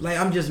yet. Like,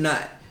 I'm just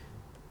not.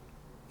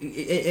 And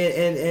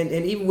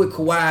even with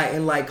Kawhi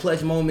in like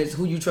clutch moments,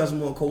 who you trust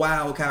more,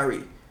 Kawhi or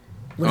Kyrie?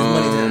 When it's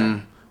money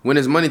time. When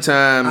it's money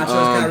time, I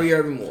trust Kyrie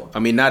Irving more.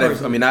 Not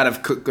if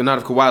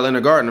Kawhi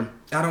Leonard guarding him.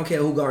 I don't care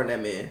who guarding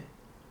that man.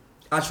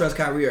 I trust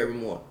Kyrie Irving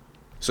more.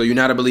 So you're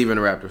not a believer in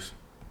the Raptors?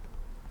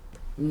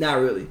 Not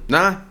really.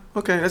 Nah.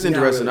 Okay, that's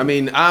interesting. Really. I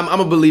mean, I'm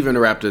a believer in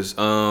the Raptors.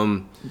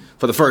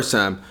 For the first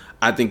time,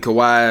 I think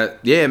Kawhi,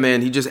 yeah,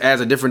 man, he just adds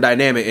a different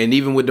dynamic. And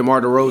even with DeMar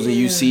DeRozan,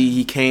 you see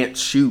he can't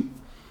shoot.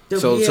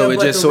 So it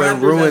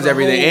ruins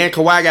everything. And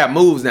Kawhi got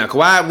moves now.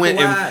 Kawhi went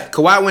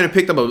and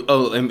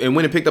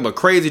picked up a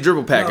crazy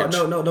dribble package.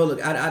 No. Look,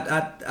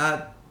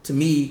 I to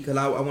me, because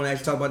I want to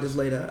actually talk about this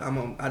later.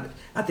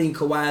 I think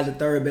Kawhi is the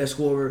 3rd best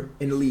scorer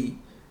in the league.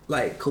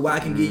 Like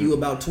Kawhi can give you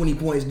about 20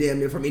 points damn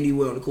near from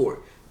anywhere on the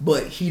court.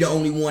 But he the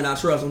only one I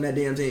trust on that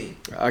damn team.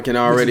 But he the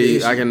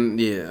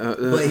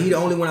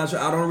only one I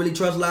trust. I don't really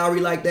trust Lowry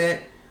like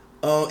that.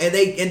 And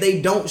they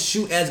don't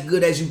shoot as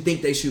good as you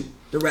think they shoot.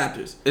 The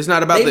Raptors. It's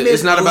not about their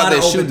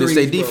shooting. It's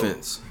their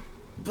defense.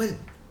 But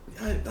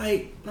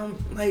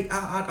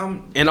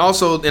I'm. And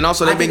also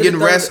they've been getting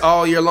rest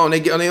all year long.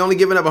 They only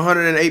giving up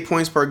 108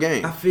 points per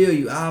game. I feel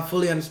you. I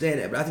fully understand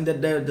that. But I think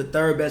that they're the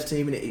 3rd best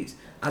team in the East.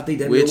 I think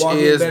that which Milwaukee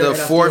is better, the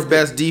 4th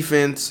best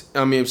defense.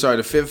 I mean, I'm sorry,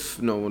 the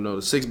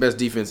 6th best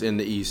defense in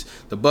the East.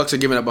 The Bucks are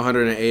giving up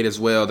 108 as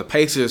well. The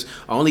Pacers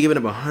are only giving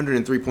up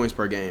 103 points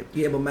per game.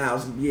 Yeah, but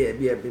Miles, and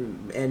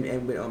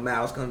when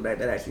Miles comes back,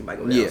 that actually might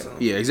go down.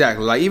 Yeah,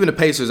 exactly. Like even the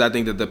Pacers, I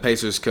think that the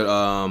Pacers could.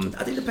 I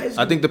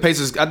think the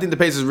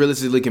Pacers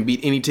realistically can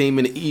beat any team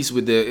in the East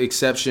with the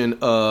exception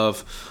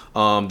of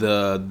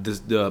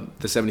the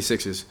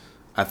 76ers.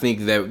 I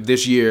think that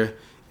this year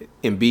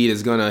Embiid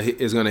is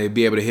gonna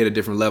be able to hit a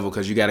different level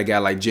because you got a guy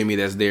like Jimmy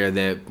that's there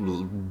that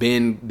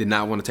Ben did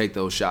not want to take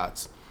those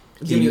shots.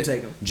 Jimmy will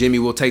take them. Jimmy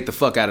will take the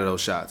fuck out of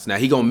those shots. Now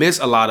he gonna miss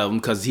a lot of them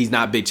because he's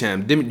not big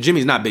time.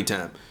 Jimmy's not big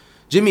time.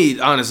 Jimmy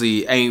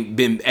honestly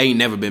ain't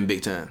never been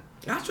big time.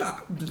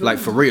 Like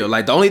for real.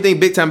 Like the only thing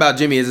big time about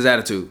Jimmy is his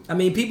attitude. I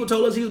mean, people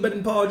told us he was better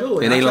than Paul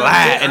George. And they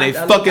lied. And they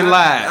fucking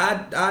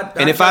lied.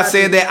 And if I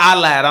said that, I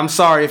lied. I'm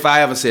sorry if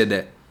I ever said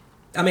that.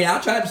 I mean,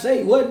 I tried to say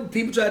he wasn't.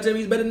 People tried to tell me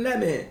he's better than that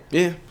man.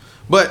 Yeah.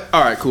 But,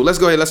 all right, cool. Let's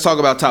go ahead. Let's talk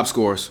about top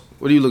scores.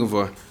 What are you looking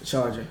for?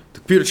 Charger. The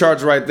computer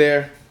charger right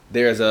there.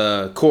 There's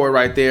a cord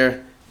right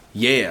there.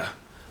 Yeah.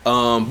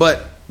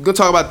 But we're gonna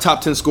talk about the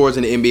top 10 scores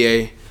in the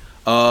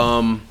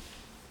NBA.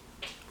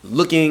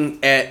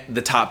 Looking at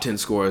the top 10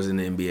 scores in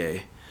the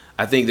NBA,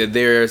 I think that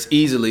there's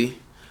easily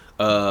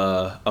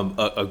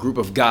a group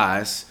of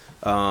guys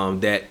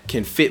that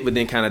can fit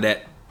within kind of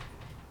that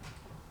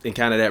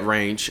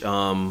range.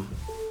 But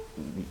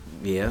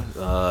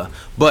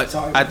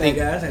I think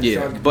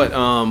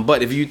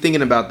but if you're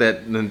thinking about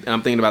that, then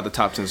I'm thinking about the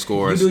top 10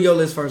 scores. You do your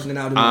list first, and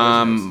then I'll do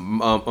my list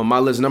first. On my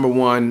list, number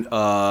one,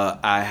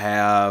 I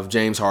have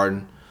James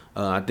Harden.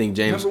 I think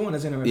James. Number one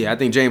is interesting. Yeah, I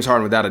think James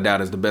Harden, without a doubt,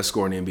 is the best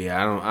scorer in the NBA.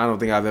 I don't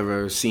think I've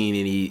ever seen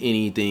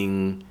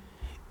anything.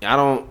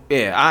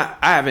 I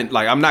haven't,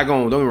 like, I'm not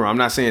going, don't get me wrong, I'm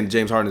not saying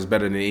James Harden is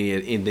better than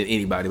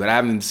anybody, but I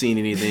haven't seen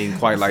anything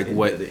quite like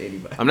what.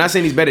 I'm not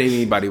saying he's better than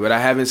anybody, but I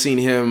haven't seen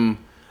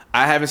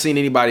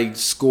anybody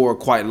score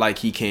quite like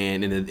he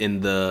can in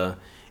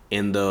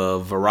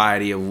the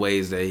variety of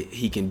ways that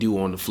he can do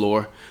on the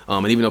floor.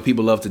 And even though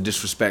people love to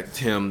disrespect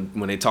him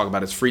when they talk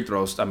about his free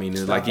throws, I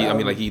mean, like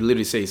he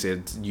literally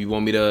said, you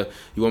want me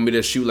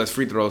to shoot less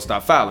free throws,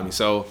 stop fouling me.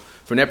 So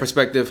from that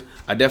perspective,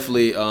 I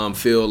definitely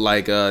feel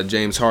like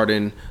James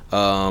Harden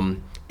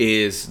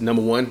is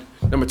number one.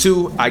 Number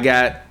two, I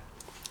got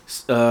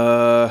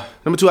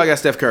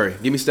Steph Curry.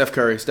 Give me Steph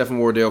Curry, Stephen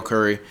Wardell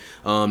Curry.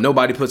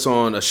 Nobody puts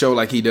on a show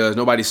like he does.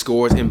 Nobody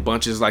scores in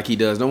bunches like he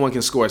does. No one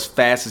can score as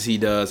fast as he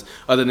does,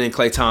 other than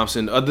Klay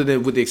Thompson.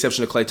 With the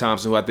exception of Klay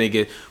Thompson, who I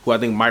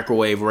think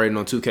microwave rating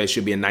on 2K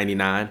should be a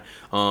 99.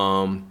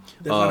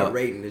 That's not a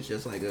rating. It's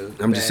just like a.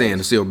 I'm just saying,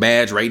 it's still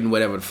badge rating,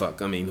 whatever the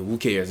fuck. I mean, who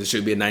cares? It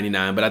should be a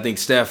 99. But I think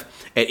Steph,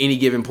 at any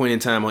given point in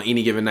time, on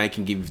any given night,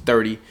 can give you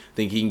 30. I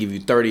think he can give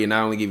you 30, and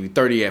not only give you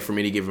 30 from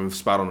any given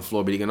spot on the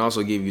floor, but he can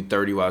also give you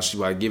 30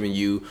 while giving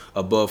you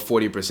above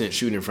 40%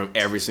 shooting from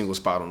every single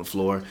spot on the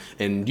floor.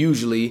 And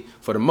usually,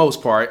 for the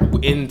most part,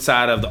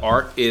 inside of the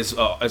arc is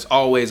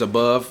always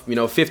above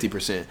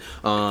 50%.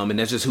 And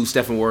that's just who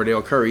Stephen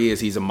Wardell Curry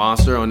is. He's a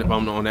monster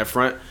on that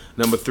front.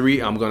 Number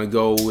three, I'm gonna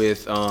go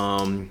with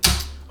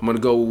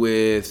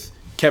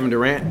Kevin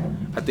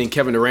Durant. I think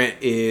Kevin Durant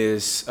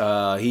is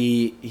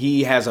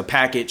he has a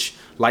package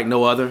like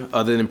no other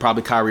than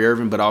probably Kyrie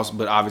Irving, but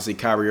obviously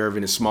Kyrie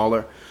Irving is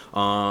smaller.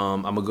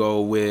 I'm gonna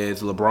go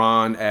with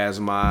LeBron as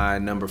my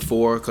number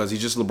four because he's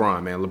just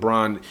LeBron, man.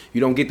 LeBron,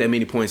 you don't get that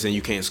many points and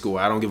you can't score.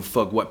 I don't give a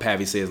fuck what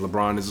Pavi says.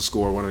 LeBron is a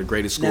scorer, one of the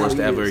greatest scorers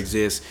to ever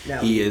exist.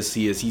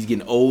 He's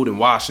getting old and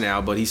washed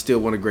now, but he's still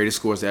one of the greatest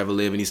scorers to ever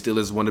live, and he still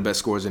is one of the best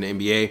scorers in the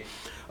NBA.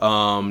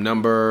 I'm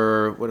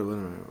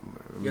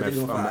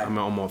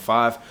on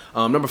five.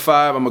 Number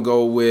five, I'm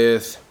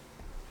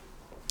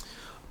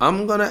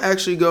gonna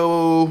actually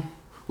go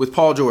with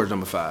Paul George,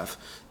 number five.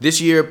 This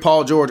year,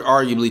 Paul George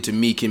arguably to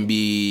me can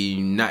be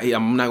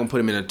I'm not gonna put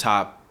him in the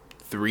top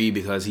three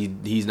because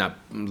he's not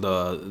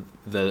the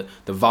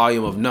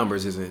volume of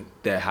numbers isn't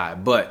that high.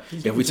 But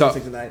if we talk,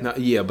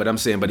 but I'm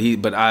saying,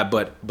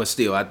 but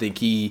still, I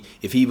think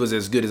if he was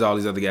as good as all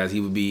these other guys, he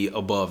would be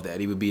above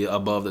that. He would be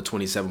above the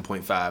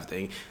 27.5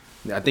 thing.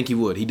 I think he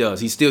would. He does.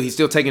 He's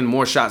still taking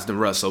more shots than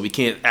Russ, so we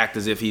can't act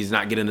as if he's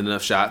not getting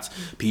enough shots.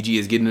 PG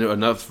is getting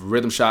enough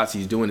rhythm shots.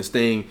 He's doing his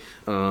thing.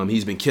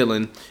 He's been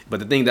killing.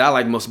 But the thing that I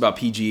like most about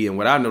PG and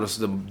what I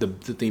noticed the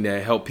thing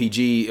that helped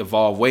PG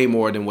evolve way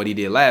more than what he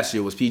did last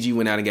year was PG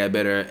went out and got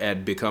better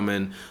at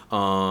becoming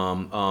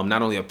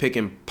not only a pick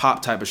and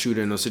pop type of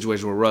shooter in those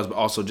situations with Russ, but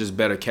also just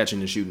better catching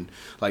and shooting.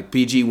 Like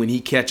PG, when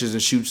he catches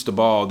and shoots the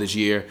ball this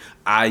year,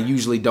 I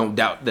usually don't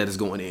doubt that it's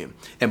going in.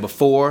 And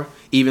before,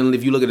 even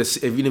if you look at a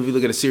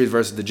series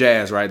versus the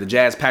Jazz, right? The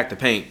Jazz pack the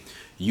paint.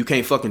 You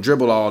can't fucking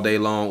dribble all day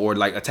long or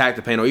like attack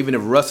the paint. Or even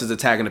if Russ is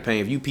attacking the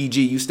paint, if you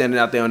PG, you standing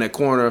out there on that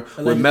corner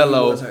with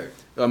Melo.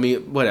 I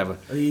mean, whatever.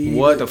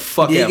 What the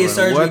fuck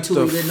ever. What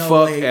the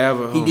fuck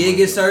ever. He did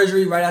get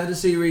surgery right after the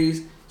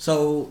series.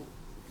 So,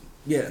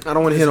 yeah. I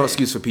don't want to hear no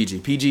excuse for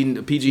PG.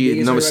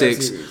 PG number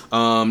 6.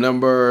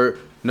 Number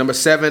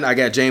 7, I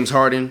got James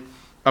Harden.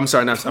 I'm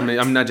sorry,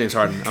 I'm not James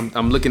Harden.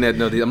 I'm looking at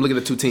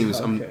two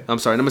teams. Okay. I'm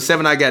sorry. Number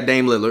 7, I got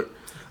Dame Lillard.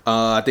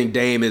 I think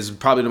Dame is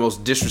probably the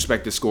most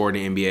disrespected scorer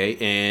in the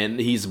NBA, and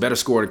he's a better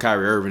scorer than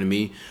Kyrie Irving to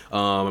me.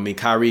 I mean,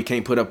 Kyrie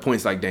can't put up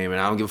points like Dame, and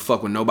I don't give a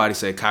fuck when nobody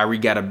say Kyrie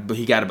got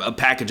a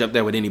package up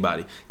there with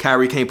anybody.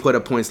 Kyrie can't put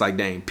up points like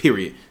Dame.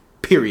 Period.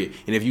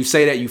 And if you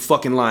say that, you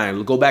fucking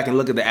lying. Go back and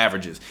look at the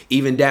averages.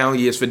 Even down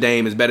years for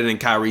Dame is better than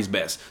Kyrie's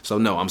best. So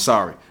no, I'm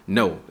sorry.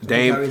 No,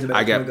 Dame.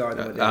 I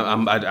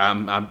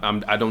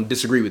don't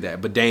disagree with that,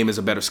 but Dame is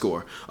a better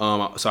scorer.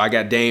 So I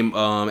got Dame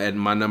at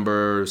my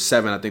number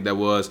 7. I think that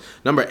was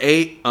number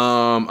 8.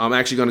 I'm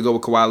actually gonna go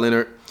with Kawhi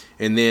Leonard,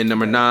 and then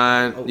number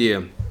 9.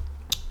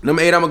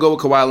 Number 8, I'm gonna go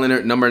with Kawhi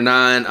Leonard. Number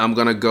 9, I'm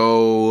gonna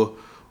go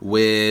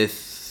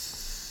with.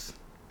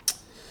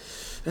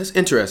 That's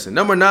interesting.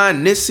 Number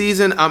 9, this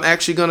season, I'm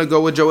actually going to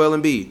go with Joel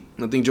Embiid.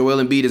 I think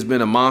Joel Embiid has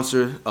been a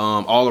monster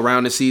all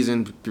around this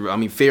season. I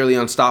mean, fairly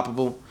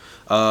unstoppable.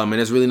 And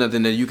there's really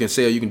nothing that you can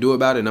say or you can do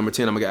about it. Number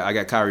 10, I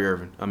got Kyrie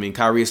Irving. I mean,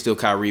 Kyrie is still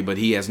Kyrie, but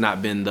he has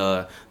not been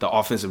the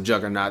offensive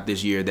juggernaut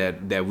this year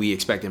that we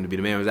expect him to be.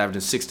 The man was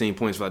averaging 16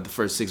 points for like the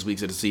first 6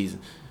 weeks of the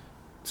season.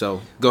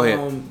 So go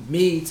ahead.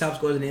 Me, top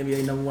scorers in the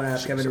NBA, number one, I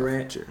have Kevin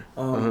Durant. Sure.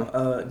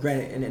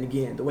 Granted, and then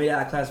again, the way that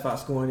I classify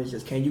scoring is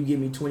just, can you give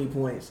me 20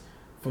 points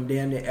from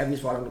damn near every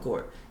spot on the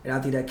court? And I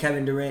think that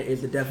Kevin Durant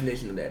is the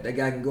definition of that. That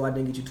guy can go out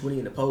there and get you 20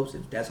 in the post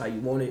if that's how you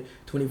want it.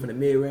 20 from the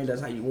mid-range, that's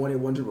how you want it.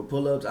 One dribble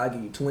pull-ups, I'll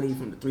give you 20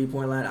 from the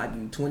three-point line. I'll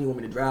give you 20. You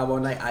want me to drive all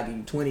night, I'll give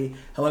you 20.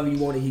 However you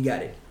want it, he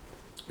got it.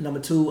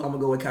 Number two, I'm going to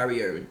go with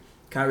Kyrie Irving.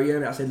 Kyrie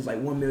Irving, I said this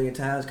like 1 million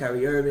times.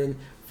 Kyrie Irving,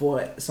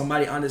 for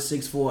somebody under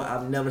 6'4",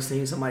 I've never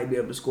seen somebody be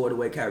able to score the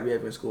way Kyrie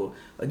Irving scored.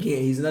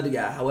 Again, he's another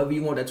guy. However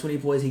you want that 20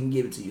 points, he can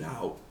give it to you.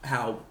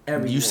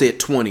 However you said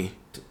 20.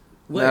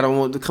 What? I don't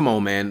want. Come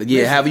on, man.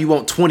 Yeah, however you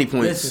want 20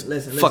 points.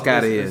 Listen. Fuck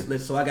out of here. Listen.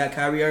 So I got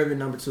Kyrie Irving,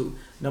 number two.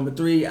 Number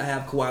three, I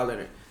have Kawhi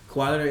Leonard.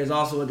 Kawhi Leonard is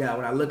also a guy.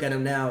 When I look at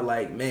him now,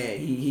 like,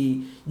 man,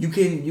 you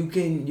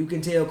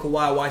can tell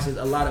Kawhi watches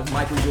a lot of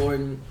Michael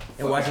Jordan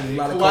and watches a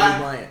lot of Kobe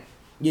Bryant.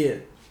 Yeah.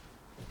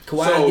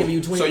 Kawhi giving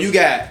you 20.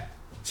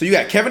 So you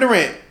got Kevin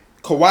Durant,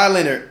 Kawhi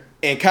Leonard,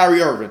 and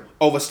Kyrie Irving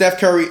over Steph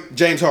Curry,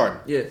 James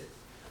Harden. Yeah.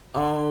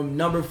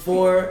 Number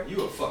four.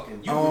 You a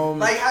fucking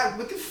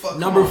what the fuck?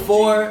 Number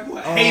four. You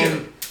a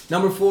hater.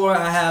 Number four,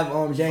 I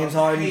have James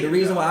Harden. The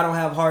reason why I don't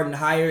have Harden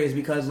higher is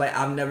because like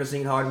I've never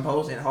seen Harden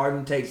post, and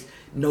Harden takes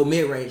no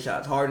mid-range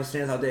shots. Harden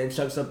stands out there and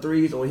chucks up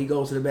threes, or he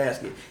goes to the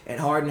basket. And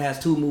Harden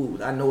has two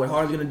moves. I know what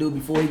Harden's gonna do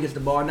before he gets the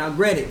ball. Now,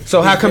 granted.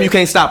 So how come you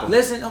can't stop him?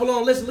 Listen, hold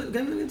on. Let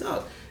me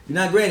talk.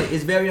 Now, granted,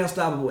 it's very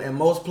unstoppable, and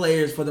most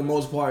players, for the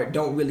most part,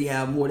 don't really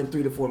have more than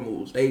 3 to 4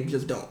 moves. They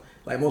just don't.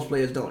 Like, most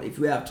players don't. If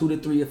you have 2 to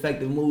 3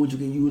 effective moves, you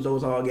can use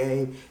those all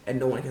game, and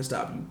no one can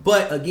stop you.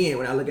 But, again,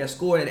 when I look at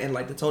scoring and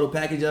like, the total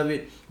package of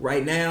it,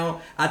 right now,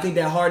 I think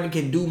that Harden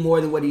can do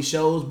more than what he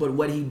shows, but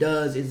what he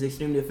does is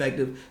extremely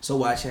effective, so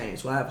why change?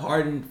 So, I have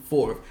Harden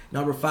 4th.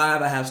 Number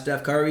 5, I have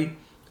Steph Curry.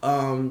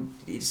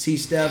 See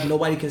Steph.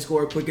 Nobody can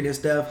score quicker than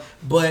Steph,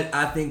 but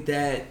I think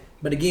that,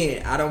 but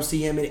again, I don't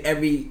see him in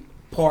every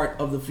part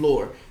of the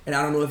floor, and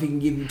I don't know if he can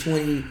give you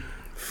 20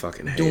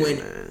 fucking doing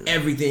man.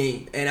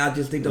 Everything, and I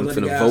just think those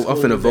other guys. I'm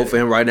finna vote for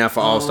him right now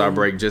for All-Star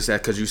break, just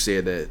that because you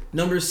said that.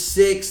 Number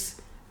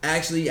 6,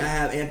 actually, I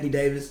have Anthony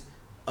Davis.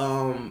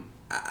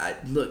 I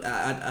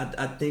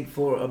think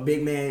for a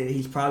big man,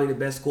 he's probably the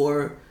best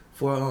scorer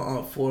for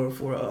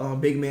a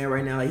big man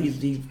right now. Like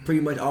he's pretty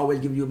much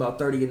always giving you about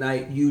 30 a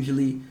night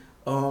usually.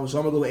 So I'm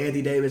gonna go with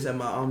Anthony Davis at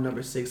my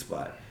number 6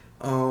 spot.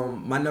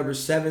 My number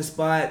 7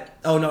 spot.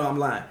 Oh no, I'm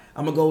lying.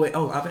 I'm gonna go with.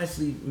 Oh, I've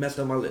actually messed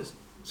up my list.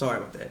 Sorry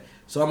about that.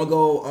 So I'm gonna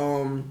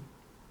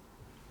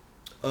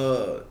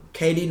go.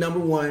 KD number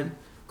 1,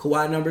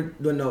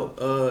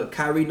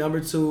 Kyrie number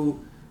 2,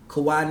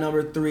 Kawhi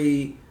number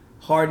 3,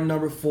 Harden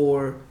number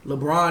 4,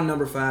 LeBron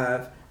number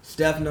 5,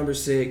 Steph number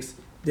 6.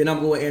 Then I'm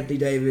going with Anthony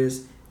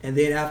Davis, and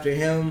then after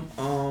him,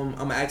 I'm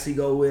gonna actually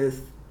go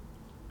with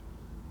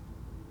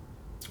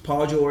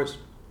Paul George.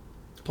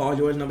 Paul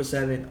George, number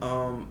 7.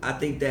 I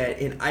think that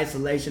in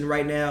isolation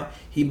right now,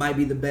 he might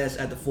be the best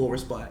at the forward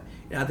spot.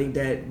 And I think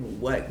that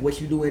what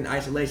you do in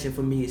isolation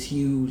for me is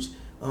huge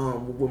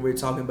when we're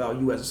talking about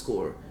you as a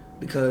scorer.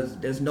 Because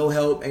there's no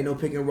help, ain't no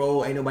pick and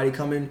roll, ain't nobody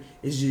coming.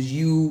 It's just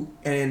you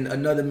and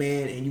another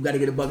man, and you got to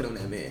get a bucket on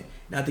that man.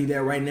 And I think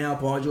that right now,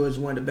 Paul George is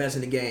one of the best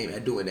in the game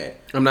at doing that.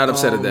 I'm not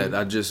upset at that.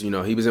 I just,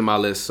 he was in my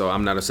list, so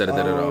I'm not upset at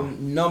that at all.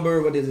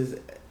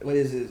 What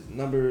is his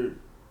number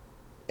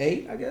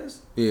 8, I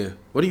guess. Yeah.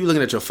 What are you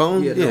looking at, your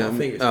phone? Yeah, my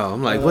fingers. Oh,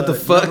 I'm like, what the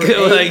fuck?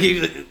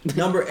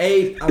 Number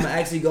 8, I'm gonna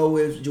actually go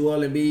with Joel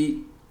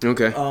Embiid.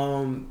 Okay.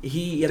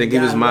 He think he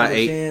was my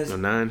 8 or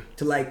 9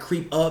 to like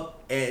creep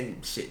up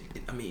and shit.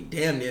 I mean,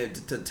 damn near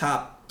to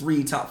top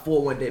 3, top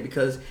 4 one day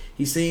because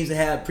he seems to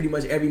have pretty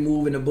much every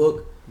move in the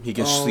book. He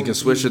can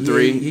switch a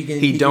 3.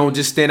 He don't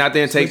just stand out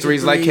there and take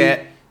threes like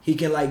Cat. He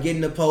can like get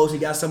in the post. He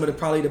got some of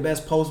probably the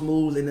best post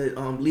moves in the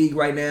league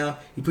right now.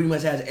 He pretty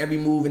much has every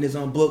move in his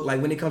own book.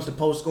 Like when it comes to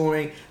post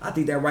scoring, I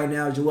think that right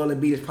now Joel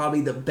Embiid is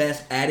probably the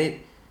best at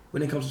it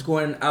when it comes to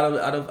scoring out of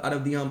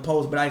the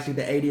post. But I think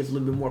the 80 is a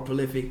little bit more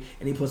prolific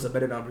and he puts up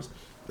better numbers.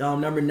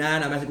 Number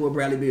 9, I'm actually going with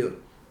Bradley Beal.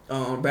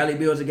 Bradley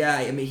Beal is a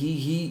guy. I mean,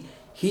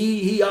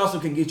 he also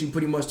can get you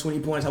pretty much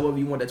 20 points, however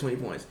you want that 20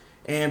 points.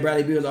 And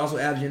Bradley Beal is also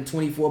averaging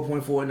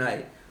 24.4 a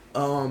night.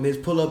 His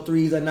pull up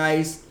threes are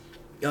nice.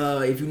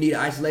 If you need an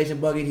isolation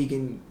bucket, he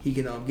can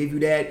give you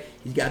that.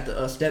 He's got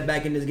the step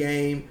back in this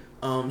game.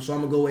 So I'm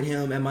gonna go with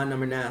him at my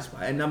number 9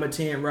 spot. At number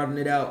 10, rounding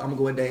it out, I'm gonna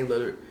go with Dame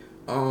Lillard.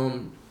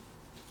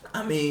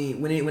 I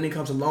mean, when it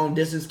comes to long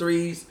distance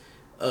threes,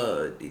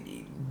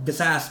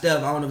 besides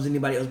Steph, I don't know if there's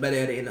anybody else better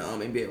at it in the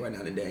NBA right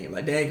now than Dame.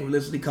 Like Dame can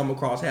literally come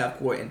across half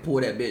court and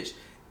pull that bitch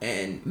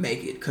and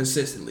make it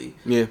consistently.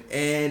 Yeah.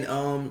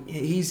 And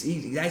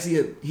he's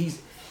actually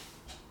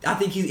I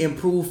think he's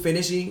improved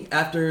finishing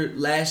after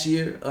last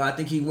year. I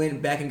think he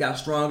went back and got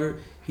stronger.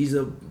 He's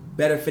a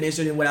better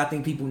finisher than what I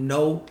think people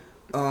know.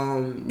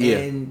 And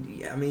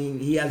I mean,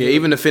 he has. Yeah,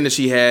 even the finish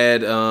he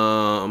had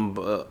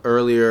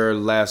earlier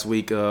last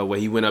week, where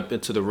he went up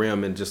into the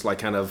rim and just like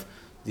kind of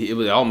It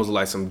was almost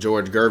like some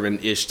George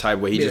Gervin-ish type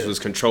where he just Yeah. was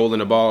controlling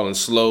the ball and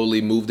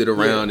slowly moved it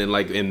around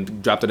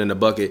and dropped it in the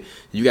bucket.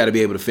 You got to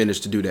be able to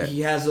finish to do that.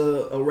 He has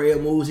a array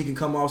of moves. He can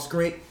come off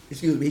screen.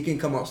 Excuse me. He can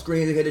come off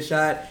screens and hit a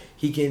shot.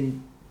 He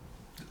can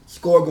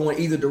score going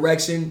either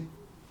direction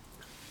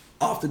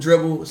off the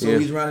dribble. So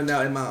he's running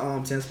out in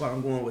my 10 spot.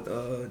 I'm going with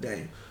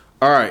Dame.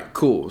 All right,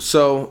 cool.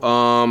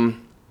 So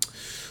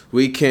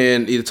we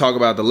can either talk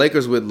about the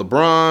Lakers with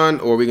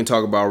LeBron or we can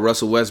talk about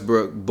Russell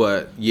Westbrook.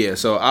 But yeah,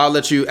 so I'll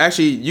let you.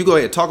 Actually, you go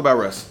ahead. Talk about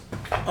Russ.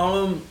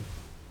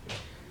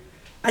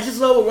 I just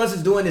love what Russ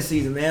is doing this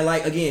season, man.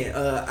 Like again,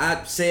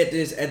 I said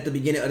this at the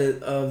beginning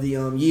of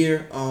the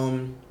year.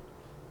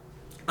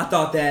 I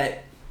thought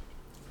that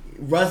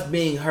Russ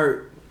being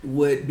hurt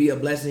would be a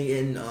blessing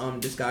in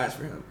disguise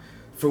for him.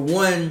 For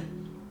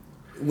one,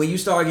 when you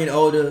start getting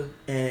older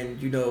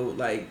and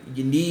like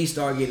your knees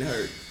start getting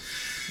hurt,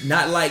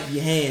 not like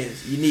your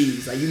hands, your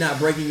knees. Like you're not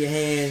breaking your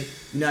hand,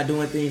 you're not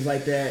doing things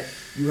like that.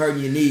 You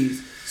hurting your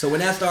knees. So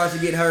when that starts to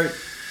get hurt,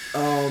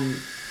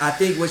 I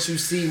think what you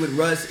see with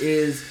Russ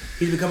is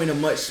he's becoming a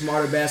much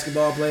smarter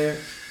basketball player.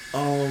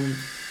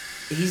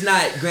 He's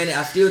not, granted,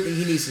 I still think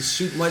he needs to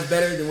shoot much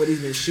better than what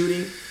he's been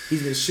shooting.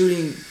 He's been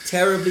shooting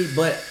terribly,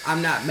 but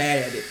I'm not mad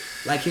at it.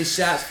 Like his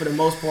shots for the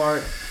most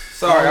part.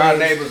 Sorry, our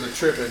neighbors are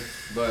tripping,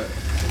 but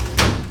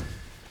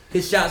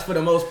his shots for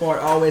the most part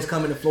always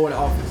come in the Florida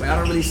offense. Like I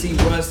don't really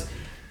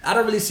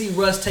see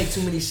Russ take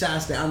too many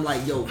shots that I'm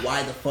like, yo,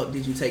 why the fuck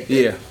did you take that?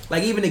 Yeah.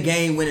 Like even the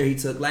game winner he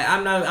took. Like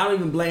I don't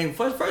even blame.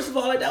 First of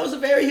all, like that was a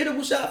very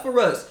hittable shot for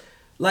Russ.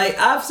 Like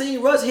I've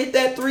seen Russ hit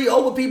that three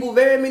over people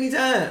very many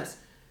times.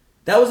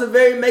 That was a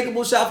very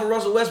makeable shot for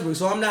Russell Westbrook.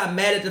 So I'm not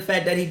mad at the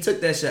fact that he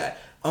took that shot.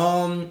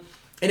 And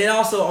then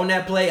also on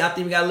that play, I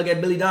think we gotta look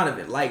at Billy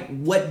Donovan. Like,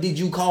 what did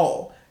you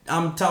call?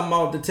 I'm talking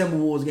about the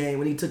Timberwolves game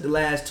when he took the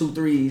last 2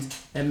 threes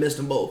and missed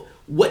them both.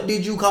 What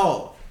did you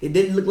call? It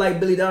didn't look like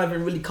Billy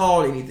Donovan really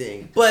called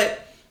anything.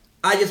 But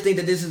I just think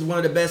that this is one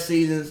of the best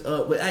seasons.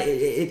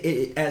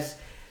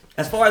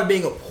 As far as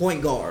being a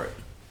point guard,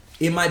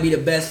 it might be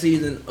the best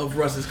season of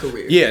Russ's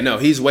career. yeah, no,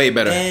 he's way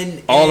better.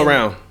 All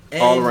around.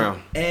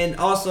 And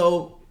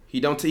also, He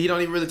don't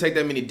even really take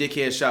that many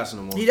dickhead shots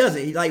no more. he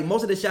doesn't. He, like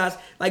most of the shots,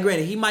 like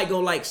granted, he might go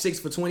like 6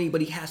 for 20,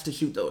 but he has to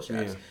shoot those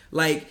shots. Yeah.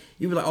 Like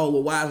you be like, oh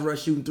well, why is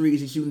Russ shooting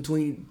threes? He's shooting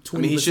 20%. I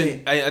mean, he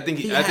should. I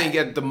think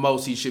at the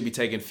most he should be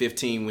taking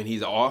 15 when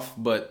he's off.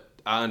 But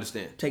I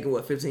understand. Taking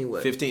what, 15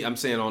 what? 15. I'm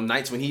saying on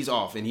nights when he's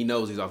off and he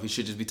knows he's off, he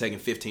should just be taking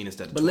 15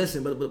 instead of 20.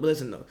 But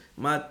listen though,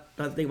 my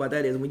thing about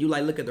that is when you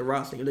like look at the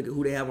roster, you look at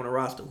who they have on the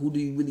roster. Who do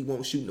you really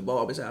want shooting the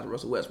ball besides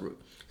Russell Westbrook?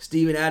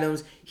 Steven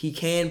Adams, he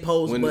can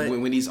post, but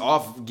when he's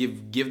off,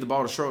 give the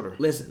ball to Schroeder.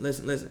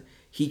 Listen.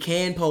 He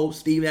can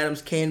post. Steven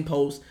Adams can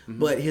post,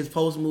 but his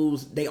post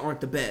moves, they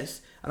aren't the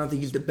best. I don't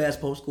think he's the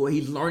best post scorer.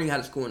 He's learning how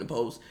to score in the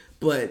post,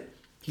 but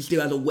he still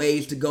has a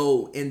ways to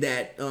go in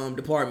that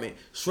department.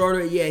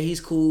 Schroeder, yeah, he's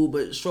cool,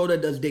 but Schroeder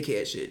does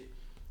dickhead shit.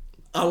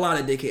 A lot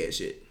of dickhead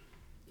shit.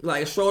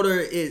 Like Schroeder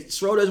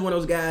is one of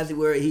those guys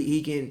where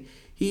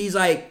he's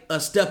like a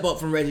step up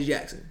from Reggie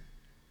Jackson.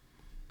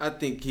 I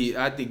think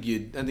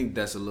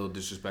that's a little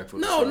disrespectful.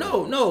 No. I'm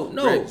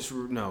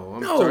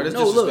sorry, that's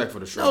disrespectful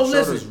to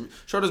Schroeder.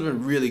 Schroeder's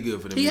been really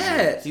good for them. He's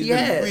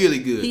been really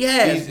good. He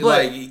has.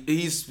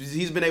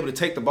 He's been able to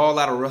take the ball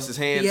out of Russ's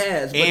hands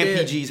and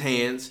PG's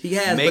hands. He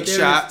has. Make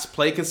shots,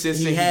 play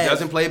consistent. He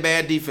doesn't play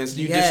bad defense.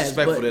 You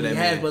disrespectful to that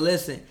man. But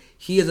listen,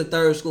 he is a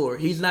third scorer.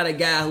 He's not a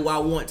guy who I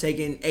want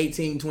taking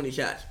 18, 20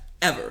 shots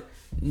ever.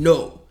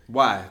 No.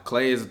 Why?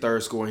 Clay is a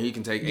third scorer. He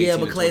can take 18. Yeah,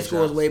 but Clay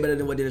scores way better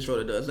than what Dennis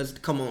Schroeder does. Let's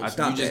come on,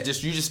 stop you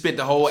just spent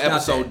the whole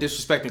episode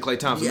disrespecting Klay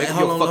Thompson. Make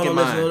your fucking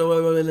mind.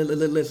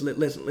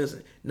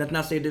 Listen.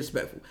 Not say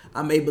disrespectful.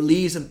 I may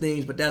believe some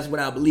things, but that's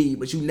what I believe.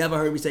 But you never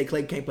heard me say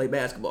Klay can't play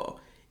basketball.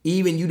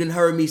 Even you didn't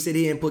heard me sit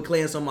here and put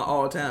Klay in some of my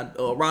all-time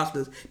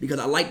rosters because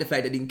I like the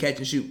fact that he can catch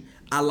and shoot.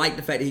 I like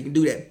the fact that he can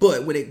do that.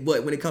 But when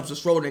it comes to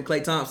Schroeder and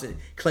Klay Thompson,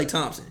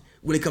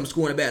 when it comes to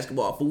scoring a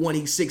basketball, for one,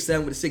 he's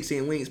 6'7" with a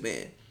 6'10"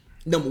 wingspan.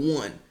 Number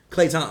one.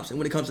 Klay Thompson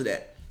when it comes to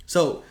that.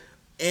 So,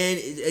 and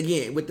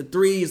again, with the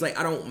threes, like,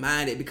 I don't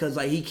mind it because,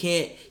 like, he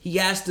can't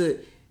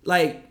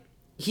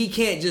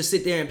just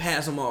sit there and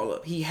pass them all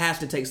up. He has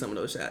to take some of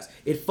those shots.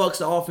 It fucks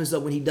the offense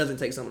up when he doesn't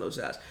take some of those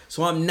shots.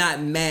 So I'm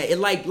not mad. It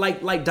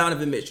like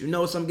Donovan Mitchell. You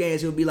know, some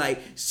games he'll be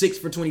like 6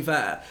 for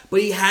 25. But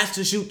he has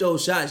to shoot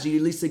those shots, at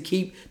least to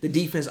keep the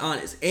defense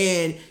honest.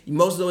 And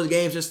most of those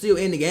games are still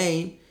in the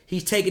game.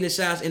 He's taking the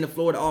shots in the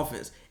Florida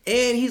offense.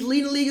 And he's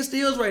leading the league in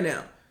steals right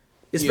now.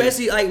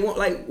 Especially he's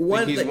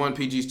won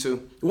PGs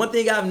too. One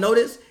thing I've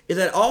noticed is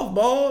that off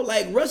ball,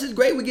 like Russ is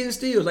great with getting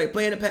steals, like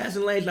playing the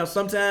passing lanes. Now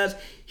sometimes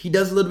he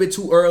does a little bit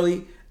too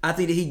early. I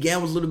think that he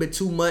gambles a little bit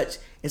too much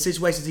in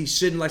situations he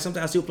shouldn't. Like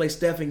sometimes he'll play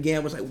Steph and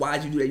gamble. It's like,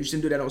 why'd you do that? You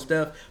shouldn't do that on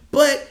Steph.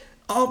 But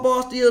off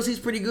ball steals, he's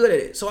pretty good at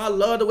it. So I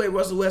love the way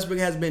Russell Westbrook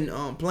has been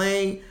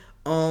playing.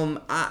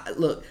 I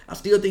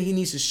still think he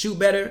needs to shoot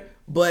better.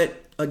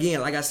 But again,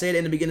 like I said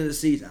in the beginning of the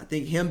season, I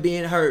think him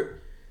being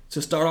hurt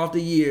to start off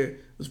the year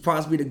was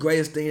possibly the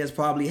greatest thing that's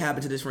probably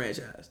happened to this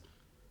franchise.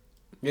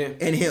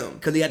 and him,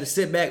 because he had to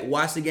sit back,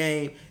 watch the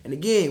game. And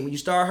again, when you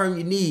start hurting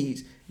your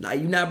knees, now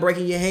you're not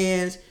breaking your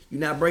hands,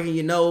 you're not breaking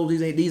your nose.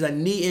 These are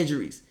knee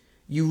injuries.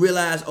 You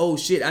realize, oh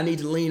shit, I need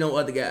to lean on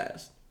other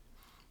guys.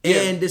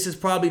 And this is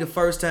probably the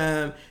first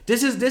time.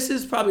 This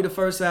is probably the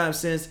first time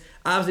since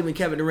obviously when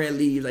Kevin Durant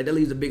leaves, like that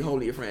leaves a big hole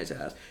in your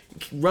franchise.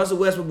 Russell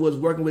Westbrook was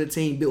working with a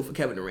team built for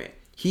Kevin Durant.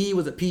 He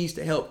was a piece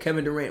to help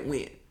Kevin Durant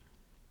win.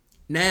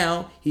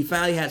 Now he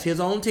finally has his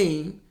own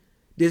team.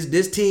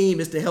 This team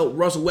is to help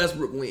Russell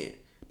Westbrook win.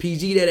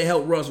 PG there to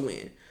help Russ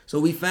win. So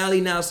we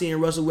finally now seeing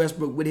Russell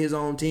Westbrook with his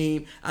own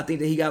team. I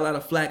think that he got a lot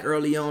of flack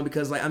early on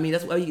because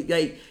that's why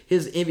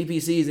his MVP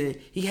season,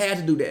 he had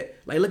to do that.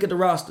 Like, look at the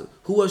roster.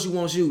 Who else you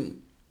want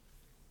shooting?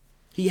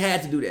 He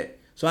had to do that.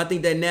 So I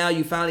think that now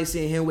you finally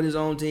seeing him with his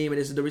own team, and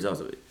this is the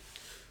results of it.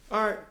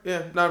 All right,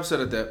 yeah, not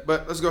upset at that.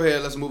 But let's go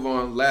ahead. Let's move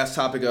on. Last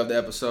topic of the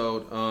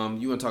episode.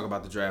 You want to talk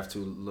about the draft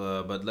too,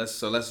 but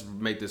let's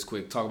make this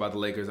quick. Talk about the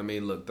Lakers. I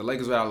mean, look, the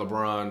Lakers without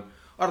LeBron.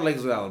 Are the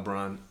Lakers without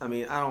LeBron? I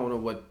mean, I don't know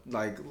what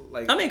like.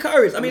 I'm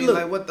encouraged. I mean, look,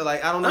 I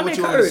don't know what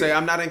you want to say.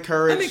 I'm not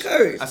encouraged. I'm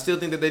encouraged. I still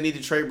think that they need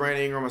to trade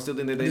Brandon Ingram. I still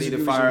think that they need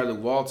to fire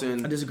Luke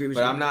Walton. I disagree with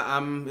you.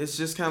 But it's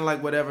just kind of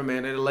like whatever,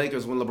 man. They're the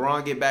Lakers. When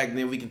LeBron get back,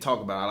 then we can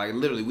talk about it. Like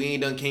literally, we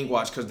ain't done King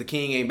Watch because the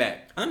King ain't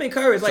back. I'm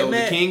encouraged. Like, so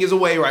man, the King is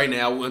away right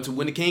now. Until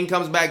when the King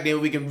comes back,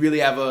 then we can really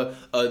have a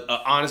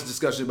honest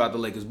discussion about the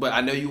Lakers. But I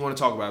know you want to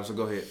talk about it, so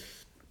go ahead.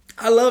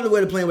 I love the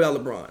way they're playing without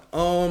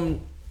LeBron.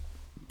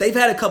 They've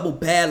had a couple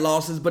bad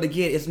losses, but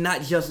again, it's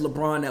not just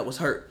LeBron that was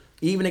hurt.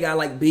 Even a guy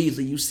like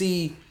Beasley, you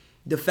see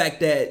the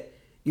fact that,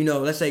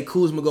 let's say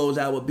Kuzma goes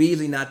out with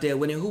Beasley not there.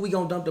 Well, then who we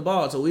going to dump the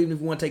ball? So even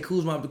if we want to take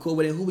Kuzma off the court,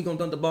 well, then who we going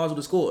to dump the balls with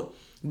the score?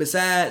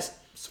 Besides...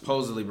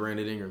 supposedly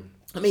Brandon Ingram.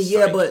 I mean,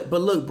 yeah, but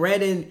look,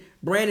 Brandon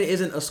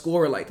isn't a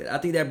scorer like that. I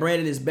think that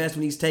Brandon is best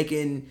when he's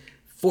taking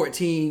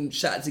 14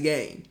 shots a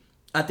game.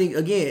 I think,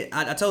 again,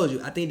 I told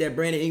you, I think that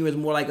Brandon Ingram is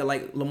more like a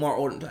Lamar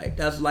Odom type.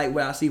 That's like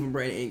what I see from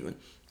Brandon Ingram.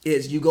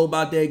 Is you go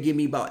about there, give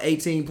me about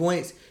 18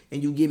 points,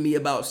 and you give me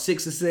about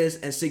 6 assists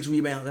and 6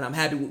 rebounds, and I'm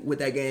happy with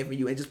that game for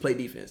you, and just play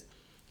defense.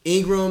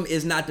 Ingram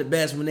is not the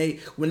best. When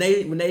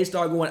they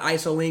start going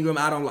ISO Ingram,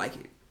 I don't like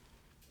it.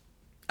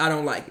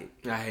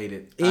 I hate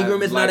it.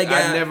 Ingram is not a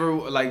guy. I never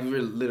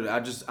literally.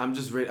 I'm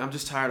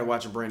just tired of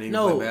watching Brandon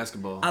Ingram play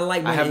basketball. I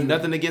have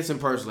nothing against him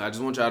personally. I just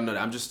want y'all to know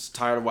that I'm just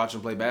tired of watching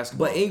him play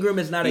basketball. But Ingram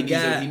is not a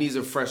guy. He needs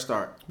a fresh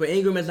start. But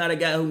Ingram is not a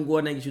guy who can go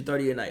out there and get you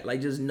 30 a night.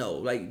 Like, just no.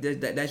 Like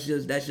that's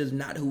just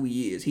not who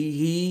he is.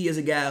 He is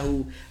a guy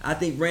who I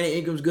think Brandon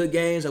Ingram's good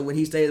games are when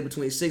he stays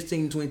between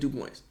 16 and 22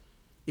 points.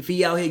 If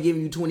he out here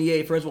giving you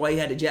 28, first of all, he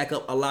had to jack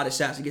up a lot of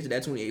shots to get to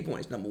that 28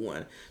 points, number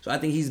one. So I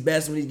think he's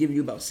best when he's giving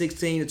you about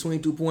 16 to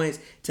 22 points,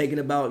 taking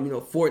about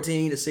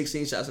 14 to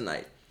 16 shots a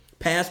night.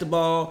 Pass the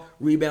ball,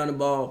 rebound the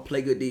ball,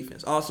 play good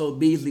defense. Also,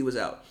 Beasley was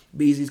out.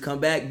 Beasley's come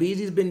back.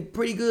 Beasley's been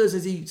pretty good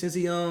since he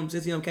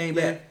came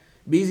back.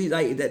 Beasley,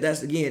 like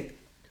that's again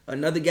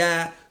another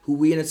guy who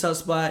we in a tough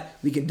spot.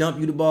 We can dump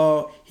you the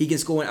ball. He can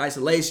score in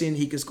isolation.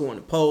 He can score in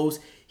the post.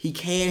 He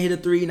can hit a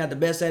three, not the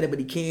best at it, but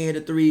he can hit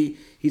a three.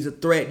 He's a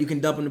threat. You can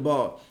dump him the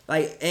ball.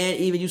 And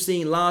even you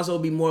seen Lonzo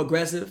be more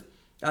aggressive.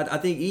 I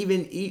think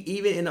even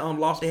in the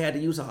loss they had to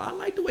use, I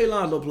like the way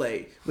Lonzo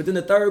played. Within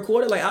the third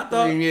quarter, I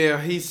thought.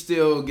 He's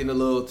still getting a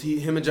little.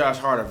 Him and Josh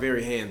Hart are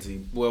very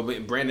handsy. Well,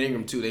 but Brandon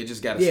Ingram too. They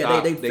just got to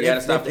stop. They got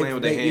to stop playing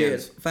with their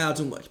hands. Foul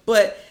too much.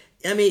 But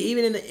I mean,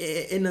 even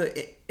in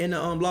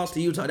the loss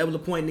to Utah, that was a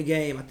point in the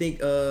game. I think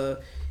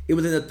it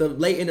was in the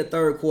late in the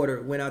third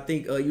quarter when I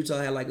think Utah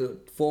had like a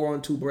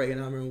 4-on-2 break,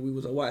 and I remember we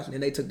was watching,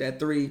 and they took that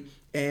three,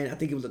 and I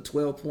think it was a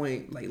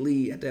 12-point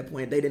lead at that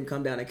point. They didn't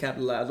come down and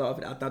capitalize off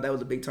it. I thought that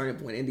was a big turning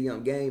point in the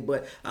game.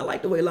 But I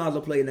like the way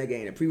Lonzo played in that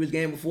game. The previous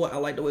game before, I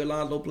like the way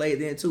Lonzo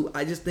played then too.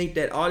 I just think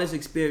that all this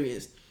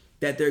experience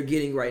that they're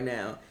getting right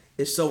now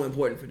is so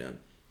important for them.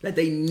 That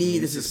they need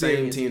this experience. It's the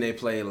same team they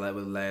played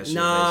with last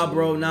year. Nah,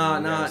 bro,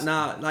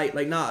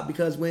 nah.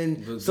 Because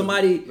when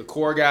somebody... The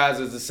core guys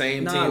is the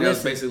same team.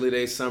 That's basically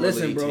their summer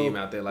league team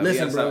out there. We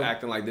gotta stop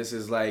acting like this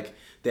is like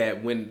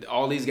that when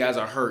all these guys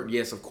are hurt,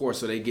 yes, of course,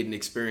 so they getting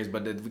experience,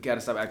 but we gotta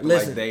stop acting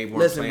like they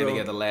weren't playing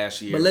together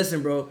last year. But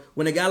listen, bro,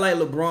 when a guy like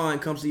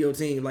LeBron comes to your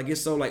team,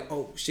 it's so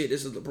oh, shit,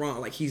 this is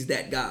LeBron. He's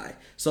that guy.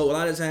 So a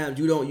lot of times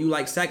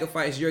you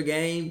sacrifice your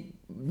game,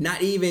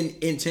 not even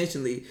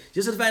intentionally.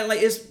 Just the fact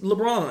it's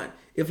LeBron.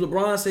 If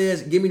LeBron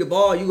says, give me the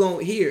ball, you going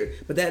to hear.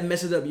 But that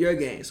messes up your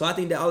game. So I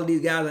think that all of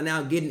these guys are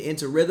now getting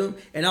into rhythm.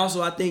 And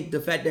also I think the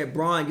fact that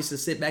Bron gets to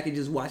sit back and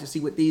just watch and see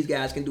what these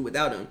guys can do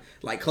without him.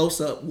 Close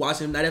up,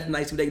 watching him night after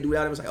night, see what they can do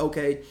without him. It's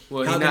okay.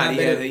 Well,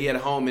 he had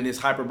home in his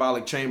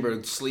hyperbolic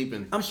chamber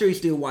sleeping. I'm sure he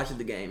still watches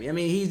the game. I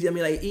mean,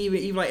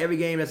 even every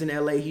game that's in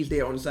LA, he's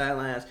there on the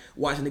sidelines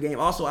watching the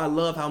game. Also, I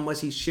love how much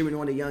he's cheering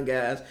on the young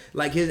guys.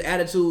 His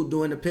attitude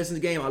during the Pistons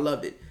game, I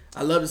loved it.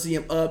 I love to see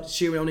him up,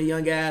 cheering on the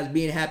young guys,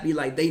 being happy.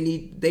 They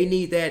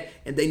need that,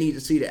 and they need to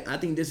see that. I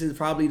think this is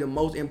probably the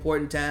most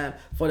important time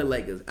for the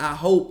Lakers. I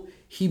hope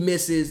he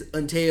misses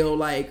until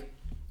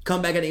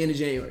come back at the end of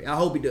January. I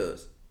hope he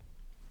does.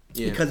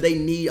 Because they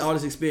need all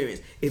this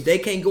experience. If they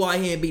can't go out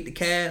here and beat the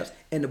Cavs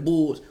and the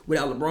Bulls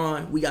without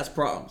LeBron, we got some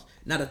problems.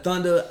 Now the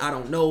Thunder, I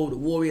don't know. The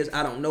Warriors,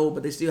 I don't know.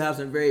 But they still have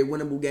some very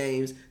winnable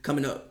games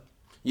coming up.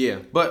 Yeah,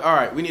 but all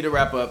right, we need to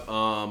wrap up.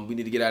 We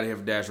need to get out of here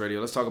for Dash Radio.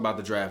 Let's talk about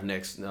the draft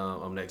next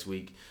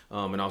week,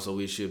 and also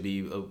we should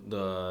be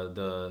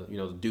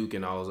the Duke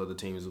and all those other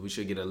teams. We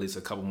should get at least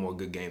a couple more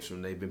good games from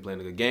them. They've been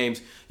playing good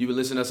games. You've been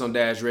listening to us on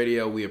Dash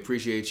Radio. We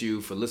appreciate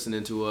you for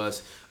listening to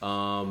us.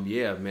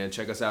 Yeah, man,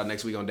 check us out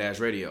next week on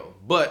Dash Radio.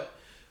 But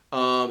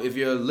if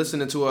you're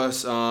listening to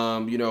us,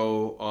 and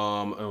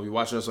you're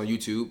watching us on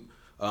YouTube,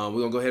 we're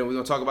gonna go ahead and we're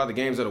gonna talk about the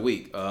games of the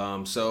week.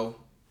 Okay,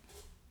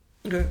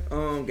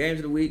 games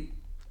of the week.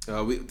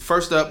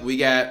 First up, we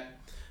got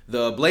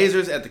the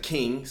Blazers at the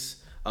Kings.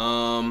 It's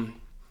gonna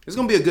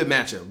be a good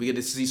matchup. We get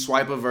to see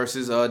Swiper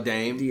versus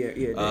Dame.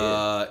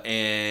 Yeah.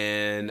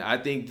 And I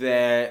think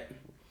the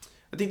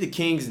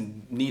Kings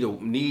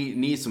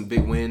need some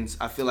big wins.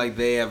 I feel like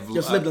they have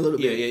just slipped a little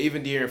bit. Yeah.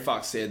 Even De'Aaron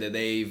Fox said that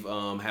they've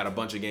had a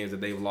bunch of games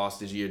that they've lost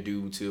this year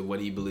due to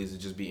what he believes to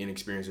just be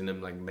inexperience in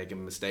them, like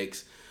making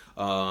mistakes.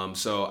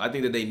 So I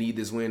think that they need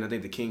this win. I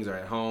think the Kings are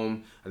at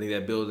home. I think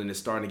that building is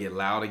starting to get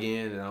loud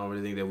again, and I don't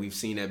really think that we've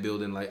seen that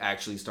building like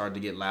actually start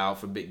to get loud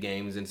for big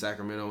games in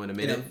Sacramento in a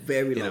minute. In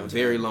a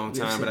very long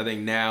time. But I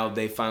think now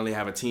they finally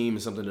have a team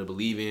and something to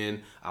believe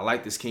in. I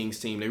like this Kings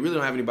team. They really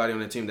don't have anybody on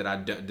the team that I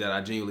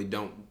genuinely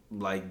don't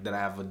like, that I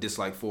have a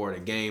dislike for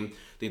in a game. I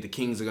think the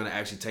Kings are going to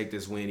actually take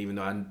this win, even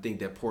though I think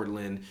that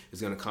Portland is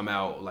going to come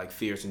out like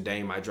fierce and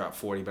Dame might drop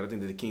 40. But I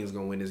think that the Kings are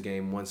going to win this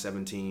game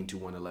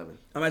 117-111.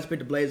 I might expect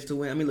the Blazers to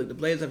win. I mean, look, the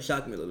Blazers have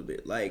shocked me a little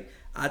bit. Like,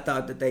 I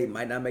thought that they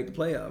might not make the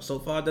playoffs. So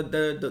far,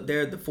 they're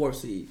the fourth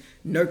seed.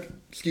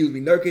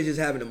 Nurkic is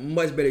having a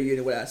much better year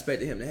than what I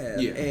expected him to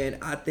have. Yeah. And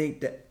I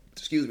think that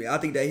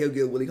he'll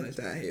give Willie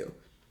Cauley-Stein hell.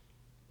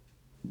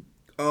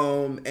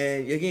 And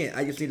again,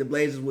 I just think the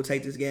Blazers will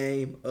take this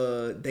game.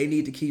 They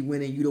need to keep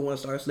winning. You don't want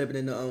to start slipping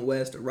in the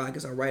West. The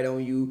Rockets are right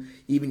on you.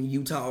 Even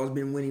Utah has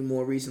been winning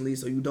more recently,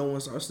 so you don't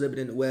want to start slipping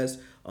in the West.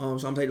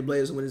 So I'm taking the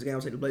Blazers to win this game.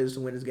 I'm taking the Blazers to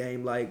win this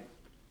game like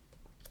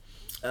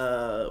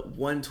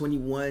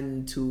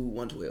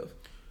 121-112.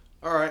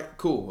 All right,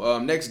 cool.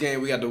 Next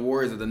game, we got the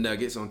Warriors at the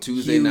Nuggets on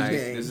Tuesday night.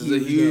 This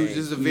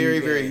is a very,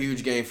 very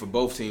huge game for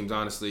both teams,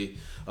 honestly.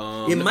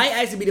 It might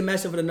actually be the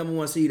matchup for the number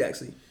one seed,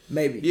 actually.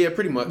 Maybe. Yeah,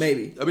 pretty much.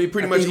 Maybe. I mean,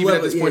 pretty much even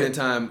at this point in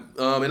time.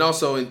 And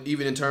also,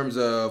 even in terms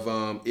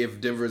of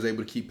if Denver is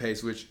able to keep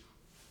pace, which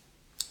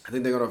I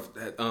think they're going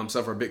to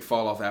suffer a big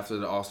fall off after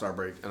the All-Star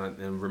break.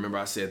 And remember,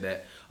 I said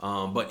that.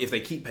 But if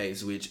they keep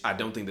pace, which I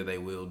don't think that they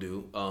will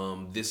do,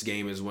 this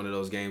game is one of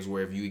those games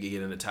where if you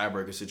get in a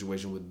tiebreaker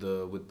situation with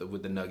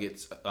the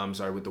Nuggets,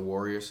 with the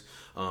Warriors,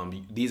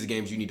 these are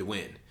games you need to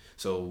win.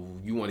 So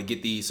you want to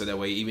get these so that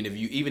way even if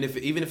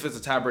it's a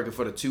tiebreaker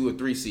for the 2 or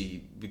 3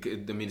 seed, because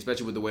I mean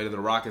especially with the way that the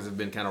Rockets have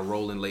been kind of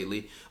rolling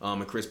lately,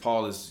 and Chris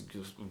Paul is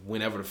just,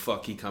 whenever the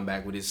fuck he come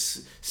back with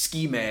his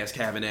ski mask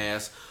having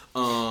ass.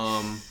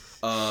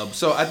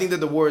 So I think that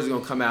the Warriors are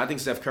going to come out. I think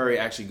Steph Curry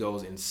actually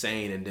goes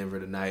insane in Denver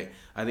tonight.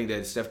 I think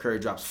that Steph Curry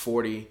drops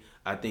 40.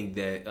 I think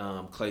that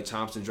Klay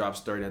Thompson drops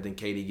 30. I think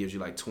KD gives you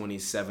like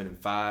 27 and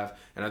 5.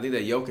 And I think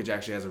that Jokic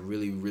actually has a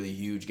really, really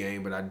huge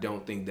game. But I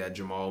don't think that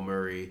Jamal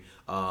Murray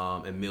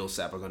and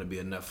Millsap are going to be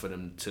enough for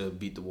them to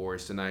beat the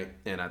Warriors tonight.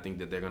 And I think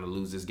that they're going to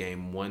lose this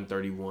game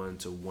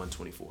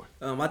 131-124.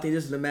 I think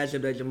this is a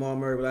matchup that Jamal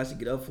Murray will actually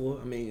get up for.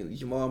 I mean,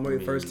 Jamal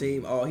Murray first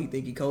team, he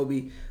think he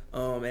Kobe.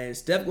 And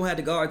Steph gonna have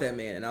to guard that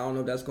man, and I don't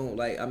know if that's gonna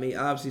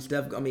obviously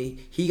Steph.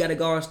 He got to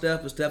guard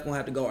Steph, but Steph gonna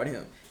have to guard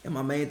him. And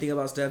my main thing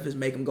about Steph is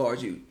make him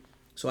guard you.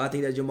 So I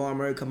think that Jamal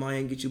Murray come out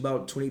and get you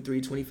about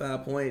 23,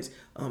 25 points.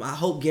 I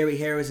hope Gary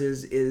Harris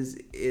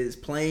is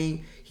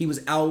playing. He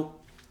was out.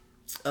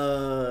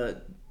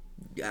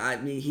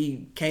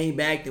 He came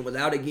back and was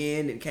out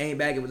again, and came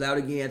back and was out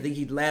again. I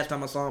think last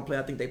time I saw him play,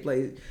 I think they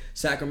played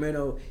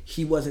Sacramento.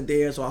 He wasn't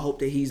there, so I hope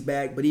that he's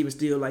back. But even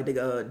still, like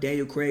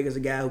Daniel Craig is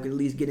a guy who can at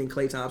least get in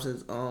Klay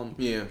Thompson's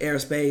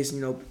airspace.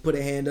 Put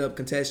a hand up,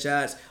 contest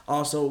shots.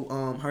 Also,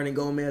 Hernan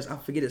Gomez. I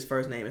forget his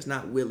first name. It's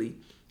not Willie.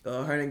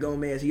 Hernan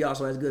Gomez, he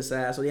also has good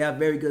size. So they have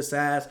very good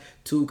size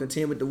to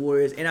contend with the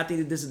Warriors. And I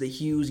think that this is a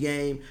huge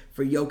game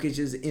for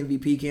Jokic's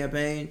MVP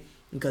campaign,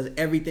 because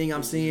everything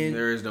I'm seeing...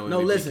 There is no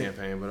MVP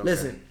campaign, but okay.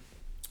 Listen,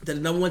 they're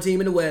the number one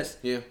team in the West.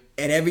 Yeah.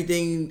 And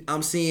everything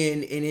I'm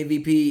seeing in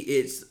MVP,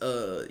 it's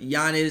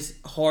Giannis,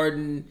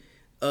 Harden,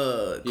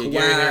 Kawhi.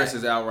 Gary Harris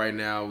is out right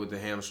now with the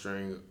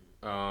hamstring.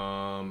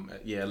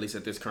 At least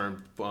at this current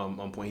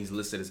point, he's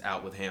listed as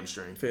out with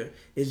hamstring. Fair.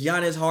 It's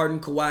Giannis,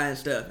 Harden, Kawhi, and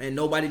Steph, and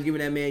nobody's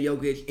giving that man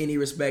Jokic any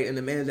respect, and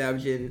the man's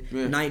averaging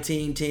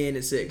 19, 10,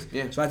 and 6.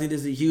 Yeah. So I think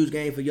this is a huge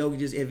game for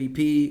Jokic's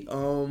MVP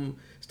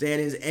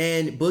standings,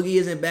 and Boogie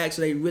isn't back,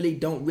 so they really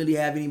don't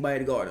have anybody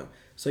to guard him.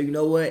 So you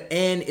know what?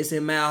 And it's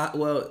in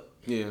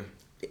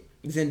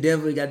it's in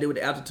Denver. You got to deal with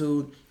the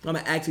altitude. I'm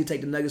going to actually take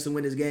the Nuggets to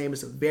win this game.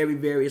 It's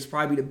it's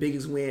probably the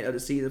biggest win of the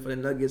season for the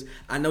Nuggets.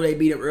 I know they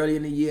beat them early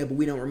in the year, but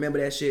we don't remember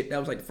that shit. That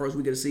was like the first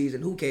week of the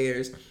season. Who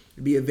cares?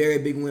 It'd be a very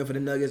big win for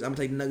the Nuggets. I'm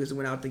gonna take the Nuggets to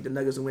win. I think the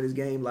Nuggets will win this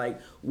game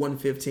like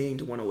 115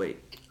 to 108.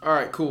 All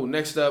right, cool.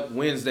 Next up,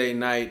 Wednesday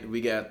night,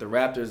 we got the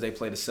Raptors. They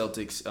play the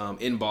Celtics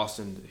in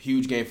Boston.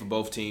 Huge game for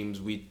both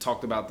teams. We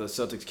talked about the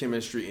Celtics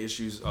chemistry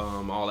issues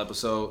all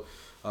episode.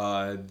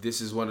 This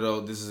is one of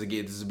those. This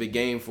is a big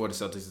game for the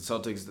Celtics. The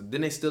Celtics,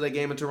 didn't they steal that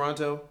game in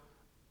Toronto?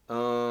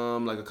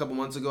 Like a couple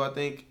months ago, I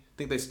think. I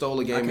think they stole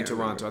a game in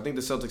Toronto. I think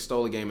the Celtics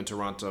stole a game in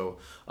Toronto,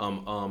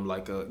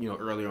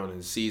 earlier on in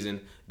the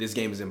season. This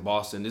game is in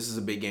Boston. This is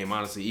a big game,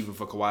 honestly, even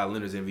for Kawhi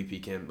Leonard's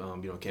MVP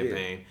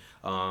campaign,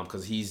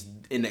 because he's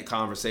in that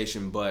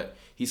conversation. But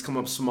he's come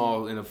up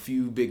small in a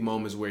few big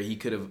moments where he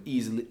could have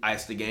easily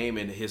iced the game,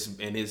 and his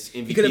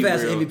MVP. He could have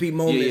had MVP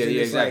moments. Yeah,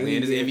 exactly.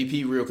 And his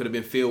MVP reel could have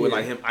been filled with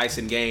like him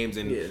icing games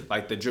and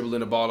like the dribbling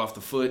the ball off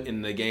the foot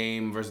in the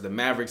game versus the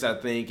Mavericks, I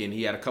think, and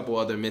he had a couple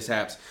other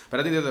mishaps. But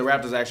I think that the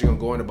Raptors are actually going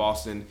to go into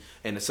Boston.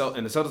 And the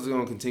Celtics are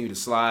going to continue to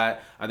slide.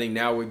 I think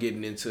now we're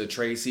getting into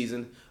trade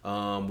season.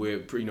 We're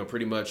pretty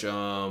much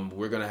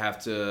we're going to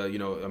have to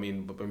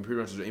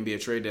pretty much the NBA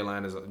trade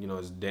deadline is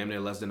damn near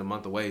less than a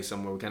month away.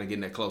 Somewhere we're kind of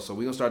getting that close. So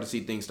we're going to start to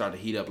see things start to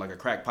heat up like a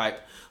crack pipe.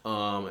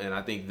 And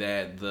I think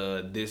that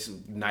this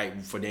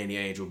night for Danny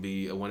Ainge will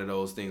be one of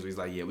those things where he's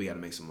like, yeah, we got to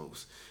make some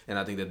moves. And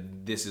I think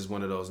that this is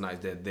one of those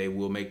nights that they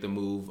will make the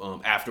move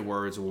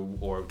afterwards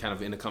or kind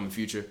of in the coming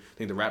future. I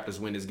think the Raptors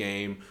win this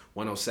game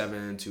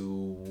 107 to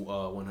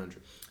 100.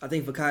 I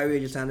think for Kyrie,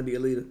 it's just time to be a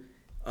leader.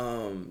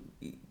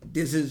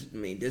 This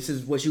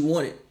is what you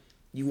wanted.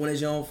 You wanted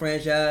your own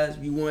franchise.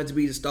 You wanted to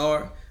be the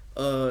star.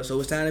 So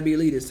it's time to be a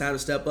leader. It's time to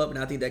step up, and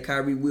I think that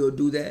Kyrie will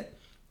do that.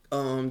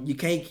 You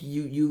can't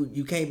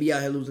be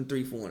out here losing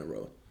 3-4 in a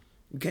row.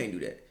 You can't do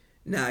that.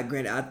 Now,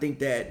 granted, I think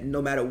that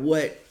no matter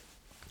what,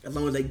 as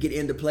long as they get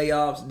into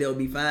playoffs, they'll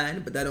be fine.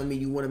 But that don't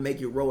mean you want to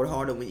make your road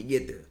harder when you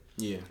get there.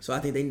 Yeah. So I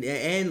think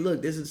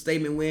look, this is a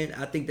statement win.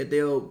 I think that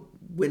they'll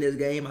win this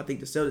game. I think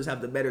the Celtics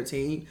have the better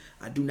team.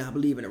 I do not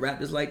believe in the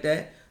Raptors like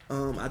that.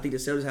 I think the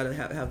Celtics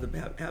have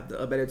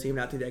a better team,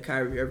 and I think that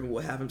Kyrie Irving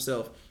will have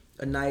himself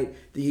a night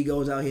that he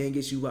goes out here and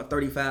gets you about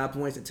 35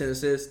 points and 10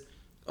 assists.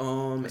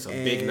 That's a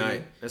big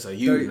night. That's a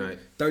huge night.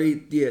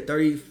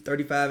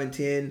 35 and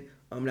 10.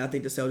 And I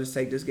think the Celtics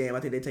take this game. I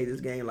think they take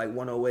this game like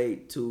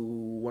 108 to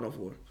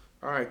 104.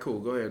 All right, cool.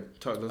 Go ahead.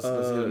 Let's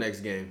do the next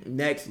game.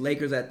 Next,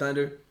 Lakers at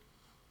Thunder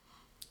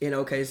in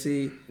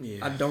OKC.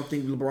 Yeah. I don't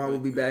think LeBron will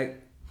be back.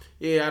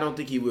 Yeah, I don't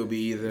think he will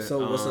be either.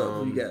 So what's up?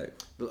 Who you got?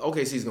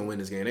 OKC's gonna win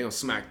this game. They're gonna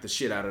smack the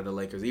shit out of the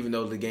Lakers. Even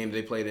though the game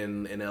they played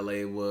in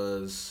LA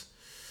was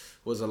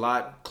a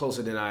lot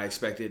closer than I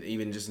expected,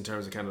 even just in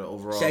terms of kind of the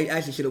overall. They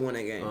actually should have won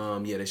that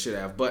game. Yeah, they should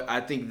have. But I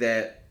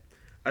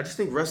just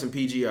think Russ and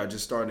PG are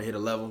just starting to hit a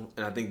level,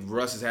 and I think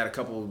Russ has had a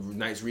couple of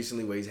nights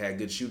recently where he's had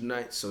good shooting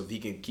nights. So if he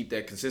can keep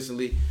that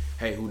consistently,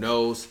 hey, who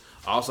knows?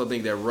 I also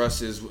think that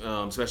Russ is,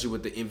 especially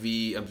with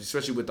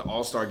the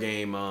All-Star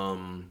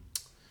game.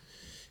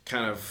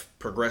 Kind of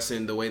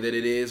progressing the way that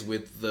it is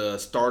with the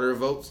starter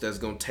votes, that's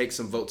going to take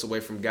some votes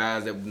away from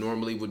guys that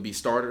normally would be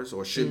starters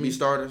or should be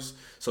starters.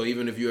 So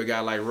even if you're a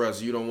guy like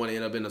Russ, you don't want to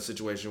end up in a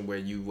situation where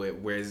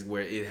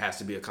it has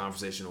to be a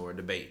conversation or a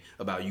debate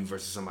about you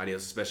versus somebody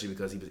else, especially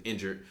because he was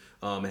injured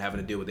and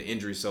having to deal with the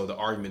injury. So the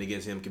argument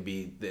against him could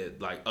be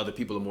that like other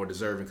people are more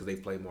deserving because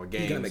they've played more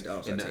games. He gotta make the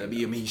All-Star team. I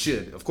mean, he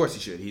should. Of course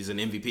he should. He's an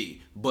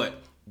MVP. But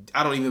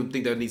I don't even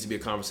think that needs to be a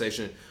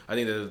conversation. I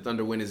think that the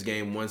Thunder win this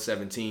game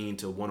 117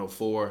 to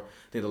 104. I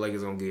think the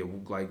Lakers are going to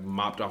get like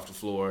mopped off the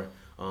floor.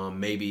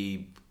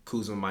 Maybe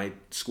Kuzma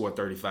might score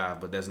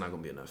 35, but that's not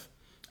going to be enough.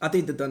 I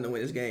think the Thunder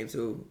win this game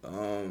too.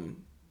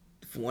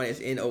 For one, it's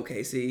in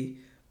OKC.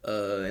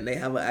 And they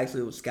have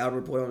actually a scouting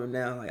report on them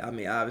now. Like, I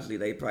mean, obviously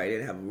they probably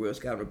didn't have a real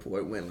scouting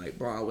report when like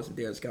Braun wasn't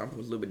there. The scouting report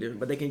was a little bit different,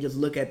 but they can just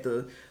look at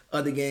the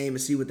other game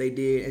and see what they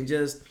did and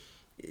just.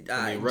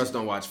 I mean, Russ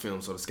don't watch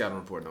film, so the scouting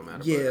report don't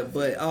matter. Yeah,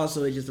 but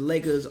also it's just the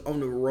Lakers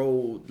on the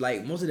road.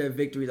 Like most of their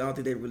victories, I don't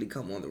think they really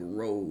come on the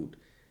road.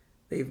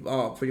 They've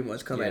all pretty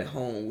much come at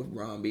home with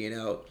Braun being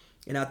out,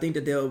 and I think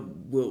that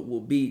will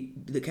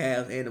beat the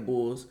Cavs and the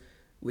Bulls,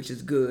 which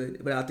is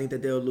good. But I think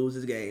that they'll lose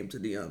this game to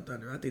the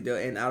Thunder. I think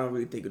and I don't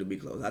really think it'll be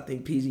close. I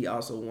think PG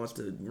also wants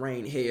to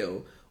rain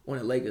hell on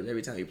the Lakers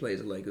every time he plays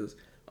the Lakers.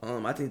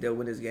 I think they'll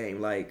win this game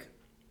like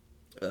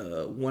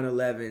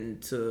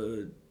 111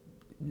 to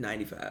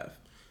 95.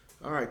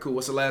 All right, cool.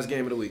 What's the last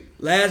game of the week?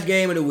 Last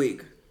game of the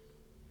week.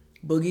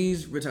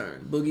 Boogie's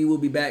return. Boogie will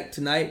be back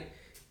tonight.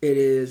 It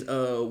is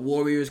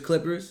Warriors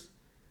Clippers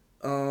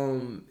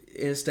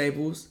in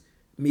Staples.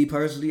 Me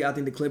personally, I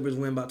think the Clippers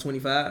win by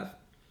 25.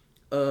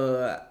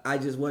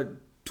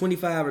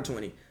 25 or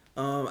 20.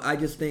 I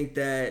just think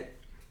that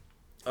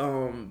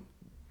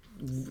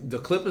the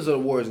Clippers or the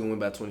Warriors gonna win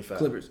by 25.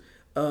 Clippers.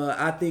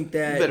 I think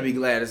that you better be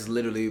glad this is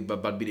literally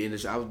about to be the end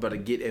of the show. I was about to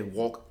get and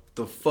walk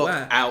the fuck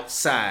Why?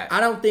 outside. I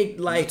don't think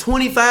like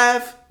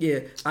 25. Yeah,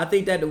 I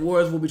think that the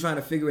Warriors will be trying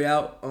to figure it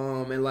out,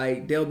 and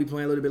like they'll be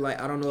playing a little bit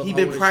like I don't know. If He I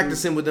been wanna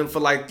practicing with them for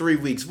like 3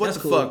 weeks. What That's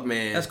the cool. fuck,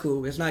 man? That's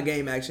cool. It's not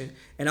game action,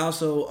 and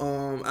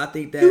also I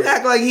think that You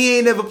act like he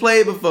ain't never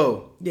played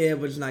before. yeah,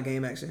 but it's not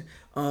game action.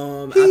 He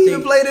I even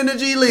think played in the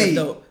G League.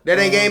 that's dope. That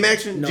ain't game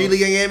action. No. G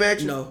League ain't game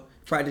action. No,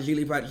 practice G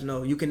League practice.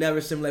 No, you can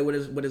never simulate what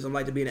it's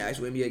like to be in an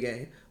actual NBA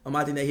game.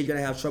 I think that he's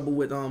gonna have trouble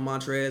with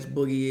Montrez.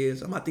 Boogie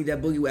is. I think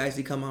that Boogie will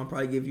actually come out and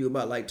probably give you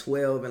about like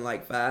 12 and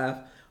like 5.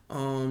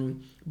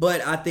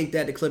 But I think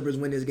that the Clippers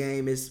win this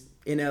game. It's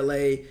in LA.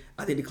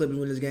 I think the Clippers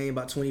win this game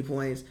by 20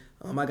 points.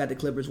 I got the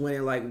Clippers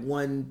winning like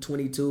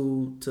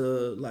 122 to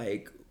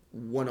like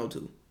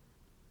 102.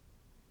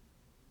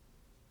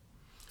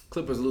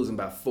 Clippers losing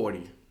by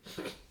 40.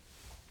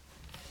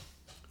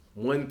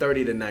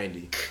 130 to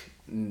 90.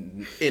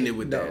 End it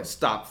with No. that.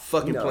 Stop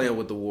fucking No. playing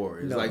with the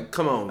Warriors. No. Like,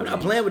 come on, I'm man.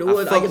 not playing with the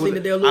Warriors. I fuck just with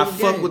think the- that they'll lose I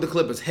the fuck game. with the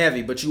Clippers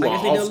heavy, but you I are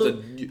just think off they'll the.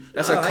 lose.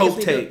 That's No, a I just coat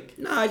think take.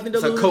 they'll- I just think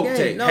That's they'll a lose coat the game.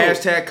 take. No.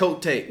 Hashtag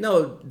coat take.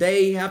 No,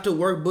 they have to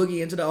work Boogie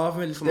into the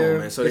offense. Come on,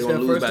 man. So they're it's gonna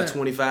their lose first by time.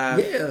 25.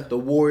 Yeah. The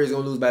Warriors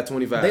gonna lose by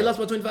 25. They lost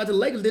by 25 to the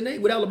Lakers, didn't they?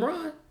 Without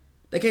LeBron,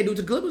 they can't do it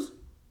to the Clippers.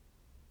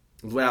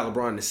 Without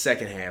LeBron in the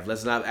second half.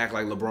 Let's not act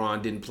like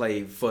LeBron didn't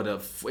play for the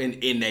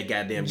in that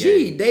goddamn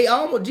game. They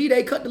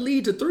cut the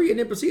lead to 3 and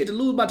then proceeded to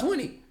lose by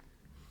 20.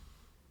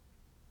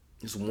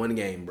 It's one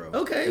game, bro.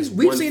 Okay, It's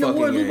we've one seen the fucking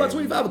Warriors lose by game.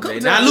 25 a couple They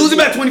times. not losing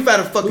by 25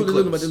 to fucking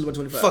Losing Clippers. by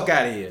 25. Fuck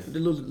out of here. They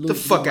lose The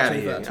fuck by out of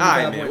 25. here. All right,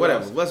 25 man. point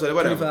Whatever. loss.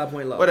 Whatever. 25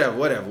 point loss.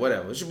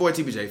 Whatever. It's your boy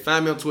TPJ.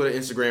 Find me on Twitter,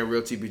 Instagram,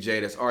 Real TPJ.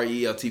 That's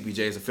RELTPJ.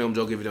 It's a film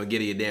joke if you don't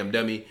get it, you damn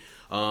dummy.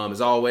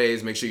 As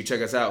always, make sure you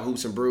check us out,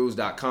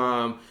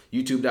 hoopsandbrews.com,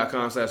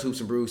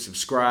 youtube.com/hoopsandbrews.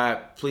 Subscribe.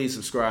 Please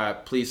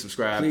subscribe. Please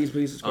subscribe.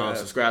 Please subscribe.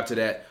 Subscribe to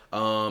that.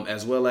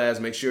 As well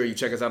as make sure you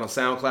check us out on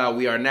SoundCloud.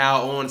 We are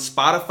now on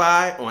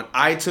Spotify, on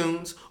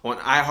iTunes, on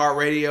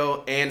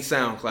iHeartRadio, and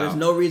SoundCloud. There's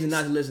no reason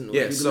not to listen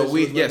to us.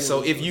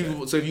 So if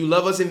you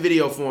love us in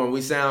video form,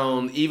 we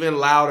sound even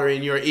louder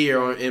in your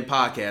ear in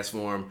podcast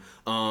form.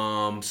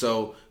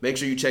 So make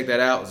sure you check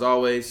that out. As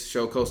always,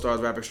 show co-stars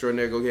rap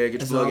extraordinaire. Go ahead,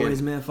 get your As plug always,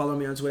 in. man, follow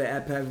me on Twitter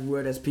at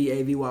PavvyWord. That's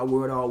PAVY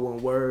Word, all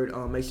one word.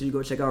 Make sure you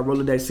go check out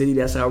Rolodex City.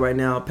 That's out right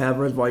now.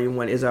 Pavverse Volume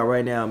 1 is out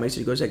right now. Make sure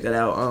you go check that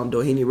out.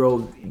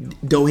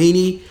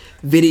 Doheny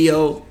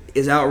video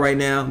is out right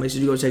now. Make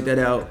sure you go check that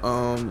out.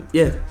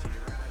 Yeah.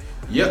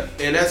 Yep,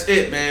 and that's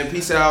it, man.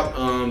 Peace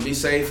out. Be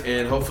safe,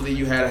 and hopefully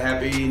you had a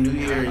happy New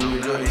Year and you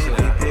enjoyed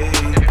yourself.